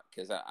shot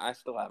because I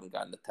still haven't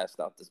gotten to test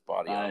out this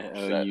body. I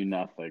owe you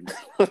nothing.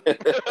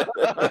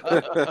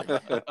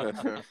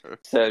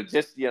 So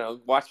just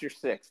watch your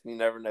six. You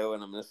never know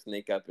when I'm going to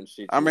sneak up and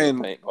shoot you with a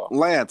paintball.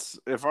 Lance,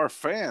 if our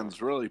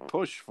fans really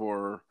push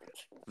for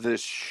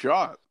this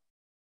shot,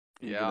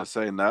 you gonna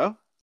say no?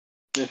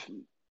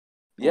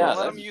 Yeah,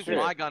 let them use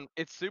my gun.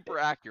 It's super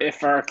accurate.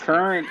 If our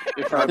current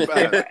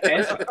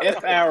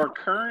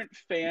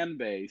fan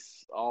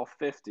base, all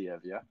 50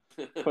 of you,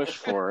 push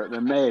for it,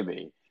 then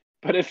maybe.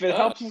 But if it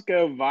helps us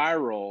go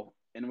viral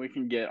and we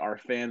can get our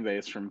fan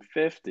base from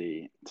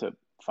 50 to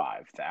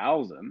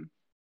 5,000,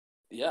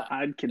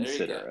 I'd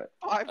consider it.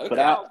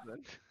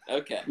 5,000.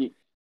 Okay.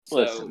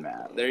 Listen,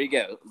 Matt. There you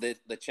go. The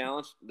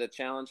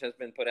challenge has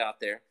been put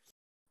out there.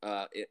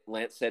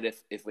 Lance said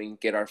if we can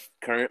get our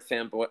current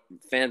fan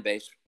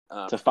base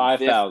to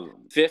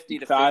 5,000, 50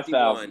 to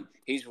 51,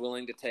 he's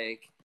willing to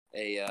take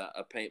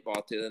a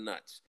paintball to the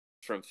nuts.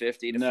 From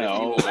 50 to 51.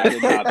 No, I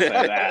did not say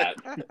that.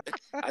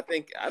 I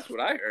think that's what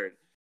I heard.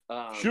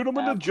 Shoot him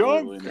in the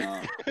junk.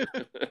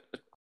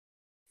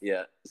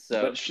 Yeah.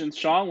 So, but since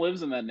Sean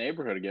lives in that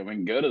neighborhood again, we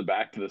can go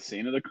back to the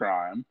scene of the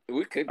crime.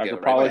 We could. I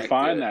could probably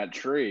find that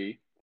tree.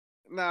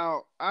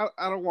 Now, I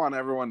don't want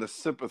everyone to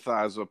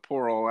sympathize with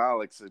poor old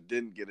Alex that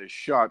didn't get his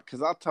shot,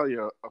 because I'll tell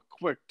you a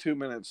quick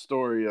 2-minute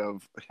story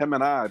of him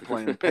and I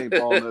playing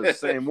paintball in the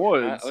same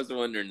woods. I was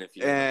wondering if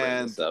you would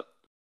bring this up.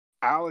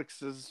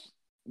 Alex's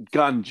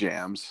gun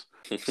jams.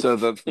 So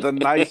the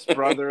nice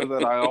brother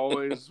that I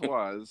always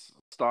was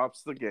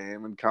stops the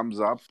game and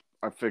comes up.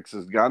 I fix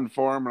his gun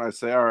for him, and I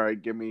say, all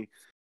right, give me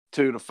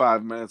 2 to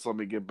 5 minutes. Let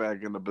me get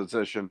back into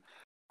position.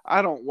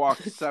 I don't walk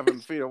 7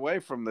 feet away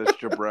from this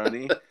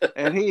jabroni,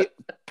 and he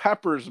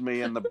peppers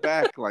me in the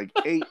back like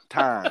 8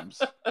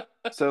 times.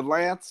 So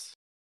Lance,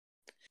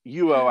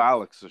 you owe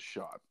Alex a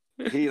shot.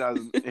 He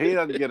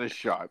doesn't get a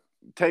shot.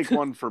 Take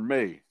one for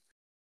me.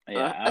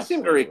 Yeah, I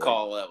seem to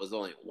recall that was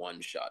only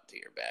one shot to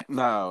your back.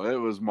 No, it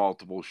was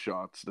multiple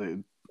shots,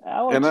 dude.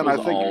 Alex and then was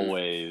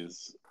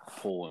always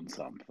pulling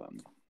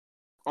something.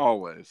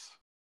 Always.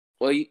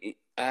 Well,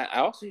 I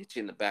also hit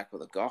you in the back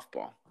with a golf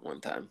ball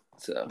one time.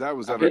 So that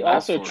was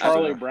also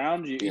Charlie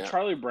Browned you. Yeah.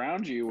 Charlie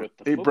Browned you with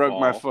the football. He broke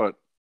my foot.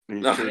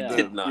 No, he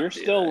did not. You're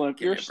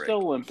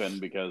still limping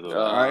because of that.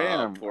 I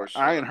am.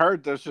 I ain't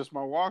hurt. That's just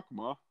my walk,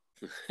 Ma.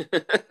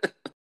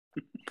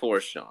 Poor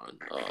Sean.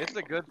 Oh. It's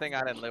a good thing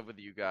I didn't live with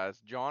you guys.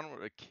 John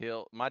would have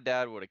killed. My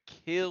dad would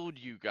have killed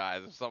you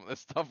guys if some of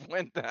this stuff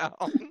went down.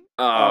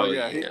 Oh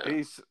yeah.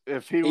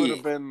 If he would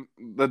have been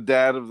the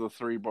dad of the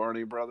 3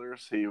 Barney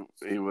brothers, he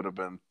would have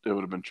been. It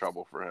would have been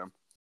trouble for him.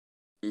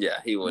 Yeah,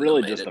 he wouldn't.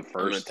 Really, have made just it. The first.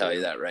 I'm gonna tell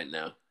you that right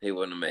now. He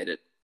wouldn't have made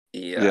it.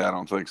 Yeah, I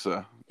don't think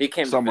so. He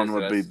came. Someone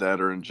would be dead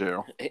or in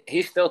jail.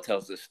 He still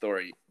tells this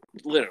story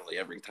literally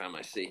every time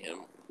I see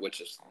him,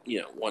 which is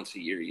once a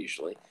year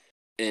usually,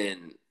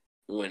 and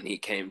when he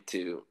came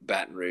to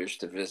Baton Rouge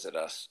to visit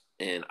us.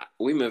 And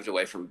we moved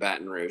away from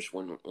Baton Rouge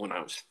when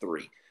I was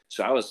 3.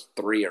 So I was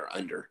 3 or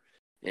under.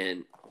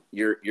 And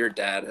your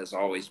dad has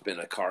always been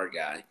a car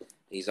guy.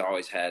 He's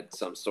always had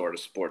some sort of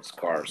sports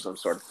car, some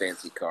sort of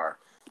fancy car.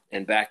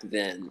 And back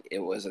then it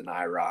was an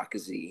IROC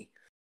Z.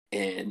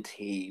 And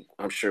he,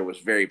 I'm sure, was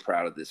very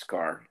proud of this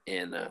car.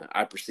 And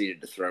I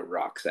proceeded to throw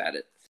rocks at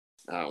it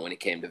when he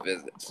came to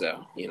visit.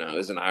 So, it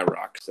was an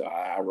IROC. So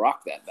I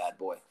rocked that bad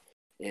boy.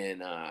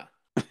 And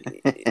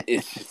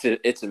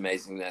it's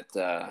amazing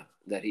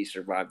that he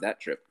survived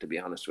that trip, to be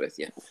honest with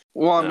you.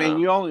 Well, I mean,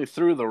 you only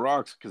threw the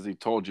rocks because he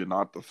told you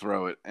not to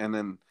throw it, and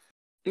then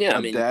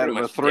dad of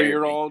a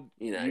 3-year-old,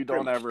 you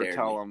don't ever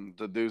tell him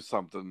to do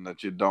something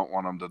that you don't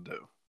want him to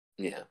do.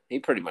 Yeah, he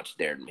pretty much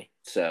dared me.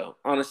 So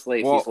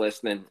honestly, if he's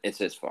listening, it's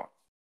his fault.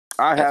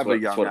 I have a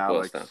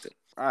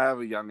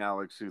young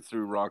Alex who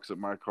threw rocks at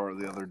my car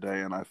the other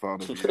day, and I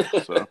thought of you.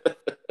 So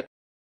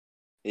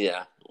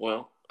yeah,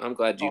 well. I'm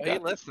glad you got he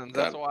listens.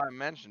 That's why I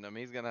mentioned him.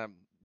 He's going to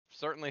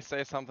certainly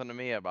say something to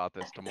me about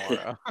this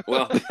tomorrow.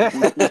 Well,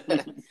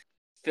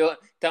 tell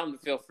him to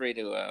feel free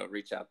to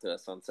reach out to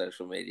us on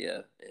social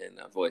media and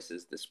voice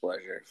his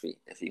displeasure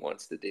if he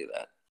wants to do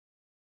that.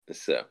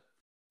 So,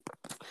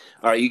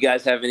 all right, you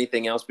guys have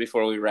anything else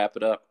before we wrap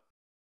it up?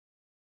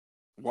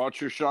 Watch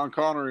your Sean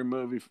Connery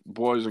movie,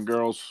 boys and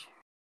girls.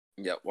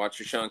 Yeah, watch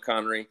your Sean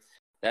Connery.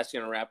 That's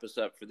going to wrap us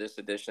up for this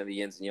edition of the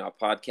Yins and Y'all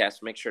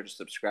podcast. Make sure to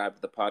subscribe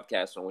to the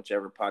podcast on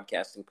whichever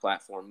podcasting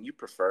platform you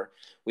prefer.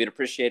 We'd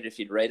appreciate it if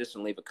you'd rate us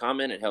and leave a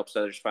comment. It helps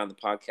others find the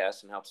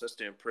podcast and helps us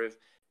to improve.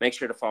 Make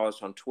sure to follow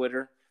us on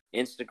Twitter,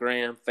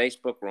 Instagram,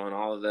 Facebook. We're on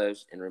all of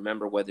those. And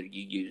remember, whether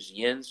you use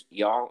Yins,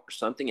 Y'all, or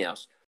something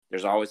else,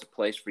 there's always a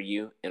place for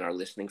you in our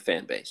listening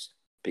fan base.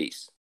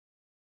 Peace.